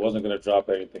that I wasn't going to drop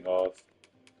anything off.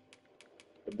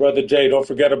 But brother Jay, don't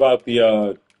forget about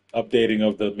the updating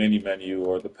of the mini menu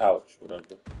or the pouch, whatever.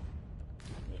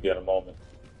 When you get a moment.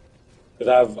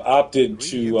 Because I've opted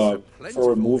for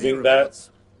removing that,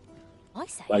 I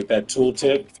say, like that tooltip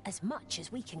collect as much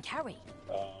as we can carry.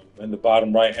 in the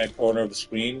bottom right-hand corner of the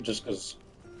screen, just because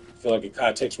I feel like it kind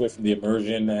of takes away from the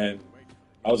immersion, and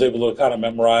I was able to kind of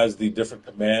memorize the different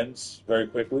commands very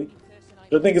quickly.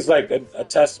 So I think it's like a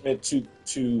testament to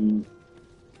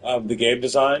the game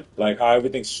design, like how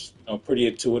everything's pretty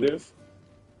intuitive.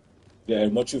 Yeah,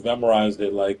 and once you've memorized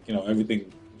it, like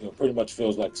everything pretty much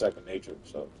feels like second nature.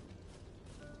 So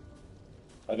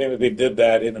I think that they did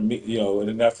that in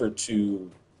an effort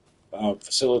to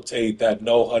facilitate that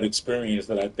no HUD experience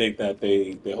that I think that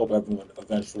they hope everyone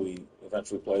eventually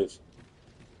plays.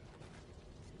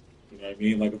 You know what I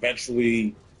mean? Like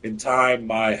eventually, in time,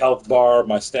 my health bar,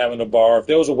 my stamina bar. If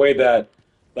there was a way that,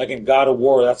 like in God of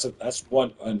War, that's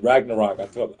one in Ragnarok. I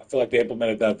feel like they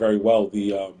implemented that very well.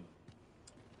 The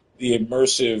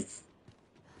immersive.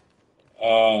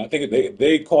 I think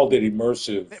they called it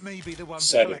immersive Let me be the one to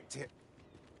setting. collect it.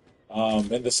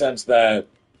 In the sense that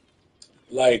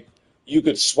like you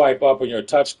could swipe up on your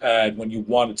touchpad when you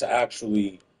wanted to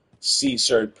actually see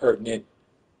certain pertinent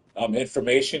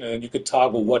information, and then you could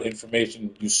toggle what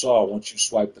information you saw once you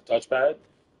swipe the touchpad.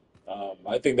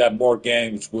 I think that more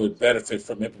games would benefit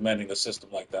from implementing a system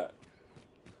like that,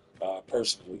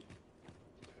 personally.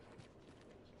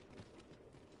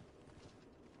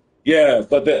 Yeah,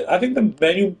 but I think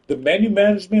the menu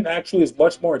management actually is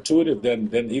much more intuitive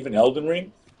than even Elden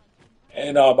Ring,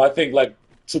 and I think like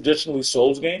traditionally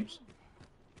Souls games.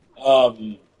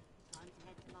 Um,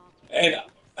 and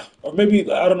or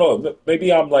maybe I don't know.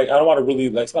 Maybe I'm like I don't want to really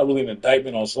like it's not really an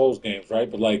indictment on Souls games, right?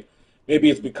 But like maybe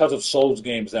it's because of Souls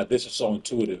games that this is so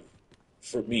intuitive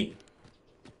for me.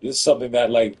 This is something that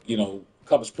like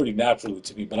comes pretty naturally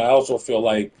to me. But I also feel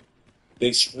like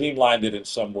they streamlined it in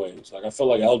some ways. Like I feel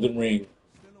like Elden Ring.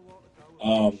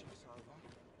 Um,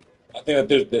 I think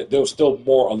there was still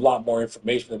a lot more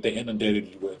information that they inundated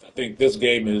you with. I think this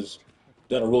game has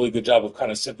done a really good job of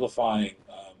kind of simplifying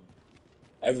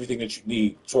everything that you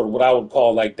need, sort of what I would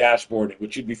call like dashboarding,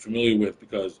 which you'd be familiar with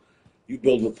because you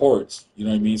build reports. You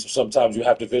know what I mean? So sometimes you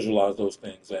have to visualize those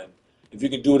things, and if you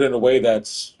can do it in a way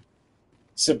that's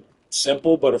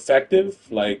simple but effective,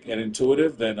 like and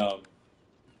intuitive, then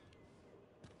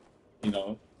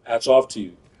hats off to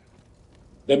you.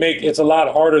 They make it's a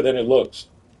lot harder than it looks,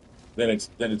 than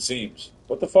it seems.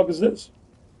 What the fuck is this?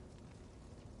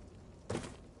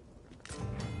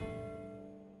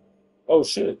 Oh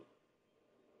shit!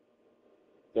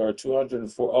 There are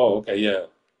 204. Oh, okay, yeah.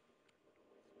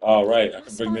 All right, I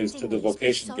can bring this to the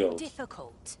vocation guilds.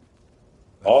 Difficult.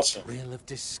 Awesome. The thrill of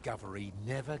discovery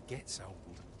never gets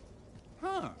old.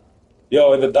 Huh.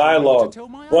 Yo, and the dialogue,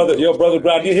 brother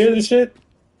Ground, you hear this shit?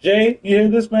 Jay, you hear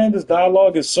this, man? This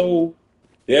dialogue is so.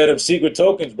 Yeah, them secret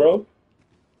tokens, bro.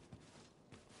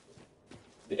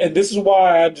 And this is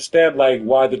why I understand, like,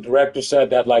 why the director said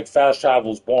that, like, fast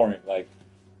travel is boring, like,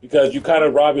 because you kind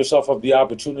of rob yourself of the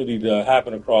opportunity to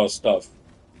happen across stuff.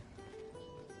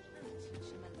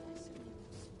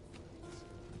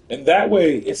 And that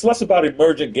way, it's less about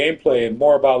emergent gameplay and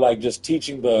more about like just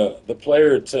teaching the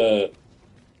player to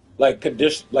like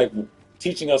condition, like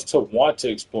teaching us to want to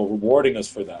explore, rewarding us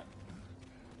for that.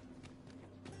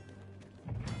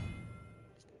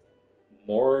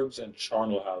 Morgues and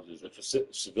charnel houses. If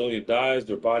a civilian dies,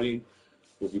 their body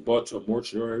will be brought to a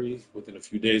mortuary within a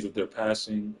few days of their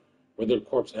passing. Whether the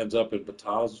corpse ends up in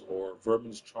Bataz or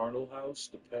Vermin's charnel house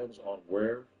depends on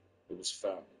where it was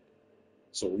found.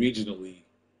 So regionally,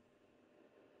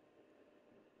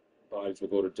 bodies will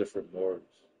go to different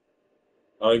morgues.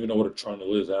 I don't even know what a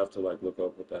charnel is. I have to like look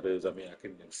up what that is. I mean, I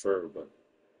can infer, but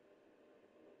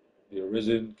the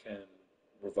arisen can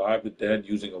revive the dead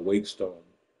using a wake stone,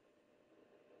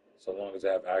 so long as they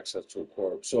have access to a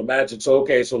corpse. So imagine, so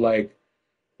okay, so like,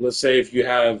 let's say if you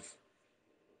have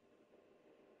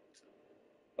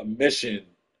a mission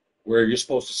where you're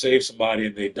supposed to save somebody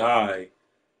and they die,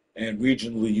 and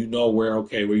regionally you know where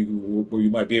you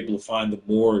might be able to find the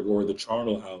morgue or the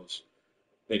charnel house,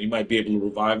 then you might be able to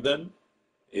revive them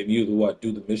and either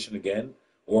do the mission again,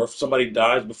 or if somebody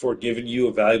dies before giving you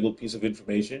a valuable piece of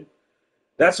information.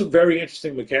 That's a very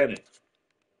interesting mechanic.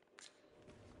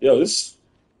 Yo, this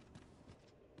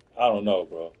I don't know,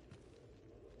 bro.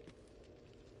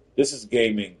 This is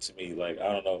gaming to me. Like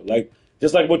I don't know, like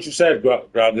just like what you said,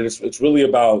 Grounded. It's really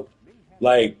about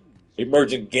like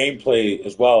emergent gameplay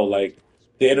as well, like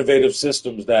the innovative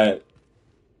systems that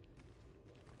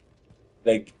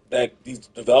these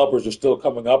developers are still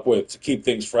coming up with to keep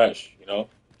things fresh.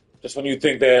 Just when you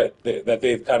think that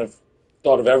they've kind of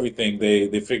thought of everything,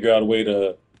 they figure out a way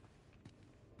to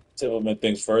implement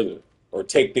things further or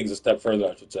take things a step further,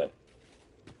 I should say.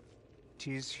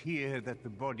 'Tis here that the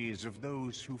bodies of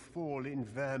those who fall in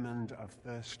Vermund are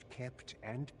first kept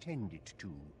and tended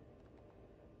to.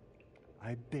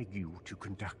 I beg you to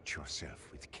conduct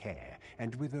yourself with care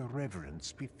and with a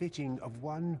reverence befitting of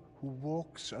one who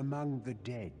walks among the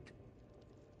dead.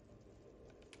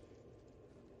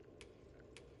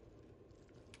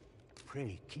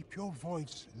 Pray keep your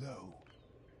voice low.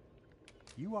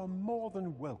 You are more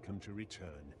than welcome to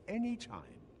return any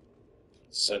time.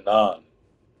 Sanan.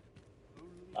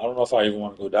 I don't know if I even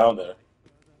want to go down there.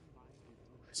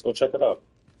 Let's go check it out.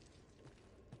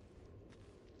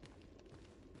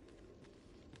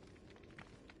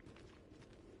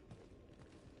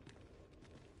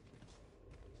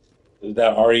 Is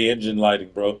that RE engine lighting,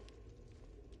 bro?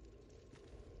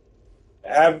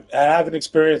 I haven't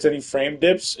experienced any frame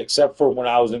dips except for when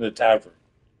I was in the tavern.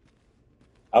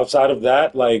 Outside of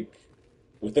that, like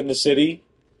within the city,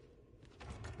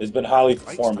 it's been highly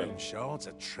performing. Great stone shards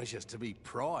are treasures to be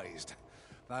prized,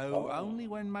 though only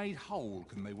when made whole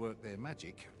can they work their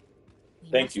magic.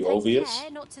 Thank you, Ovius.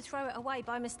 Care not to throw it away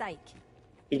by mistake.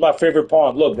 He's my favorite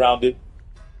pawn. Look, Grounded.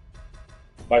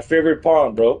 My favorite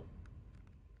pawn, bro.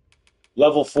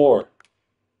 Level 4.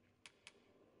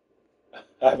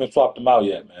 I haven't swapped him out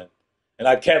yet, man. And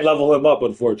I can't level him up,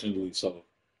 unfortunately, so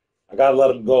I gotta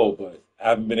let him go, but I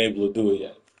haven't been able to do it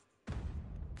yet.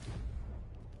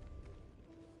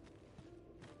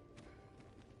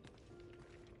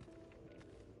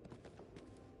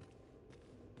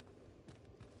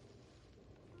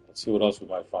 Let's see what else we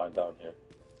might find down here.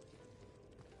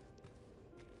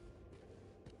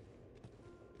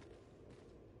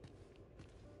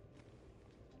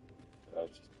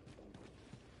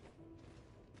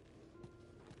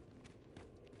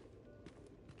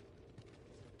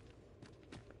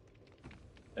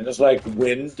 And there's like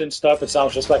wind and stuff. It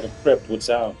sounds just like a crypt would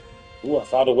sound. Ooh, I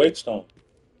found a wake stone.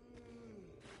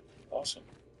 Awesome.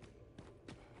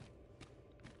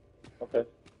 Okay.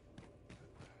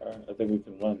 Alright, I think we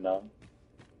can run now.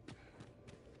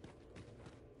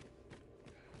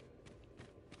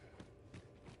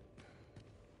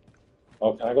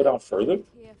 Oh, can I go down further?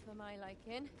 Here for my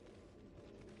liking.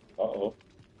 Uh-oh.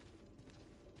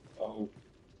 Uh-oh.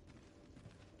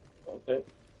 Okay.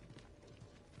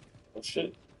 Oh,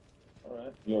 shit.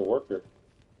 Alright, you're a worker.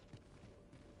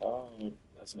 Oh,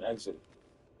 that's an exit.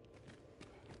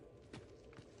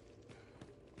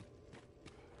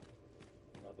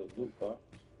 Another loop, huh?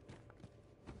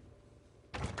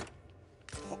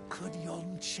 What could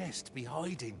yon chest be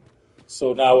hiding?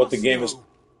 So now what the Must game is know.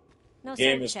 Not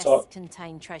game so is chests taught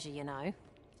contain treasure, you know.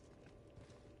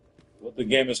 what the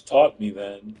game has taught me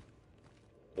then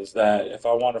is that if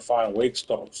I want to find wake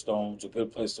stones, a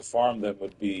good place to farm them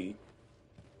would be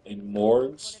in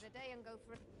morgues Call it a day and go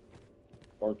for it.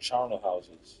 or charnel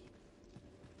houses.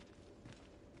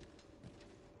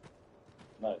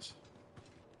 Nice.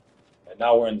 And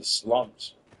now we're in the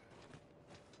slums.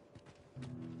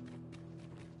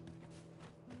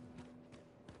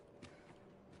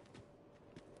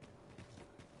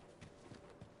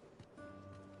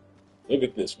 Look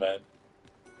at this, man.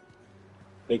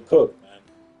 They cook, man.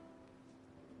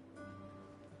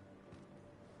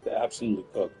 They absolutely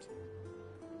cooked.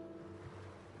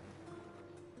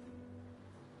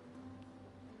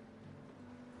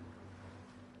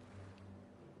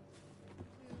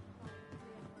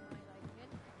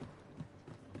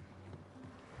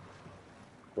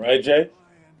 Right, Jay?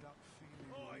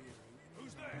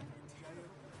 Who's there?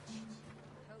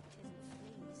 Hope 'tisn't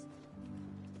fleas.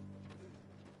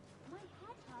 My head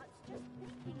hurts just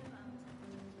thinking about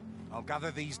it. I'll gather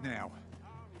these now.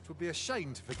 It would be a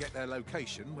shame to forget their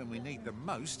location when we need them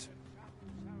most.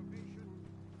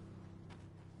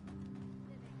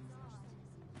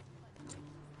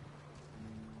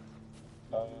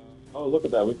 Oh, look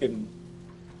at that. We can.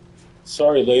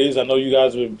 Sorry, ladies. I know you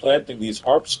guys have been planting these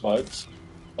harp smugs.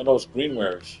 I know it's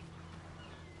greenwares.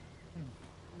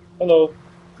 Hello.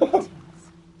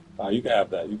 You can have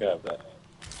that. You can have that.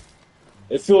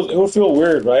 It will feel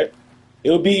weird, right? It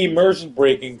would be immersion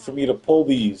breaking for me to pull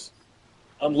these,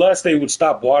 unless they would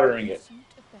stop watering it.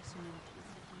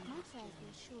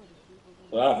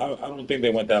 But I don't think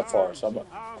they went that far, so I'm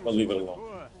gonna leave it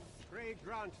alone. Pray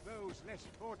grant those less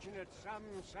fortunate some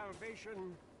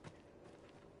salvation.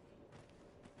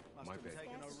 My bed.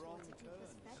 Taking a wrong turn.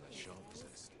 Sharp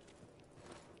zest.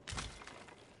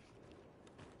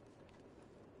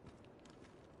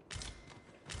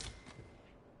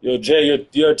 Yo, Jay,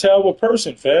 you're a terrible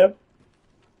person, fam.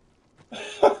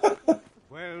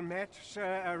 Well met,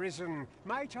 Sir Arisen.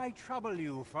 Might I trouble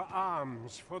you for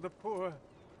alms for the poor?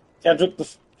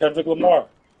 Kendrick Lamar.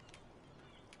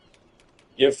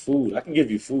 Give food. I can give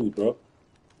you food, bro.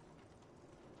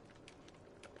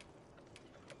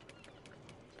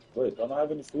 Wait, don't I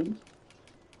have any food?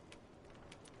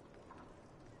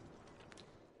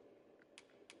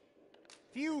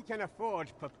 Few can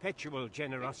afford perpetual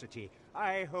generosity.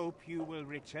 I hope you will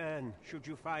return, should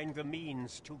you find the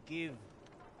means to give.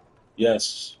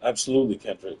 Yes, absolutely,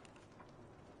 Kendrick.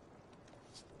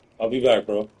 I'll be back,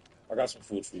 bro. I got some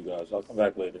food for you guys. I'll come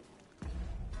back later.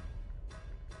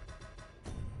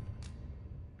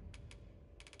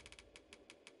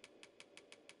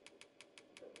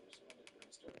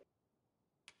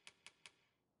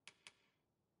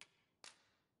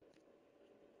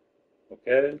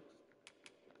 Okay.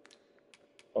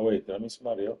 Oh wait, did I meet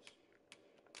somebody else?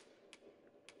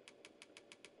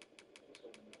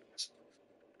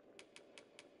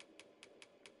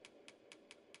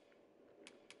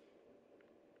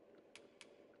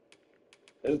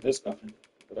 There's this guy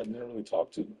that I didn't really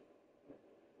talk to.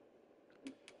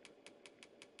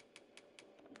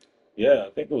 Yeah, I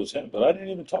think it was him, but I didn't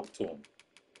even talk to him.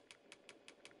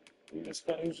 He was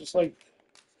just like,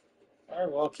 all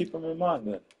right, well, I'll keep him in mind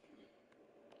then.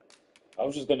 I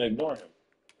was just gonna ignore him.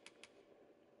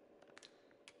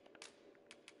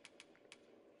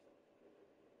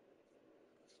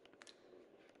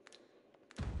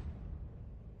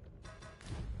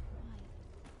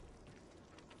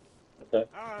 Okay.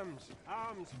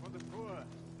 Alms for the poor.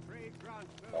 Pray grant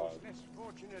those less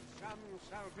fortunate some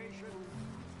salvation.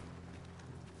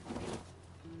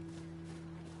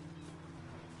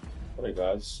 Okay,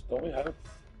 guys, don't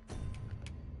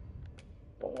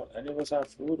any of us have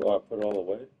food, or I put it all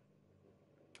away?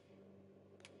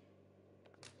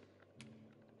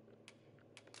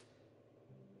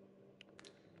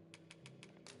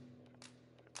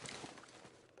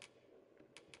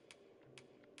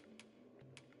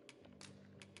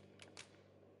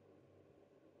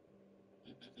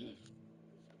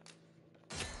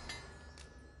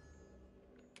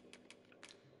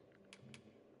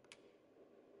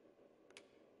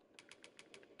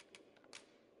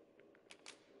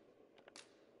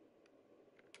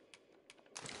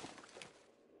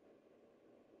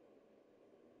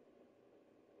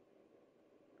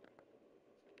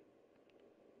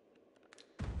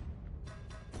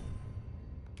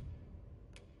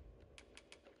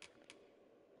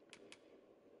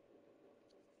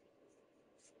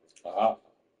 Ah.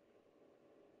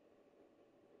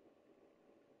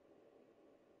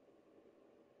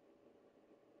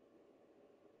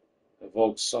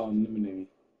 Evoke anonymity.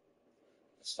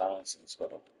 Silencing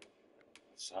spell.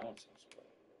 Silencing spell.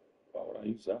 Why would I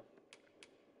use that?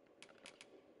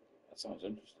 That sounds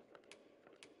interesting.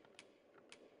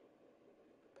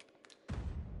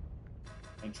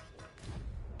 Interesting.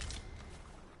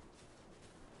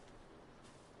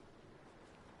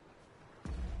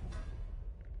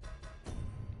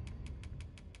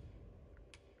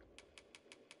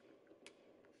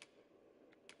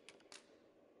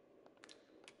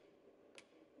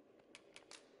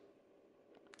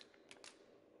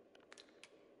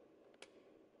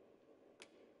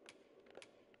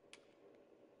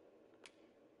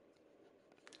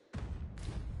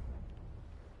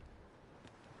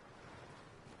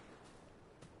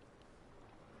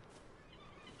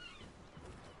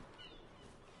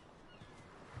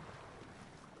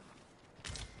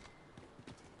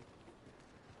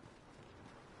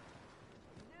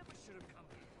 Never should have come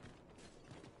here.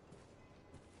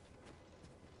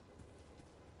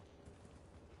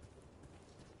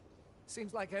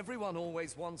 Seems like everyone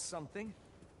always wants something.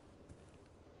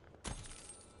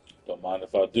 Don't mind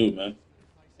if I do, man.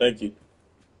 Thank you.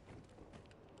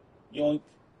 Yoink.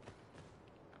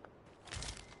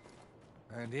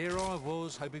 And here I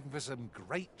was, hoping for some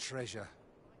great treasure.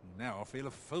 Now I feel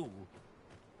a fool.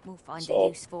 We'll find So- a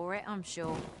use for it, I'm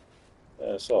sure.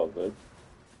 Yeah, it's all good.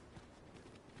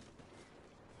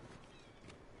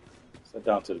 Let's head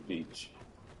down to the beach.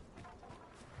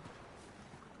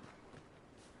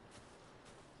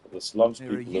 The slums There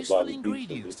are people live by useful the beach.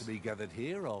 ingredients to be gathered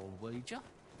here, I'll wager.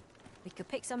 We could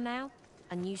pick some now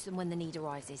and use them when the need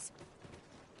arises.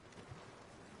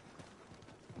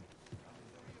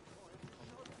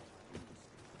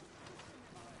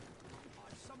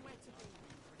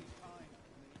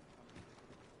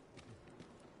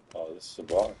 Oh, this is a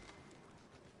bar.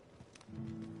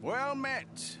 Well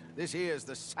met. This here's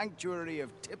the sanctuary of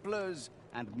tipplers,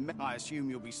 and I assume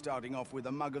you'll be starting off with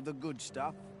a mug of the good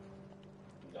stuff.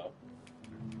 No.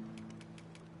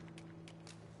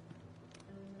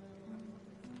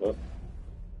 But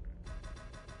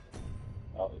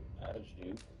I'll add you.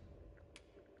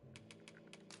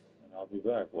 And I'll be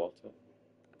back, Walter.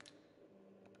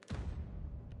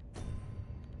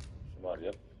 Somebody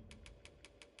up.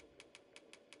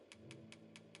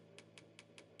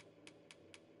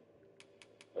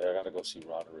 Wait, I gotta go see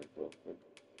Roderick real quick.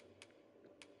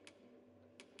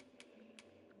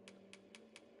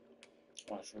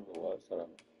 I'm not sure who it was.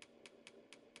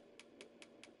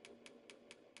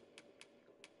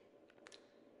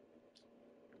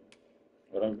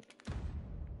 Whatever.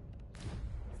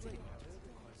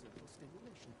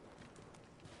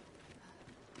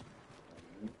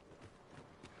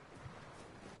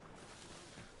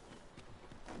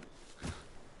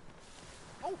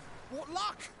 Oh, what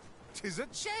luck! 'Tis a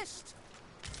chest!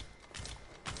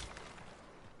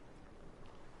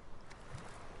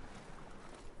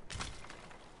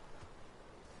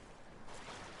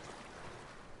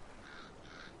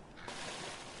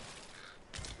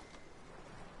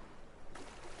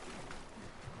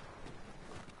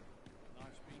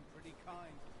 Life's been pretty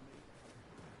kind to me.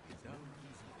 It's no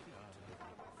easy feat to live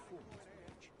on a fool's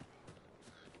wage.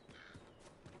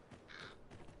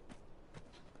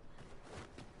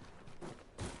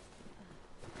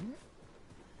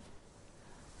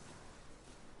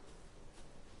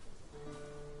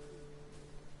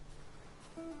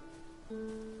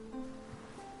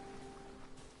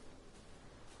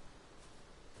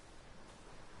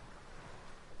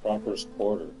 Romper's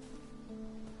Quarter.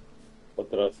 What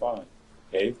did I find?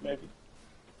 Cave, maybe?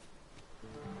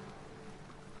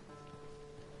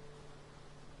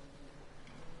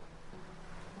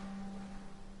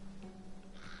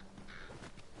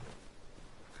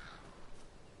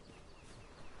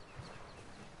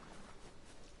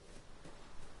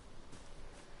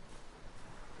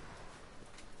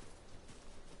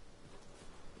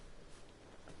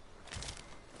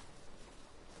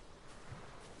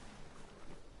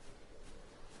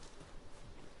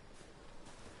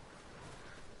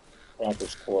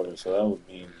 Romper's Quarter, so that would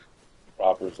mean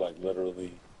Romper's like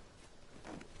literally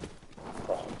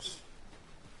props.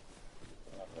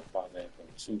 I'm not gonna find anything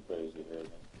too crazy here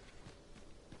then.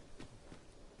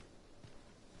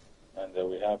 And there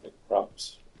we have it,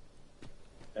 props.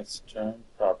 That's the term,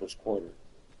 Romper's Quarter.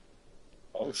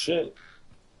 Oh shit.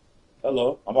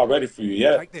 Hello, I'm not ready for you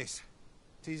yet. Take this.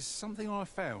 'Tis something I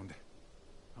found.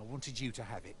 I wanted you to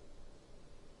have it.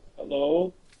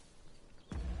 Hello?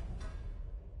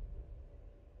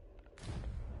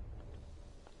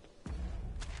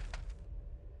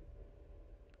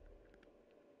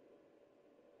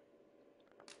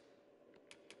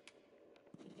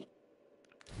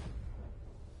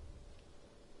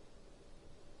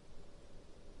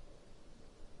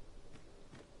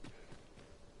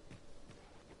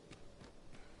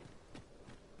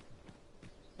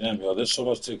 Damn, yo, there's so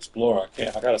much to explore.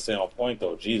 I gotta stay on point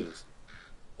though. Jesus,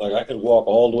 like I could walk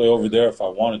all the way over there if I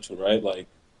wanted to, right? Like,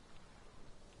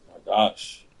 my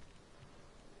gosh,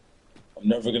 I'm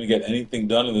never gonna get anything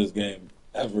done in this game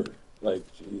ever. Like,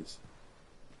 jeez.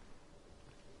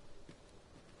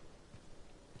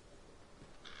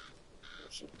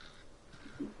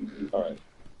 All right,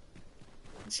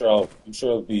 I'm sure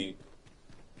it'll be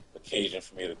occasion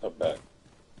for me to come back.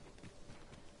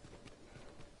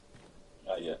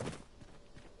 Not yet.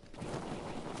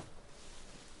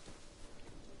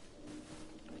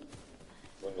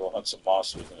 We're gonna go hunt some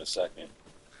monsters in a second.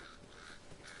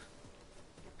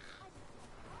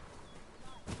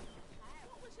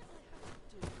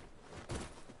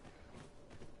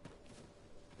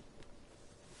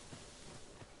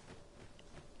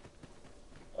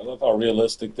 I love how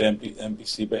realistic the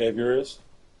NPC behavior is.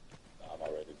 I'm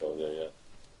not ready to go there yet.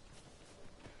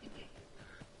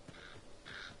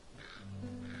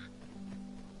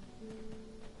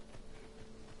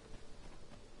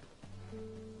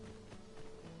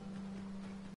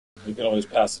 You can always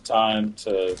pass the time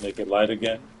to make it light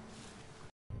again.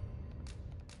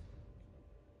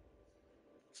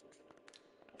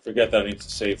 I forget that I need to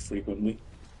save frequently.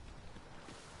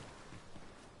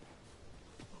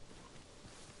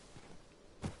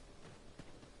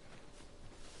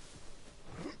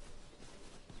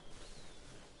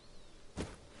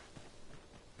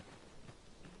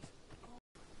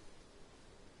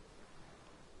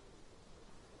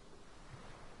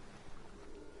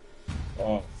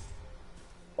 Oh,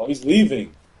 oh, he's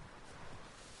leaving.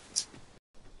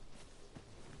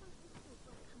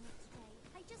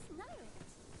 I just know it.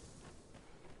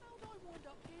 How'd I wind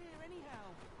up here, anyhow?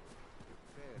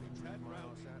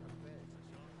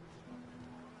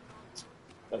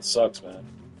 That sucks, man.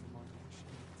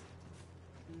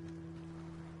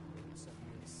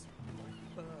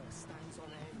 Burr stands on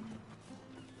end.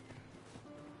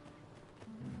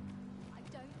 I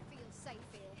don't feel safe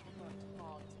here. Worked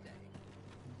hard today.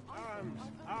 Arms,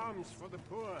 arms for the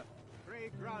poor.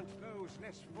 Pray grant those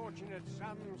less fortunate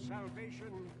some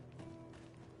salvation.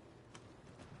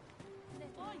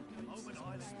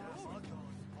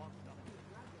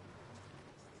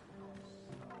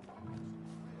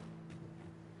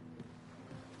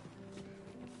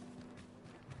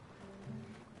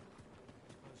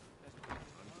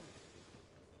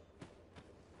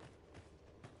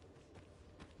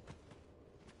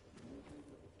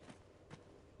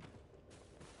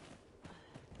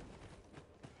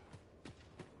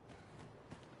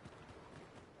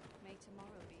 May tomorrow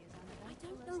be as I uneventful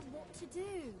don't know as what to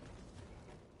today. do.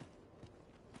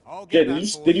 I'll Yeah, get that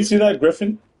for did you see that,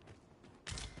 Griffin?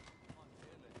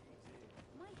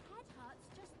 My head hurts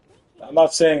just thinking. I'm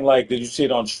not saying like did you see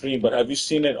it on stream, but have you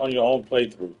seen it on your own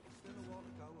playthrough?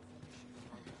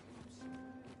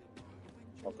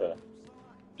 Okay.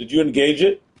 Did you engage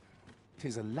it?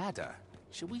 'Tis a ladder.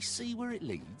 Shall we see where it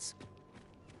leads?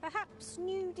 Perhaps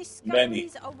new Many.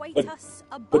 discoveries await But us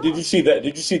above. but did you see that?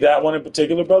 Did you see that one in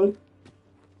particular, brother?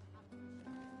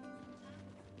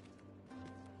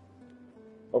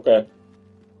 Okay.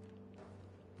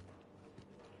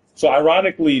 So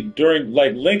ironically, during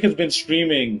like Link has been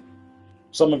streaming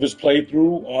some of his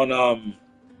playthrough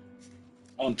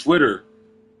on Twitter,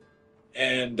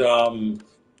 and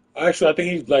actually I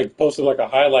think he like posted like a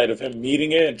highlight of him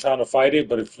meeting it and trying to fight it,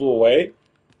 but it flew away.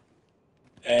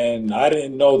 And I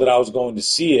didn't know that I was going to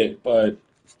see it, but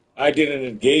I didn't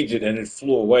engage it and it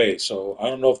flew away. So I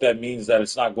don't know if that means that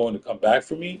it's not going to come back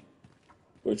for me,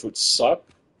 which would suck.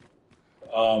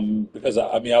 Because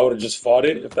I mean, I would have just fought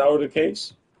it if that were the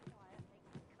case.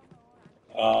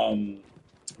 Um,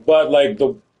 but like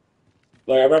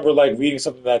I remember like reading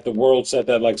something that the world said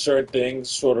that like certain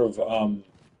things sort of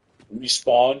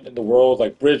respawn in the world,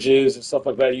 like bridges and stuff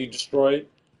like that you destroyed.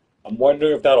 I'm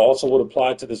wondering if that also would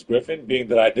apply to this Griffin, being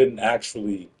that I didn't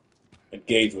actually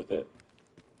engage with it.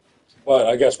 But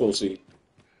I guess we'll see.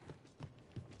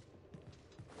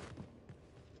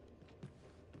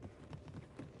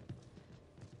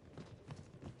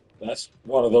 That's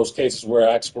one of those cases where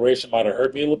exploration might have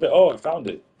hurt me a little bit. Oh, I found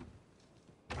it.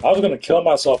 I was gonna kill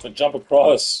myself and jump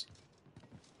across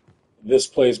this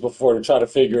place before to try to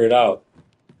figure it out.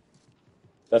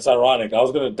 That's ironic. I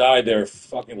was gonna die there,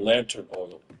 fucking lantern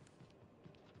oil.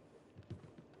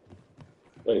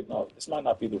 Wait, no, this might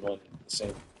not be the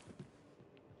same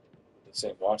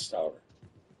watchtower.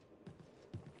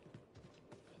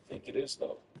 I think it is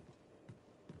though.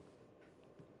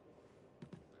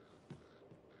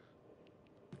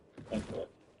 Anyway,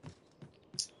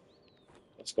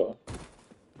 let's go.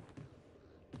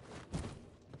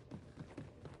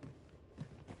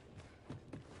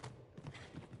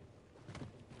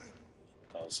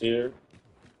 else here?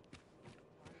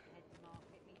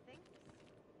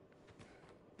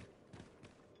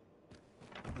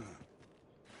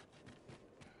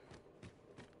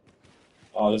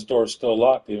 Oh, this door is still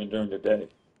locked even during the day.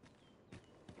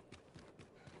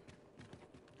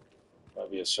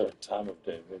 Might be a certain time of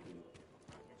day, maybe.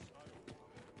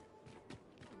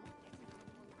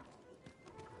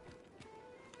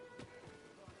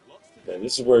 Yeah,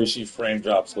 this is where you see frame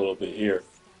drops a little bit here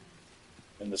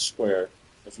in the square.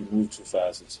 If you move too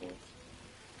fast, it seems.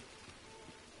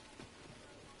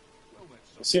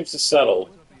 It seems to settle.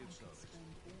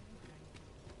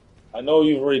 I know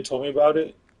you've already told me about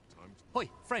it. Hoi,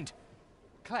 friend.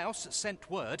 Klaus sent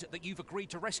word that you've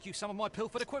agreed to rescue some of my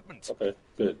pilfered equipment. Okay,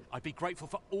 good. I'd be grateful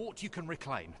for aught you can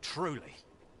reclaim, truly.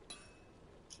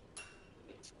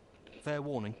 Fair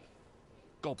warning.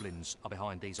 Goblins are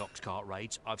behind these ox-cart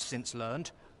raids, I've since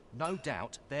learned. No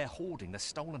doubt they're hoarding the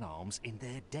stolen arms in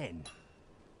their den.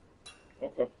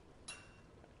 Okay.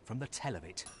 From the tell of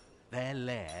it, their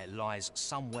lair lies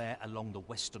somewhere along the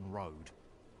western road.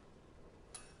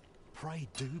 Pray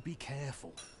do be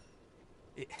careful.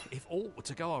 If aught were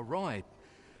to go awry,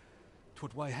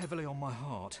 'twould weigh heavily on my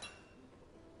heart.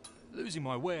 Losing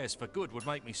my wares for good would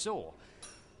make me sore,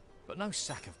 but no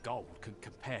sack of gold can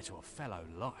compare to a fellow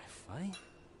life, eh?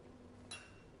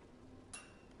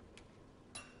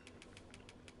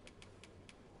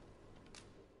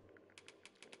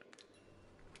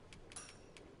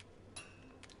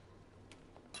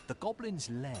 The Goblin's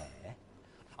lair?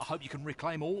 I hope you can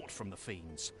reclaim aught from the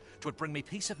fiends. 'Twould bring me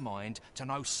peace of mind to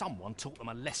know someone taught them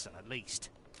a lesson at least.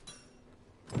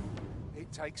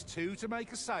 It takes two to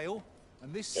make a sale,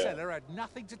 and this cellar had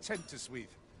nothing to tempt us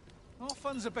with. Our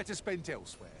funds are better spent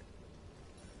elsewhere.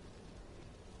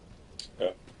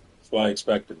 Yeah, that's what I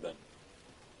expected then.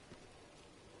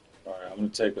 Alright, I'm going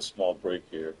to take a small break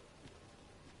here.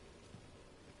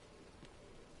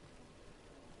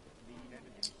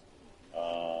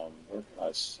 Where can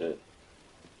I sit?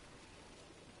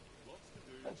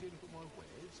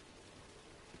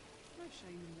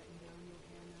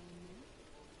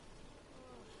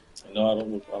 No, I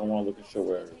don't want to look at your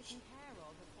wares.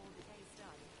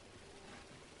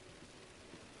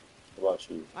 How about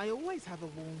you? I always have a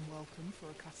warm welcome for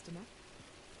a customer.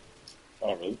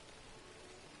 Oh, really?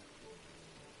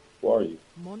 Who are you?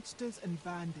 Monsters and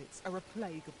bandits are a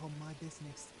plague upon my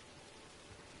business.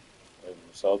 Are you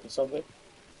selling something?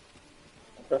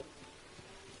 Okay.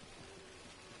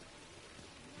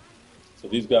 So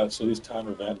these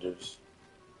timer vendors.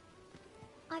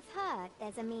 I've heard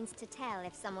there's a means to tell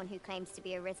if someone who claims to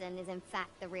be arisen is in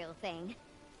fact the real thing.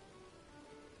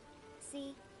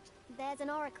 See, there's an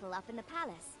oracle up in the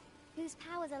palace, whose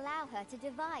powers allow her to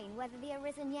divine whether the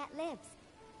arisen yet lives.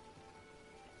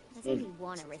 There's only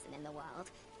one arisen in the world,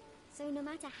 so no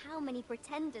matter how many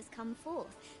pretenders come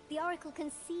forth, the oracle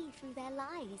can see through their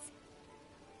lies.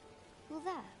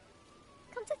 Although,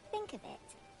 come to think of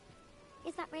it,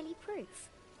 is that really proof?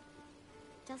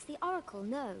 Does the oracle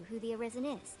know who the arisen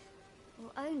is,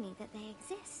 or only that they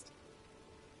exist?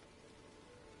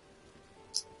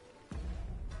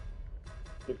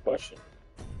 Good question.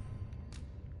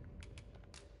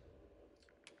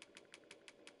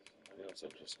 Somebody else I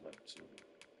just went to.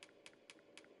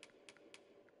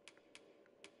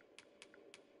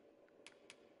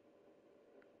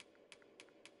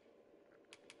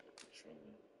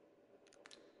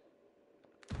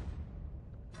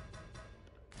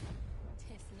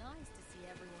 It's nice to see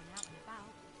everyone out and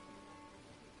about.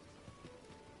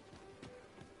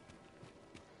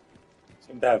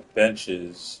 Seem to have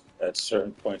benches at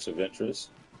certain points of interest.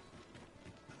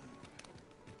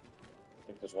 I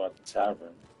think there's one at the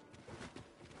tavern.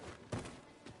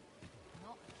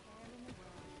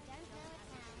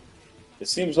 It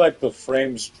seems like the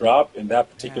frames drop in that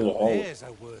particular hole. There's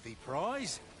a worthy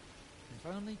prize. If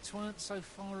only 'tweren't so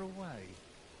far away.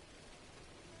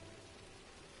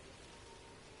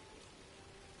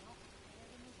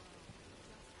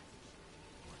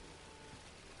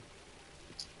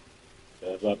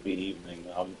 Yeah, it's about to be evening.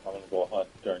 I'm gonna go hunt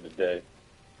during the day.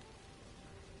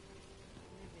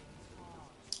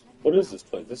 What is this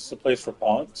place? This is a place for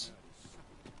pawns?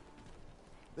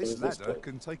 This ladder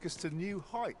can take us to new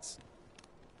heights.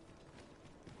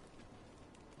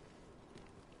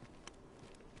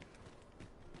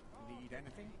 Need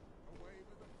anything?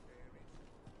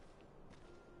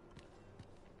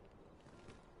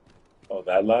 Oh,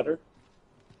 that ladder?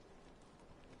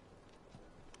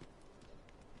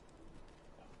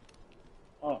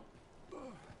 Huh.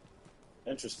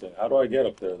 Interesting. How do I get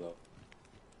up there, though?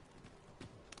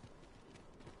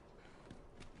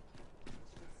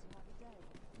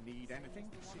 Need anything?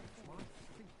 My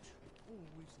feet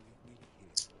always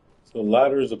The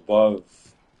ladder's above.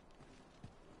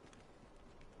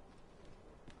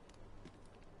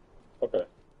 Okay.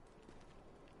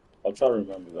 I'll try to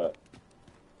remember that.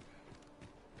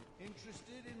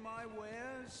 Interested in my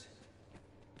wares?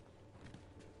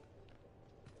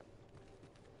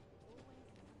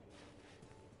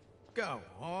 Go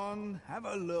on, have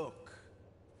a look.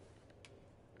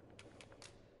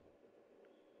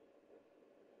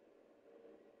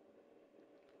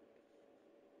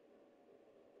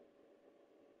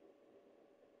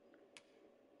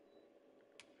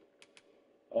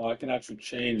 Oh, I can actually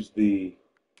change the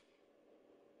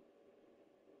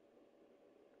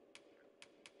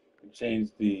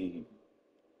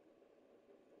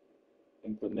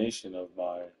inclination of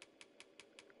my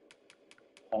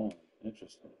pawn.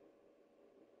 Interesting.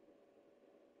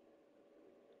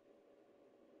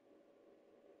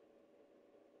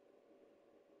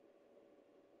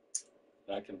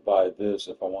 And I can buy this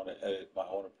if I want to edit my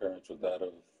own appearance with that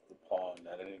of the pawn.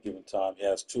 At any given time, he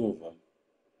has two of them.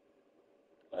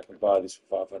 I can buy these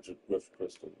for 500 glyph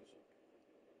crystals.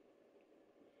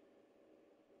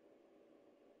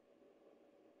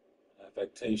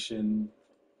 Affectation,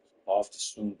 oft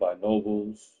assumed by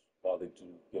nobles. While they do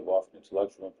give off an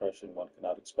intellectual impression, one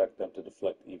cannot expect them to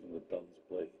deflect even the dullest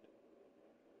blade.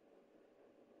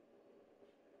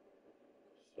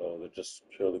 So they're just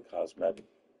purely cosmetic.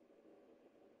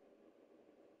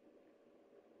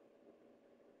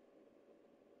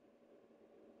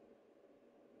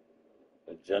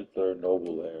 A gentler,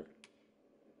 noble air.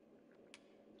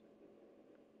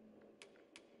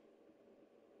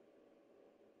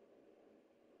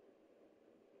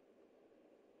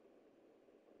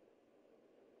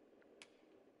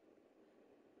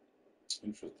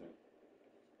 Interesting.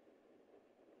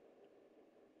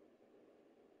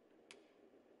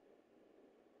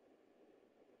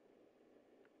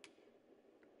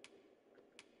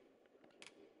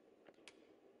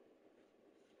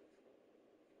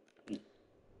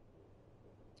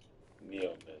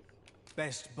 Neo myth.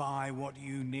 Best buy what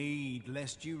you need,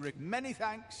 lest you Many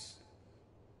thanks.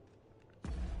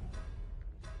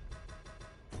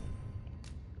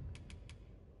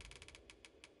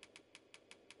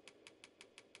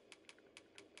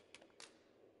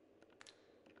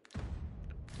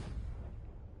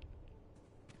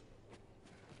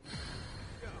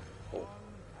 Go on,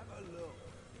 have a look.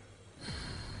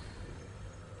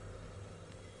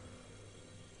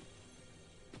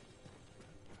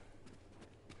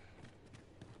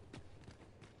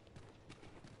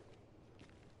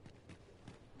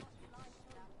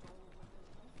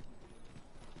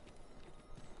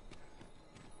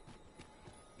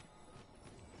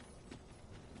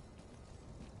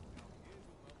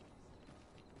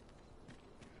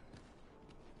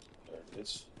 There it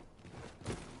is.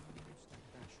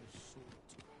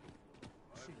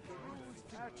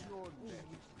 At your neck.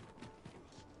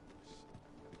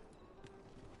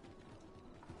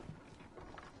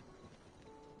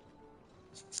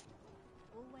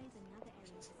 Always another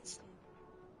errand to see to.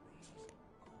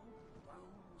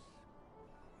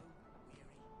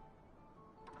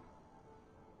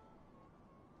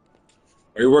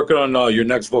 Are you working on your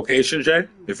next vocation, Jay?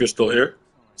 If you're still here,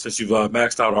 since you've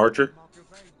maxed out Archer.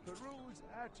 Peruse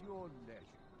at your leisure.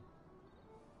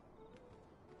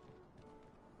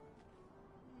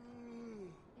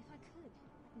 If I could,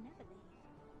 I'd never leave.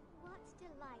 What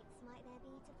delights might there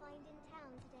be to find in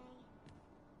town today?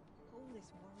 All this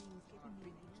worrying's giving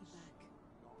me an achy back.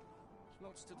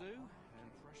 Lots to do, and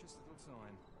precious little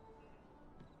time.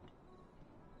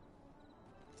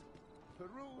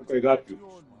 Peruse Okay, got you. at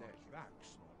your leisure.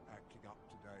 That's not acting up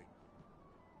today.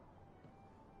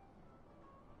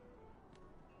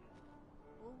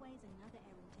 Always another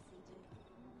errand to see to.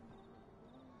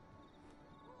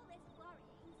 All this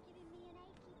worrying's giving me an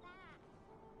achy back.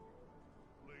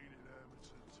 Bleeding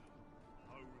hermitans.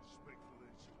 No respect for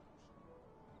their souls.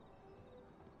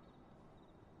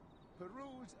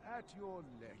 Peruse at your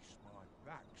leisure. My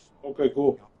back's not Okay,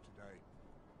 cool. acting up today.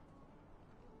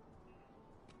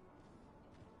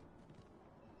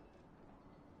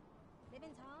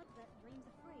 Living's hard, but dreams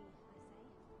are free, I say.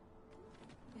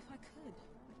 If I could,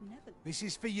 I'd never. This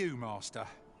is for you, Master.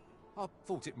 I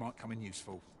thought it might come in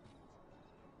useful.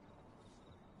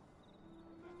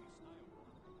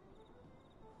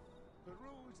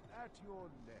 Peruse at your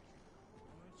leisure.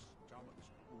 My stomach's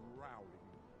growling.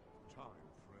 Time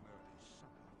for an early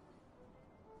supper.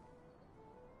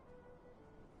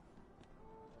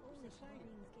 All this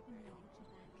worrying's giving me an achy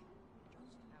back.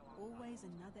 Always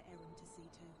another errand to see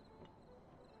to.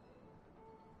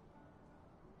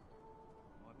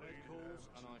 My bed calls,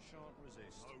 and I shan't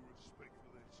resist. No respect for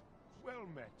their souls. Well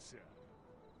met, sir.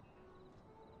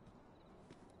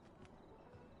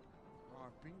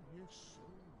 I've been here so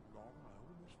long, I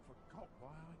almost forgot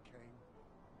why I came.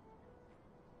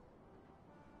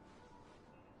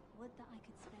 Would that I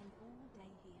could spend all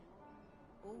day here.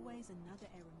 Always another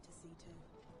errand to see to.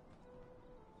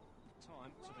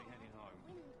 Time to be heading home.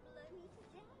 Wind blow me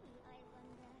today, I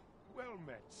wonder. Well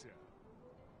met, sir.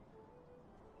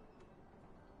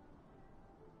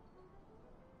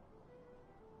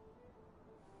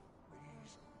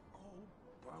 These old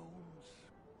bones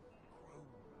grow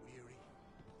weary.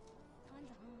 Times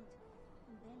are hard.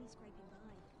 I'm barely scraping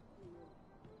by.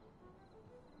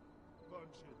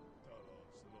 Bunch of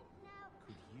dullards, lot.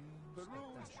 Could use The a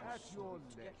room's dash of at your salt.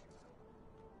 leisure.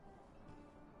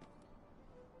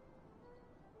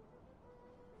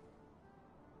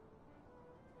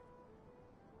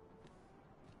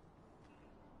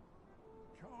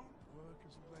 Can't work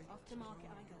as late Off to market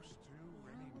as I go. used to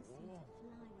The hours seem anymore. to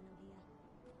fly when I'm here.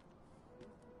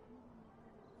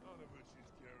 None of us is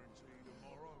guaranteed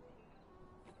tomorrow.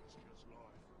 It's just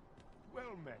life.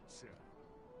 Well met, sir.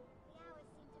 The hours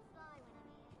seem to fly when I'm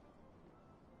here.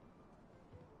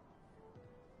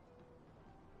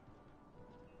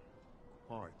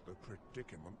 Quite the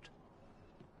predicament.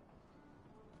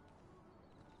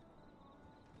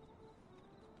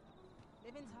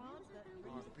 Living's hard, but dreams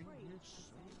I've are been free. here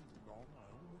so long, I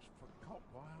almost forgot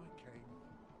why I came.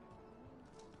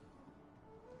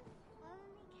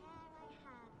 Only care I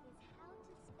have is how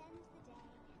to spend the day.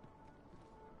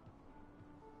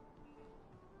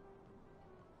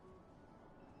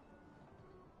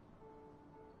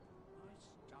 My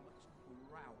stomach's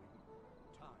growling.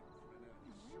 Time for an early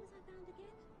Now, where was I bound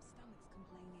again? Stomach's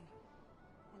complaining.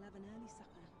 I'll have an early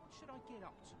supper. What should I get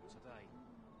up to today?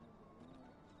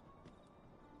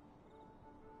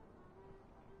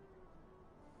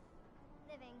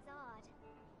 Living's hard,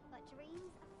 but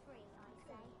dreams are free, I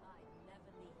say. I'd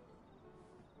never leave.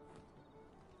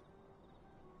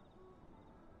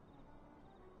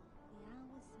 The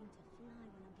hours seem to fly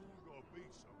when I'm here. Gotta be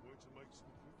somewhere to make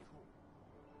something cool.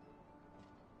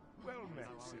 Well met,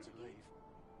 No sir. hurry to leave.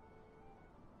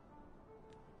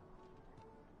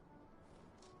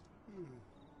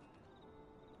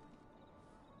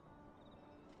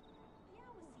 The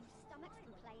hours seem stomach's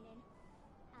complaining.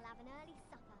 I'll have an early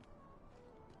supper.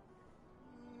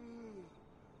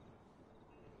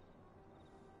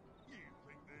 You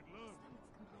think they'd learn?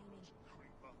 Stomach's complaining.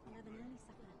 Creep up I'll have an early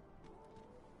supper.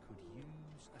 Could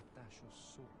use a dash of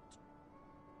salt.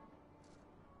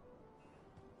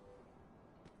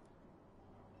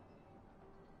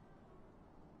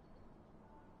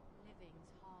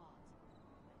 Living's hard,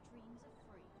 but dreams are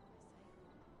free, I say.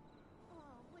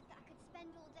 Oh, would that I could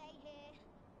spend all day here.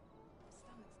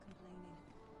 Stomach's complaining.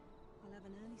 I'll have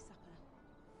an early supper.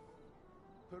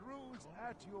 Peruse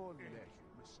at your leisure.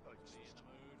 Mistakes. Be in the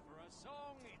mood for a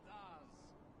song, it does.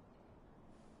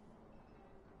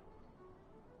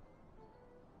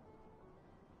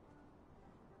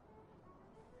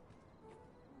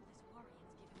 All this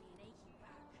worrying's giving me an achy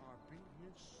back. I've been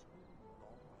here so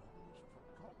long, I almost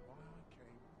forgot why I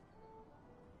came.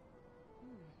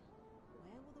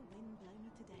 Where will the wind blow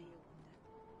me today, I wonder?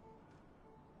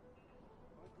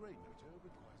 My brain matter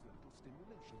requires a little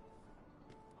stimulation.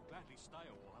 I'll gladly stay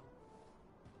a while.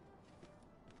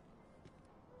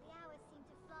 The hours seem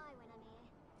to fly when I'm here.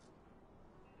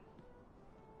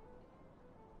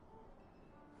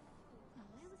 Now,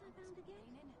 where was I bound again?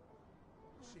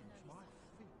 Seems my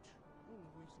feet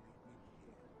always lead me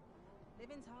here.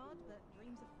 Living's hard, but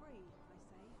dreams are free, I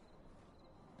say.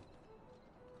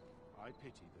 I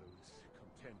pity those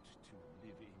content to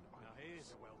live in Now here's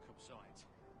a welcome sight.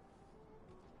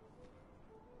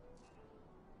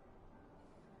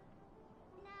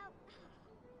 Now,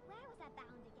 where was I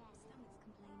bound again? Stomach's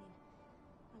complaining.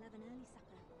 I'll have an early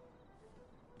supper.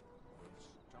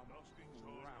 Nothing's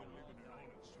growling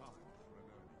and it's time for an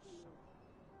early supper.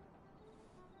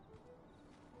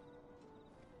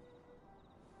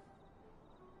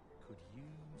 Could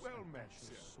use Well a met, dash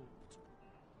sir. of salt.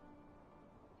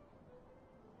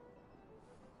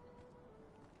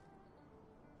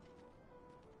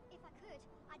 If I could,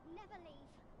 I'd never leave.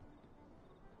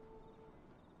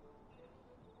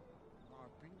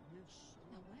 I've been here so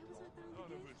Now, where was I long, bound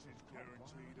none of again? us is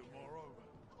guaranteed tomorrow.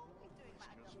 It's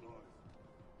just life.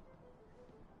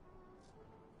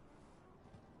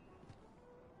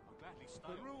 I'll gladly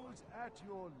stay a while. Peruse at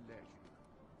your leisure.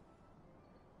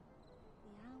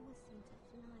 The hours seem to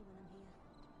fly when I'm here.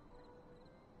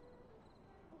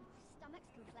 Ooh,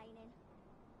 stomach's complaining.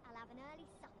 I'll have an early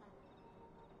supper.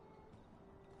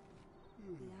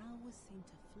 The hours seem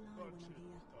to fly when Bunch I'm of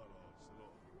here. dullards,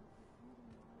 lot.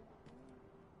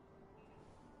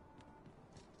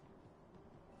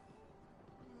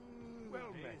 Well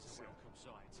sir.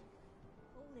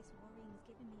 All this worrying's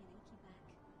giving me an achy back.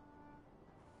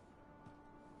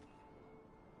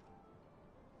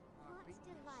 What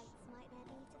delights might there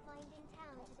be to find in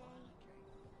town today?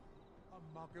 A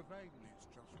mug of ale is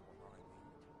just what I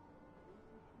need.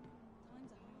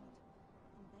 Times are hard.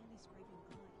 I'm barely scraping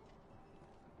by.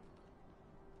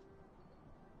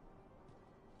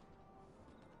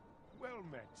 Well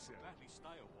met, sir. Gladly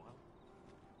stay a while.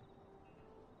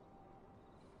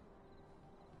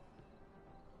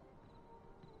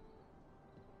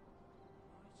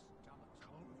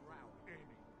 Can't allow any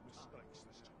mistakes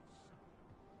this time.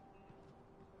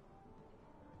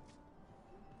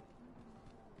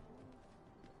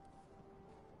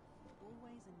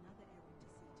 Always another errand to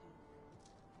see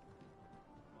to.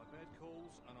 My bed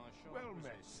calls and I shall Well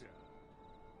met, resist. sir.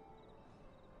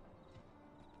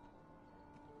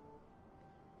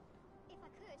 If I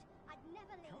could, I'd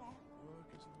never leave. Can't work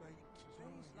as late as I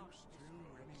used to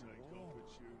anymore. Take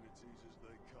opportunities as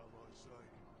they come, I say.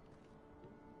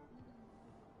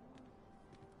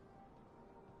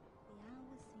 The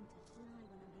hours seem to fly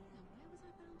when I'm here. And where was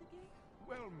I bound again?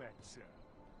 Well met, sir.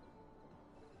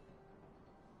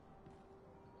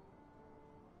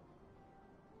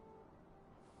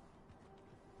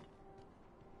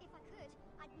 If I could,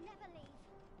 I'd never leave.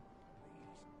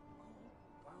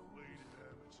 Lead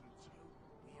inhabitants,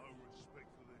 no respect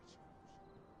for their tools.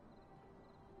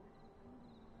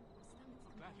 Stomach's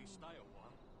Gladly complaining. stay a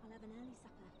while. I'll have an early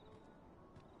supper.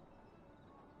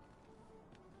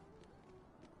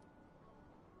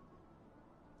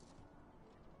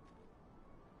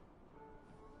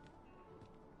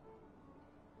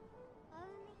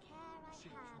 Only care I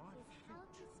Seems have my is how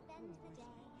to future spend the always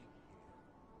day.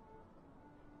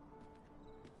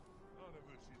 None of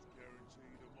us is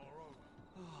guaranteed tomorrow.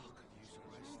 Oh, could use a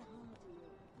rest. Times are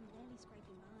hard. I'm barely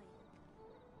scraping by.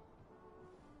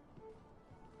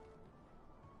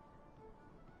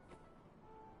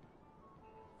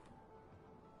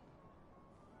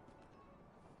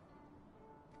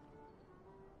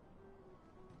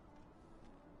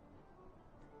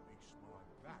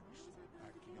 At least my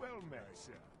back's aching. Well met,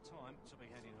 sir. Time to be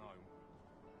heading home.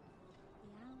 The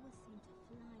hours seem to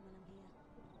fly when I'm here.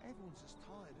 Everyone's as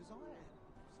tired as I am,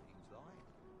 seems like.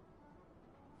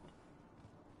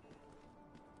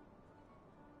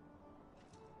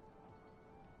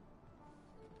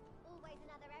 Always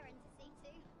another errand to see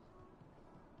to.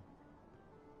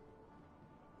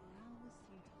 The hours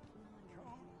seem to fly when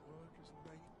I'm Can't here. work as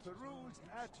late Peruse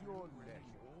as I at used your to leisure.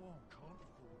 anymore. Can't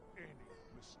afford any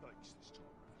mistakes this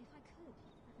time. If I could,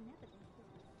 I'd never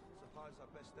leave. Suppose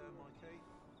I'd best earn my keep.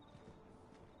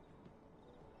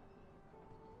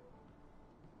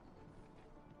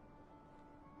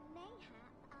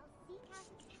 Mayhap I'll seek out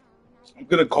a town I I'm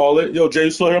gonna call it. Yo, Jay,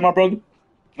 you still here, my brother?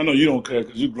 I know you don't care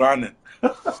because you grinding.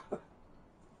 What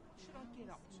should I get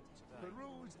up to today?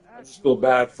 Peruse I at just your feel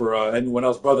bad leisure. for anyone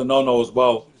else. Brother No as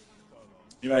well.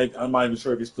 I'm not even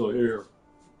sure if he's still here.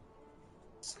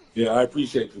 Yeah, I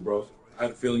appreciate you, bro. I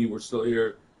had a feeling you were still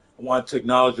here. I wanted to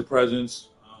acknowledge your presence.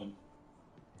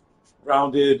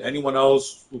 Grounded, anyone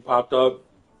else who popped up,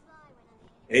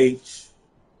 H,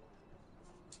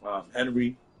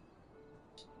 Henry,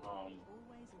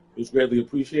 it was greatly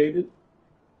appreciated.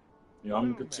 I'm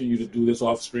gonna continue to do this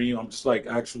off stream. I'm just like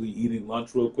actually eating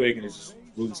lunch real quick, and it's just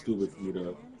really stupid for me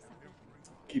to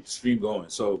keep the stream going.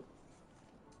 So,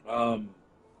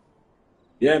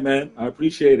 yeah, man, I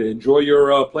appreciate it. Enjoy your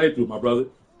playthrough, my brother,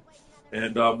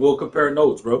 and we'll compare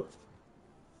notes, bro.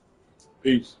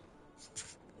 Peace.